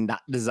obviously not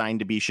designed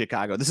to be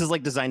Chicago. This is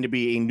like designed to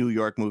be a New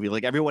York movie.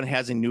 Like everyone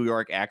has a New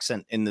York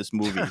accent in this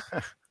movie.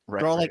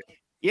 They're all like,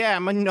 yeah,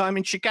 I'm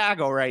in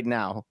Chicago right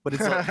now. But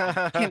it's like,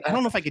 I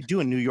don't know if I could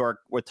do in New York.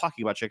 We're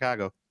talking about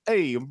Chicago.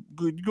 Hey,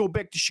 go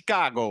back to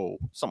Chicago.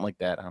 Something like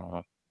that. I don't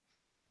know.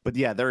 But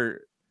yeah,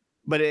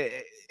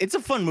 it's a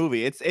fun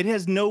movie. It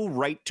has no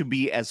right to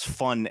be as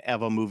fun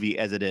of a movie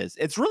as it is.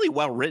 It's really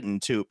well written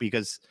too,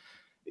 because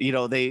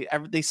they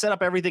set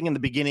up everything in the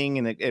beginning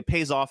and it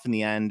pays off in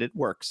the end. It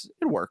works.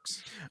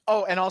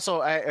 Oh, and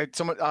also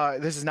someone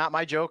this is not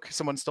my joke.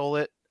 Someone stole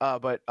it.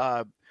 But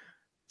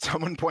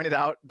someone pointed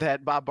out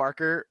that Bob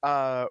Barker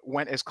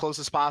went as close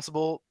as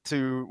possible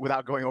to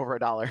without going over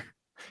 $1.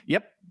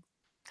 Yep.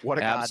 What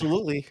a god.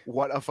 Absolutely.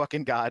 What a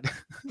fucking god.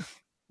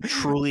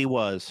 Truly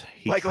was.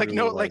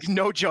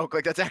 No joke.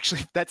 Like that's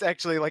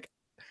actually like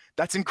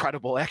that's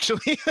incredible,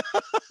 actually.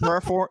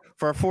 For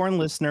our foreign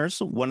listeners,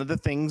 one of the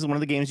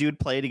games you would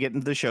play to get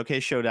into the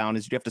Showcase Showdown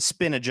is you have to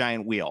spin a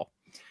giant wheel.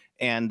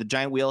 And the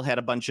giant wheel had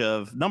a bunch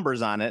of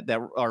numbers on it that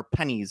are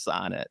pennies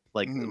on it,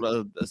 like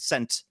a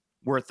cent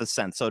worth a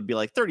cent. So it'd be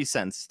like 30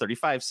 cents,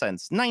 35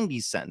 cents, 90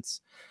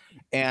 cents.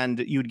 And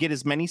you'd get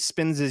as many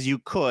spins as you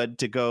could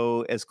to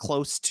go as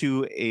close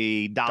to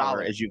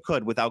 $1 as you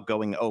could without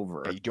going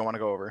over. Yeah, you don't want to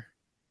go over.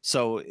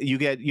 So you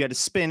had to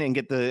spin and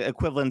get the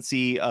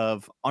equivalency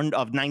of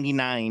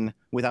 99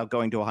 without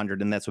going to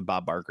 100, and that's what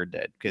Bob Barker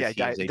did. Yeah,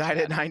 he died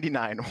at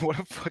 99. What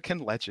a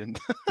fucking legend!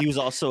 He was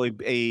also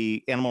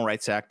a animal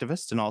rights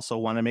activist, and also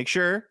wanted to make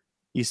sure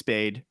you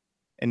spayed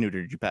and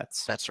neutered your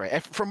pets. That's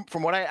right. From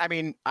what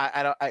I've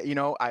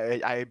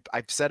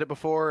said it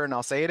before, and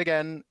I'll say it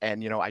again.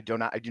 And I do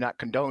not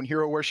condone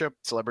hero worship.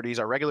 Celebrities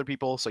are regular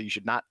people, so you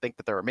should not think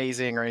that they're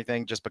amazing or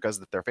anything just because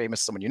that they're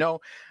famous, someone you know.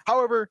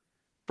 However,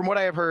 from what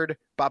I have heard,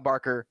 Bob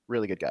Barker,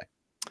 really good guy.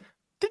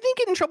 Didn't he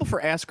get in trouble for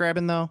ass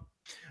grabbing though?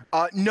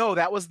 No,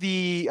 that was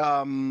the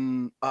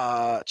the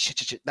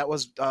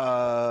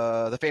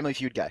Family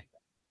Feud guy.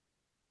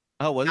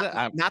 Oh, was it?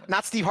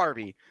 Not Steve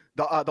Harvey,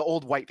 the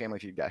old white Family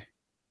Feud guy.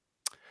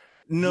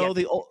 No,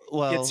 he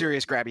had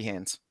serious grabby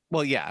hands.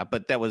 Well, yeah,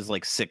 but that was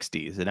like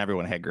 60s, and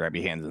everyone had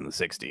grabby hands in the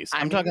 60s.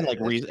 I'm talking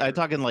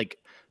like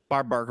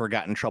Bob Barker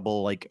got in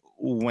trouble like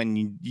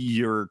when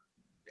you're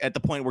at the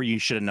point where you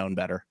should have known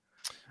better.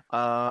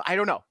 I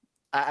don't know.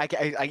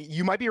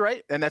 You might be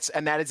right, and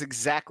that is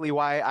exactly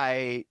why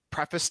I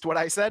prefaced what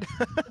I said.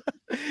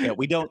 Yeah,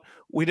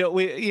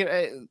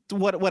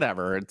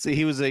 whatever.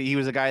 He was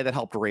a guy that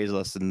helped raise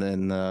us, and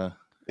then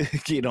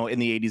in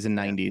the 80s and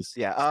 90s.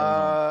 Yeah.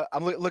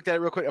 I'm looked at it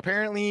real quick.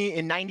 Apparently,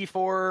 in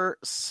 '94,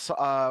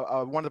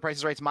 one of the Price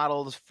is Right's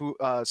models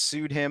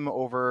sued him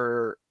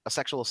over a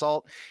sexual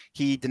assault.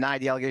 He denied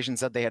the allegation,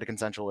 said they had a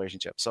consensual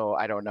relationship. So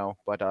I don't know,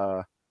 but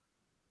that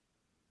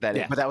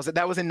was in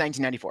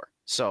 1994.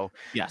 So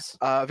yes,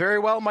 very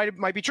well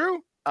might be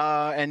true.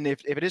 And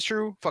if it is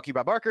true, fuck you,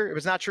 Bob Barker. If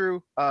it's not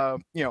true,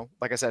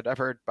 like I said, I've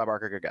heard Bob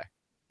Barker, good guy.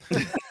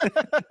 And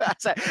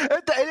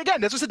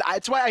again,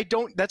 that's why I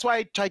try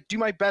to do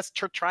my best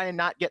to try and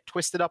not get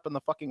twisted up in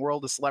the fucking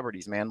world of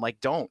celebrities, man. Like,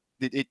 don't.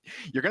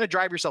 You're gonna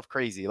drive yourself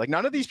crazy. Like,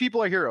 none of these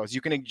people are heroes.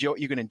 You can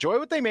enjoy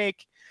what they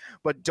make,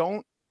 but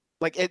don't.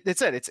 Like I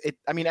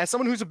mean, as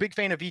someone who's a big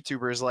fan of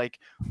VTubers, like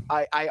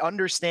I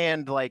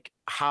understand like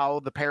how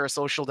the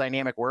parasocial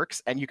dynamic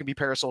works, and you can be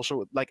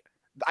parasocial. Like,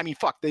 I mean,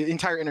 fuck, the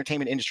entire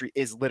entertainment industry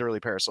is literally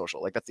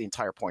parasocial. Like, that's the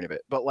entire point of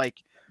it. But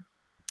like,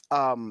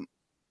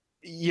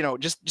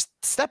 just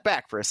step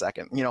back for a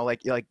second.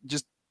 Like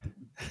just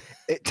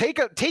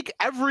take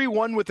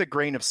everyone with a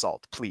grain of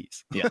salt,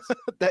 please. Yes.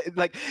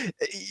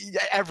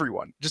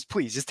 Everyone, just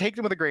please, just take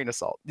them with a grain of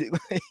salt.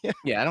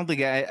 Yeah, I don't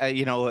think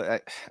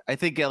I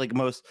think like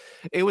most,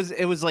 it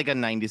was like a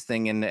 90s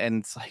thing, and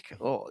it's like,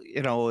 oh,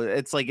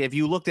 it's like if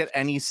you looked at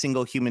any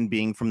single human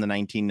being from the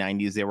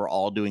 1990s, they were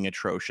all doing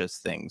atrocious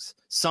things.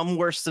 Some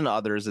worse than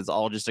others. It's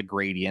all just a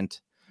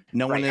gradient.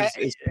 No one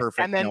is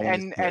perfect. And then no one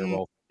is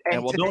terrible.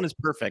 And no one is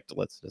perfect.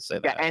 Let's just say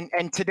that. Yeah,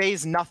 and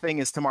today's nothing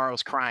is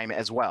tomorrow's crime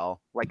as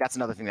well. Like that's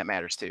another thing that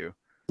matters too.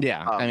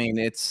 Yeah, I mean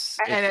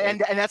and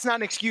that's not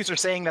an excuse or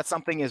saying that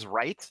something is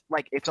right.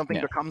 Like if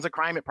something becomes a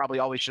crime, it probably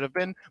always should have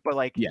been. But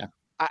like,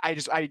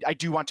 I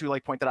do want to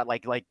like point that out.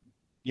 Like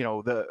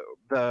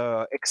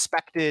the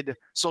expected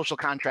social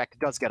contract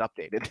does get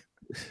updated.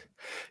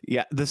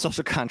 Yeah, the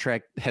social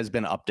contract has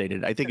been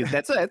updated. I think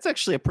that's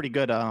actually a pretty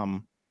good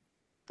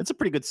It's a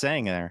pretty good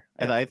saying there,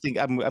 and I think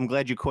I'm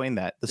glad you coined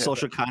that. The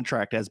social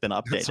contract has been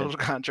updated. The social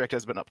contract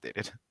has been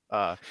updated.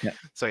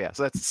 So that's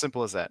as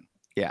simple as that.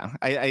 Yeah,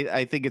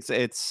 I think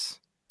it's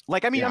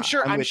like, I mean, I'm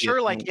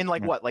sure like in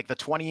like what, like the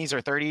 20s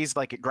or 30s,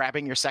 like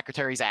grabbing your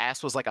secretary's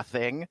ass was like a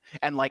thing,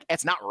 and like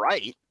it's not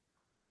right.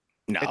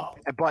 No,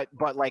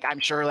 but like I'm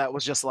sure that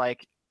was just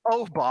like,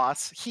 oh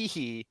boss,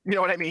 hee. You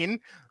know what I mean?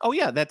 Oh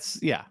yeah, it's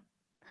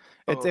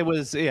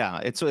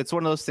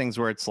one of those things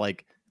where it's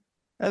like,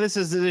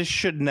 this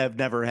should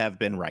never have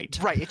been right.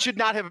 Right. It should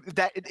not have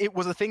that. It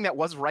was a thing that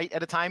was right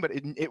at a time, but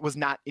it was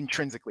not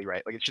intrinsically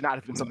right. Like it should not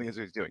have been something that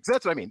he was doing. So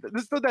that's what I mean.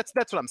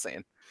 That's what I'm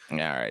saying. All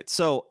right.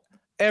 So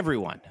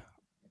everyone,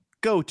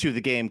 go to the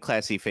Game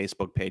Classy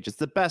Facebook page. It's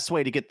the best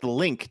way to get the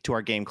link to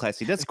our Game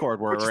Classy Discord,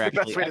 where we're actually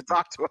the best way to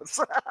talk to us.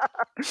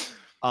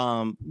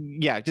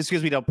 Just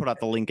because we don't put out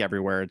the link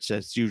everywhere, it's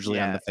just usually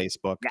on the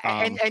Facebook.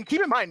 And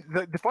keep in mind,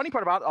 the funny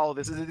part about all of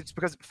this is it's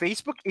because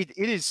Facebook, it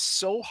is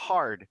so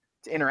hard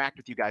to interact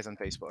with you guys on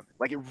Facebook.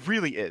 Like it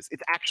really is.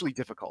 It's actually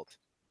difficult.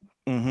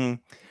 Mm-hmm.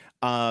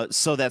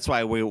 So that's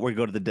why we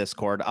go to the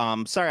Discord.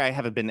 Sorry I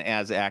haven't been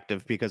as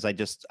active because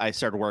I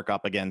started work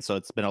up again, so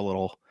it's been a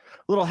little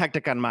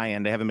hectic on my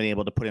end. I haven't been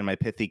able to put in my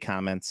pithy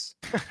comments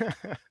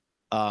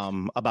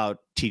about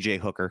TJ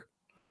Hooker.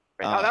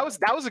 That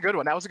was a good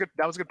one. That was a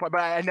good point.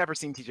 But I had never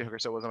seen TJ Hooker,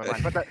 so it wasn't on my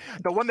mind. But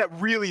the one that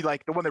really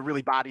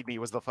bodied me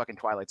was the fucking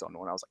Twilight Zone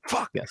one. I was like,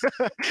 fuck. Yes.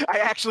 I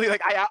actually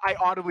I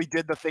audibly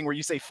did the thing where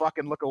you say fuck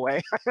and look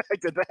away. I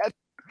did that.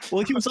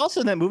 Well, he was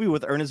also in that movie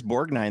with Ernest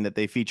Borgnine that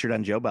they featured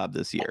on Joe Bob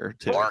this year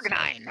too.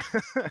 Borgnine.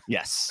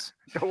 Yes.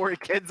 Don't worry,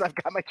 kids. I've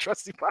got my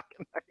trusty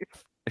pocket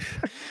knife.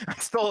 I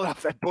stole it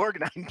off that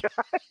Borgnine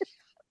guy.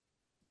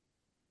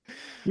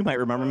 You might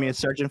remember me as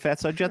Sergeant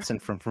Fatso Jetson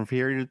from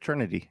Fury to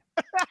Eternity.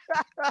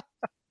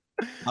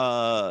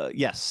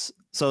 Yes.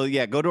 So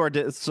yeah, go to our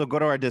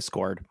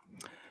Discord.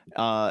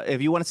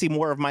 If you want to see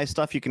more of my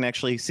stuff, you can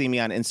actually see me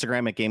on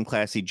Instagram at Game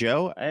Classy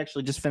Joe. I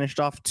actually just finished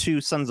off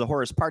 2 Sons of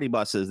Horus party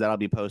buses that I'll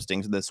be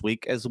posting this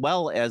week, as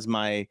well as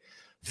my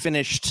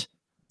finished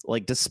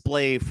like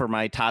display for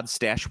my Todd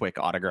Stashwick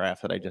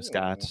autograph that I just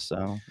got.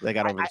 So they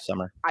got over the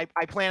summer. I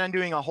plan on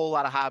doing a whole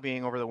lot of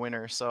hobbying over the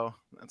winter, so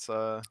that's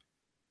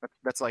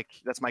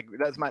my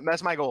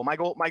goal. My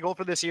goal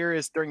for this year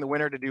is during the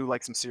winter to do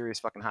like some serious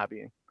fucking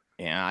hobbying.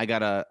 Yeah, I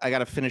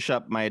gotta finish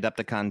up my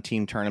Adepticon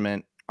team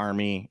tournament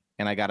army,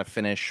 and I gotta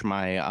finish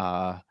my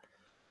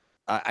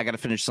I gotta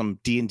finish some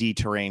D&D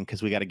terrain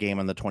because we got a game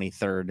on the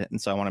 23rd, and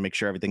so I want to make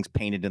sure everything's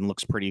painted and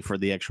looks pretty for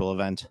the actual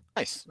event.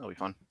 Nice, that'll be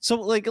fun. So,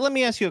 like, let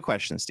me ask you a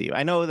question, Steve.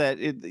 I know that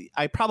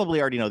I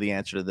probably already know the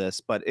answer to this,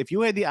 but if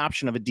you had the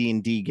option of a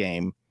D&D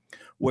game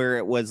where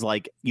it was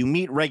like you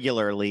meet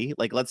regularly,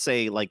 like let's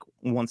say like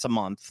once a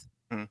month,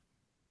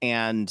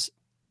 and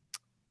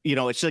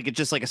it's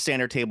just like a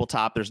standard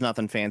tabletop, there's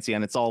nothing fancy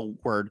and it's all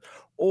word,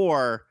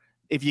 or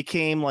if you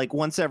came like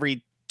once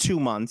every 2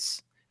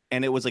 months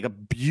and it was like a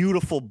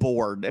beautiful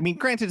board. I mean,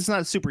 granted, it's not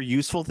a super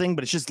useful thing,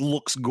 but it just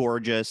looks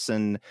gorgeous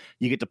and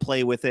you get to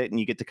play with it and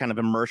you get to kind of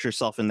immerse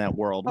yourself in that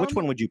world. Which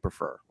one would you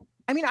prefer?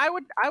 I mean, I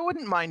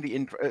wouldn't mind the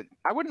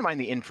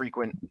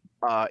infrequent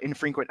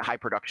high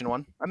production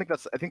one. I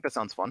think that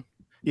sounds fun.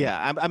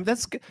 Yeah,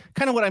 that's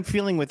kind of what I'm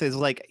feeling with is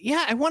like,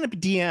 yeah, I want to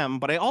DM,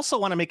 but I also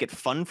want to make it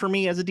fun for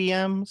me as a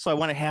DM. So I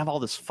want to have all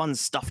this fun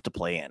stuff to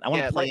play in. I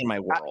want to play in my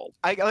world.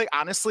 I like,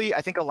 honestly,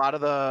 I think a lot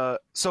of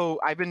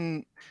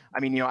I'm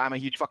a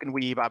huge fucking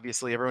weeb,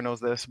 obviously, everyone knows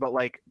this, but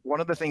like one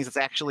of the things that's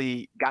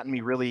actually gotten me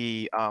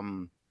really, I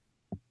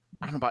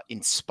don't know about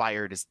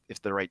inspired is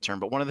if the right term,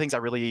 but one of the things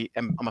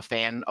I'm a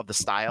fan of the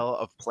style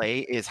of play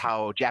is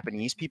how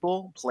Japanese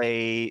people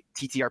play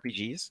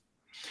TTRPGs.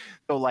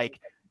 So like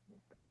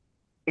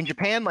in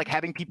Japan, like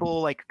having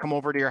people like come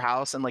over to your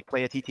house and like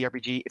play a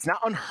TTRPG, it's not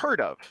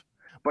unheard of,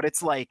 but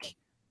it's like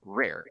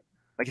rare.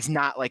 Like it's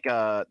not like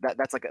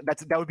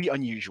that would be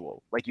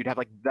unusual. Like you'd have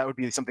like that would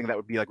be something that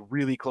would be like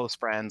really close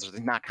friends, or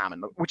not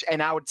common.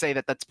 And I would say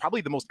that that's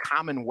probably the most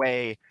common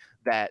way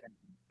that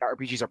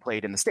RPGs are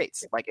played in the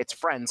States. Like it's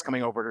friends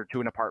coming over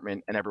to an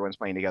apartment and everyone's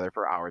playing together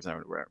for hours and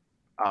whatever.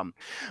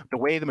 The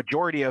way the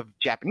majority of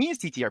Japanese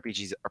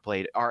TTRPGs are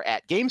played are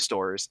at game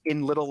stores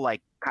in little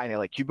like kind of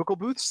like cubicle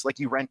booths. Like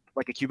you rent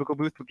like a cubicle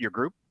booth with your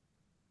group,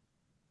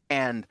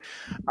 and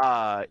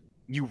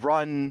you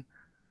run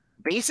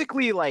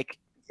basically like,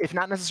 if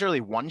not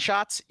necessarily one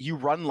shots, you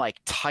run like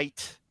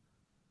tight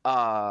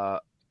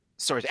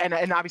stories.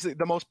 And obviously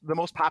the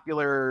most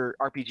popular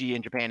RPG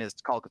in Japan is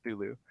Call of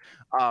Cthulhu.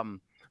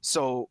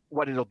 So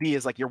what it'll be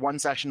is like your one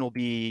session will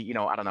be, you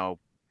know, I don't know,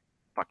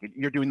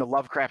 you're doing the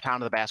Lovecraft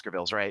Hound of the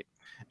Baskervilles, right?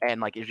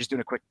 And like you're just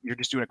doing a quick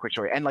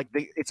story. And like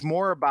it's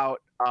more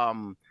about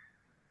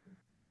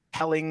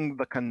telling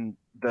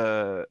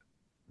the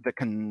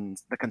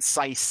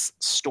concise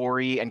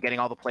story and getting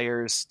all the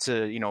players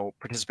to, you know,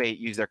 participate,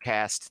 use their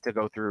cast to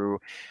go through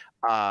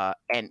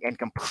and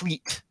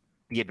complete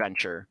the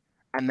adventure.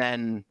 And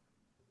then,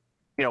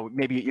 you know,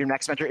 maybe your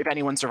next adventure, if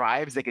anyone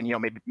survives, they can, you know,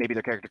 maybe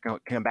their character can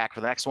come back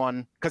for the next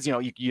one, because, you know,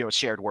 you know,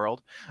 shared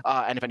world.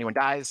 And if anyone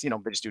dies, you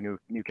know, they just do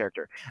new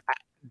character.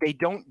 They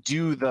don't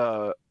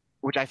do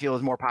which I feel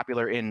is more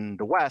popular in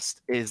the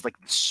West, is like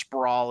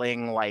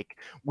sprawling, like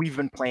we've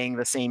been playing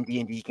the same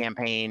D&D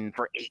campaign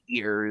for 8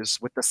 years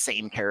with the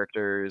same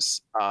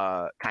characters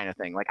kind of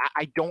thing. Like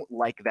I don't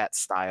like that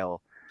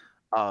style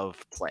of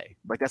play.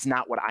 Like that's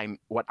not what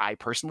I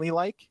personally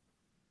like.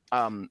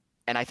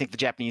 And I think the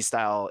Japanese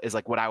style is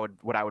like what I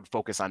would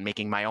focus on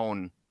making my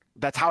own.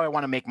 That's how I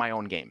want to make my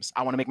own games.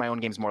 I want to make my own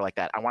games more like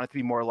that. I want it to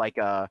be more like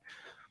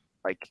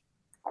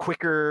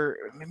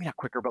quicker, maybe not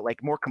quicker, but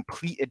like more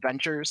complete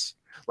adventures.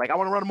 Like I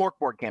want to run a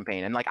Morkborg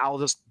campaign, and like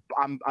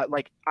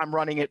I'm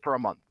running it for a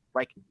month,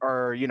 like,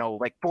 or, you know,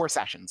 like 4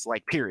 sessions,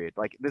 like period.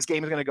 Like this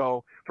game is going to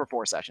go for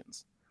 4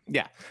 sessions.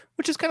 Yeah,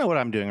 which is kind of what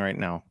I'm doing right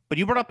now. But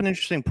you brought up an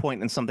interesting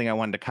point and something I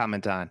wanted to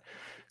comment on.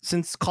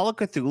 Since Call of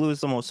Cthulhu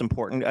is the most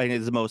important,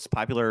 is the most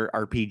popular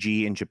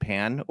RPG in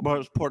Japan,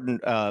 most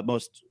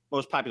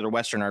popular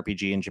Western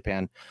RPG in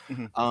Japan,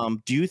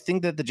 do you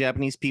think that the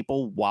Japanese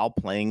people, while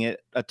playing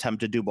it, attempt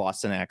to do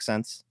Boston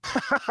accents?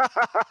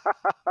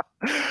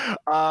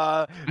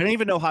 I don't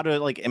even know how to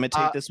like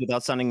imitate this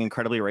without sounding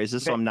incredibly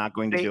racist, so I'm not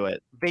going to do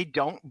it. They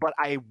don't, but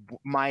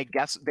my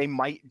guess, they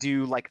might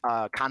do like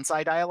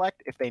Kansai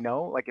dialect if they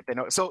know.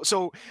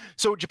 So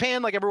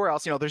Japan, like everywhere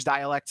else, you know, there's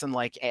dialects and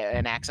like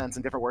and accents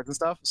and different words and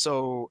stuff.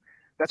 So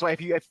that's why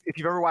if you've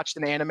ever watched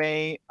an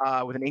anime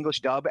with an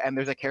English dub and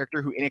there's a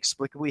character who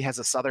inexplicably has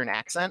a Southern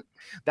accent,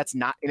 that's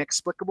not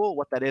inexplicable.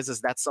 What that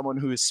is that's someone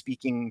who is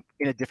speaking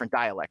in a different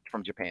dialect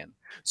from Japan.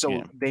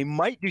 So they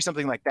might do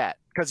something like that,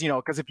 because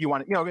if you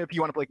want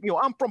to play, you know,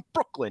 I'm from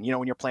Brooklyn, you know,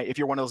 when you're playing, if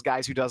you're one of those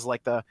guys who does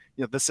like the,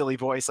 you know, the silly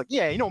voice, like,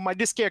 yeah, you know,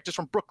 this character's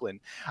from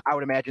Brooklyn. I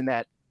would imagine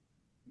that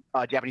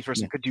a Japanese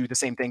person could do the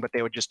same thing, but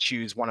they would just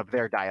choose one of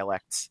their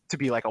dialects to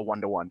be like a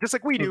 1-to-1, just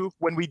like we do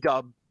when we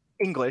dub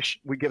English.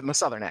 We give them a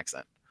Southern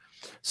accent.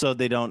 So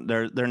they're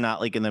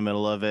not like in the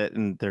middle of it,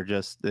 and they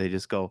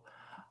just go,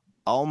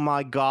 oh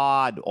my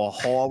God, a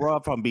horror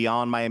from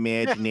beyond my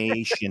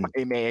imagination.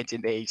 Oh man,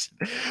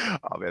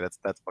 that's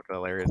fucking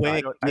hilarious.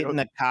 Quick, get in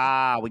the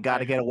car. We got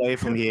to get away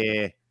from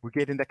here. We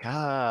get in the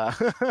car.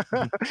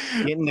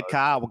 Get in the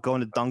car. We're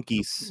going to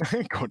Donkeys.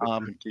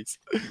 Donkeys.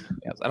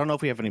 Yes, I don't know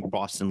if we have any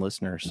Boston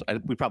listeners.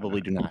 We probably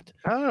do not.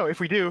 I don't know.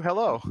 If we do,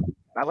 hello.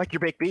 I like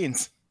your baked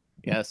beans.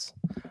 Yes.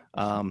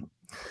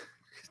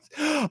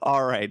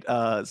 All right.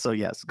 So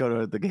yes, go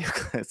to the game.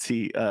 Let's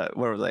see.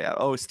 Where was I at?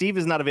 Oh, Steve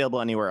is not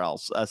available anywhere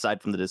else aside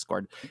from the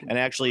Discord. And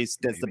actually,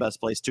 that's the best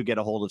place to get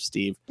a hold of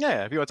Steve.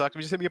 Yeah. If you want to talk to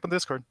me, just hit me up on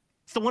Discord.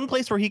 It's the one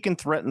place where he can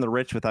threaten the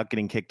rich without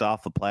getting kicked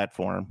off the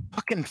platform.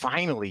 Fucking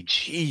finally,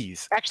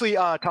 jeez. Actually,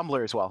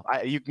 Tumblr as well.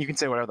 You can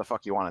say whatever the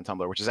fuck you want on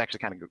Tumblr, which is actually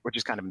kind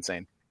of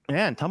insane.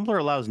 Yeah, and Tumblr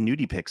allows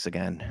nudie pics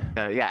again.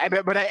 Yeah,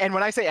 but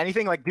when I say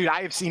anything, like, dude,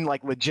 I have seen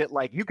like legit,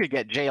 like, you could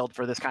get jailed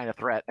for this kind of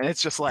threat, and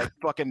it's just like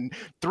fucking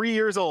 3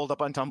 years old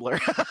up on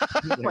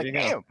Tumblr. Like,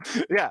 damn.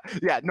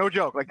 Yeah, no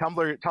joke. Like,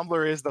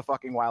 Tumblr is the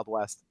fucking Wild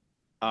West.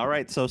 All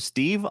right, so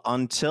Steve,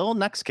 until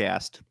next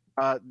cast.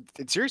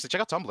 Seriously,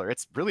 check out Tumblr.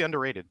 It's really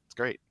underrated. It's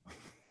great.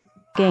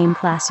 Game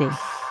Classy.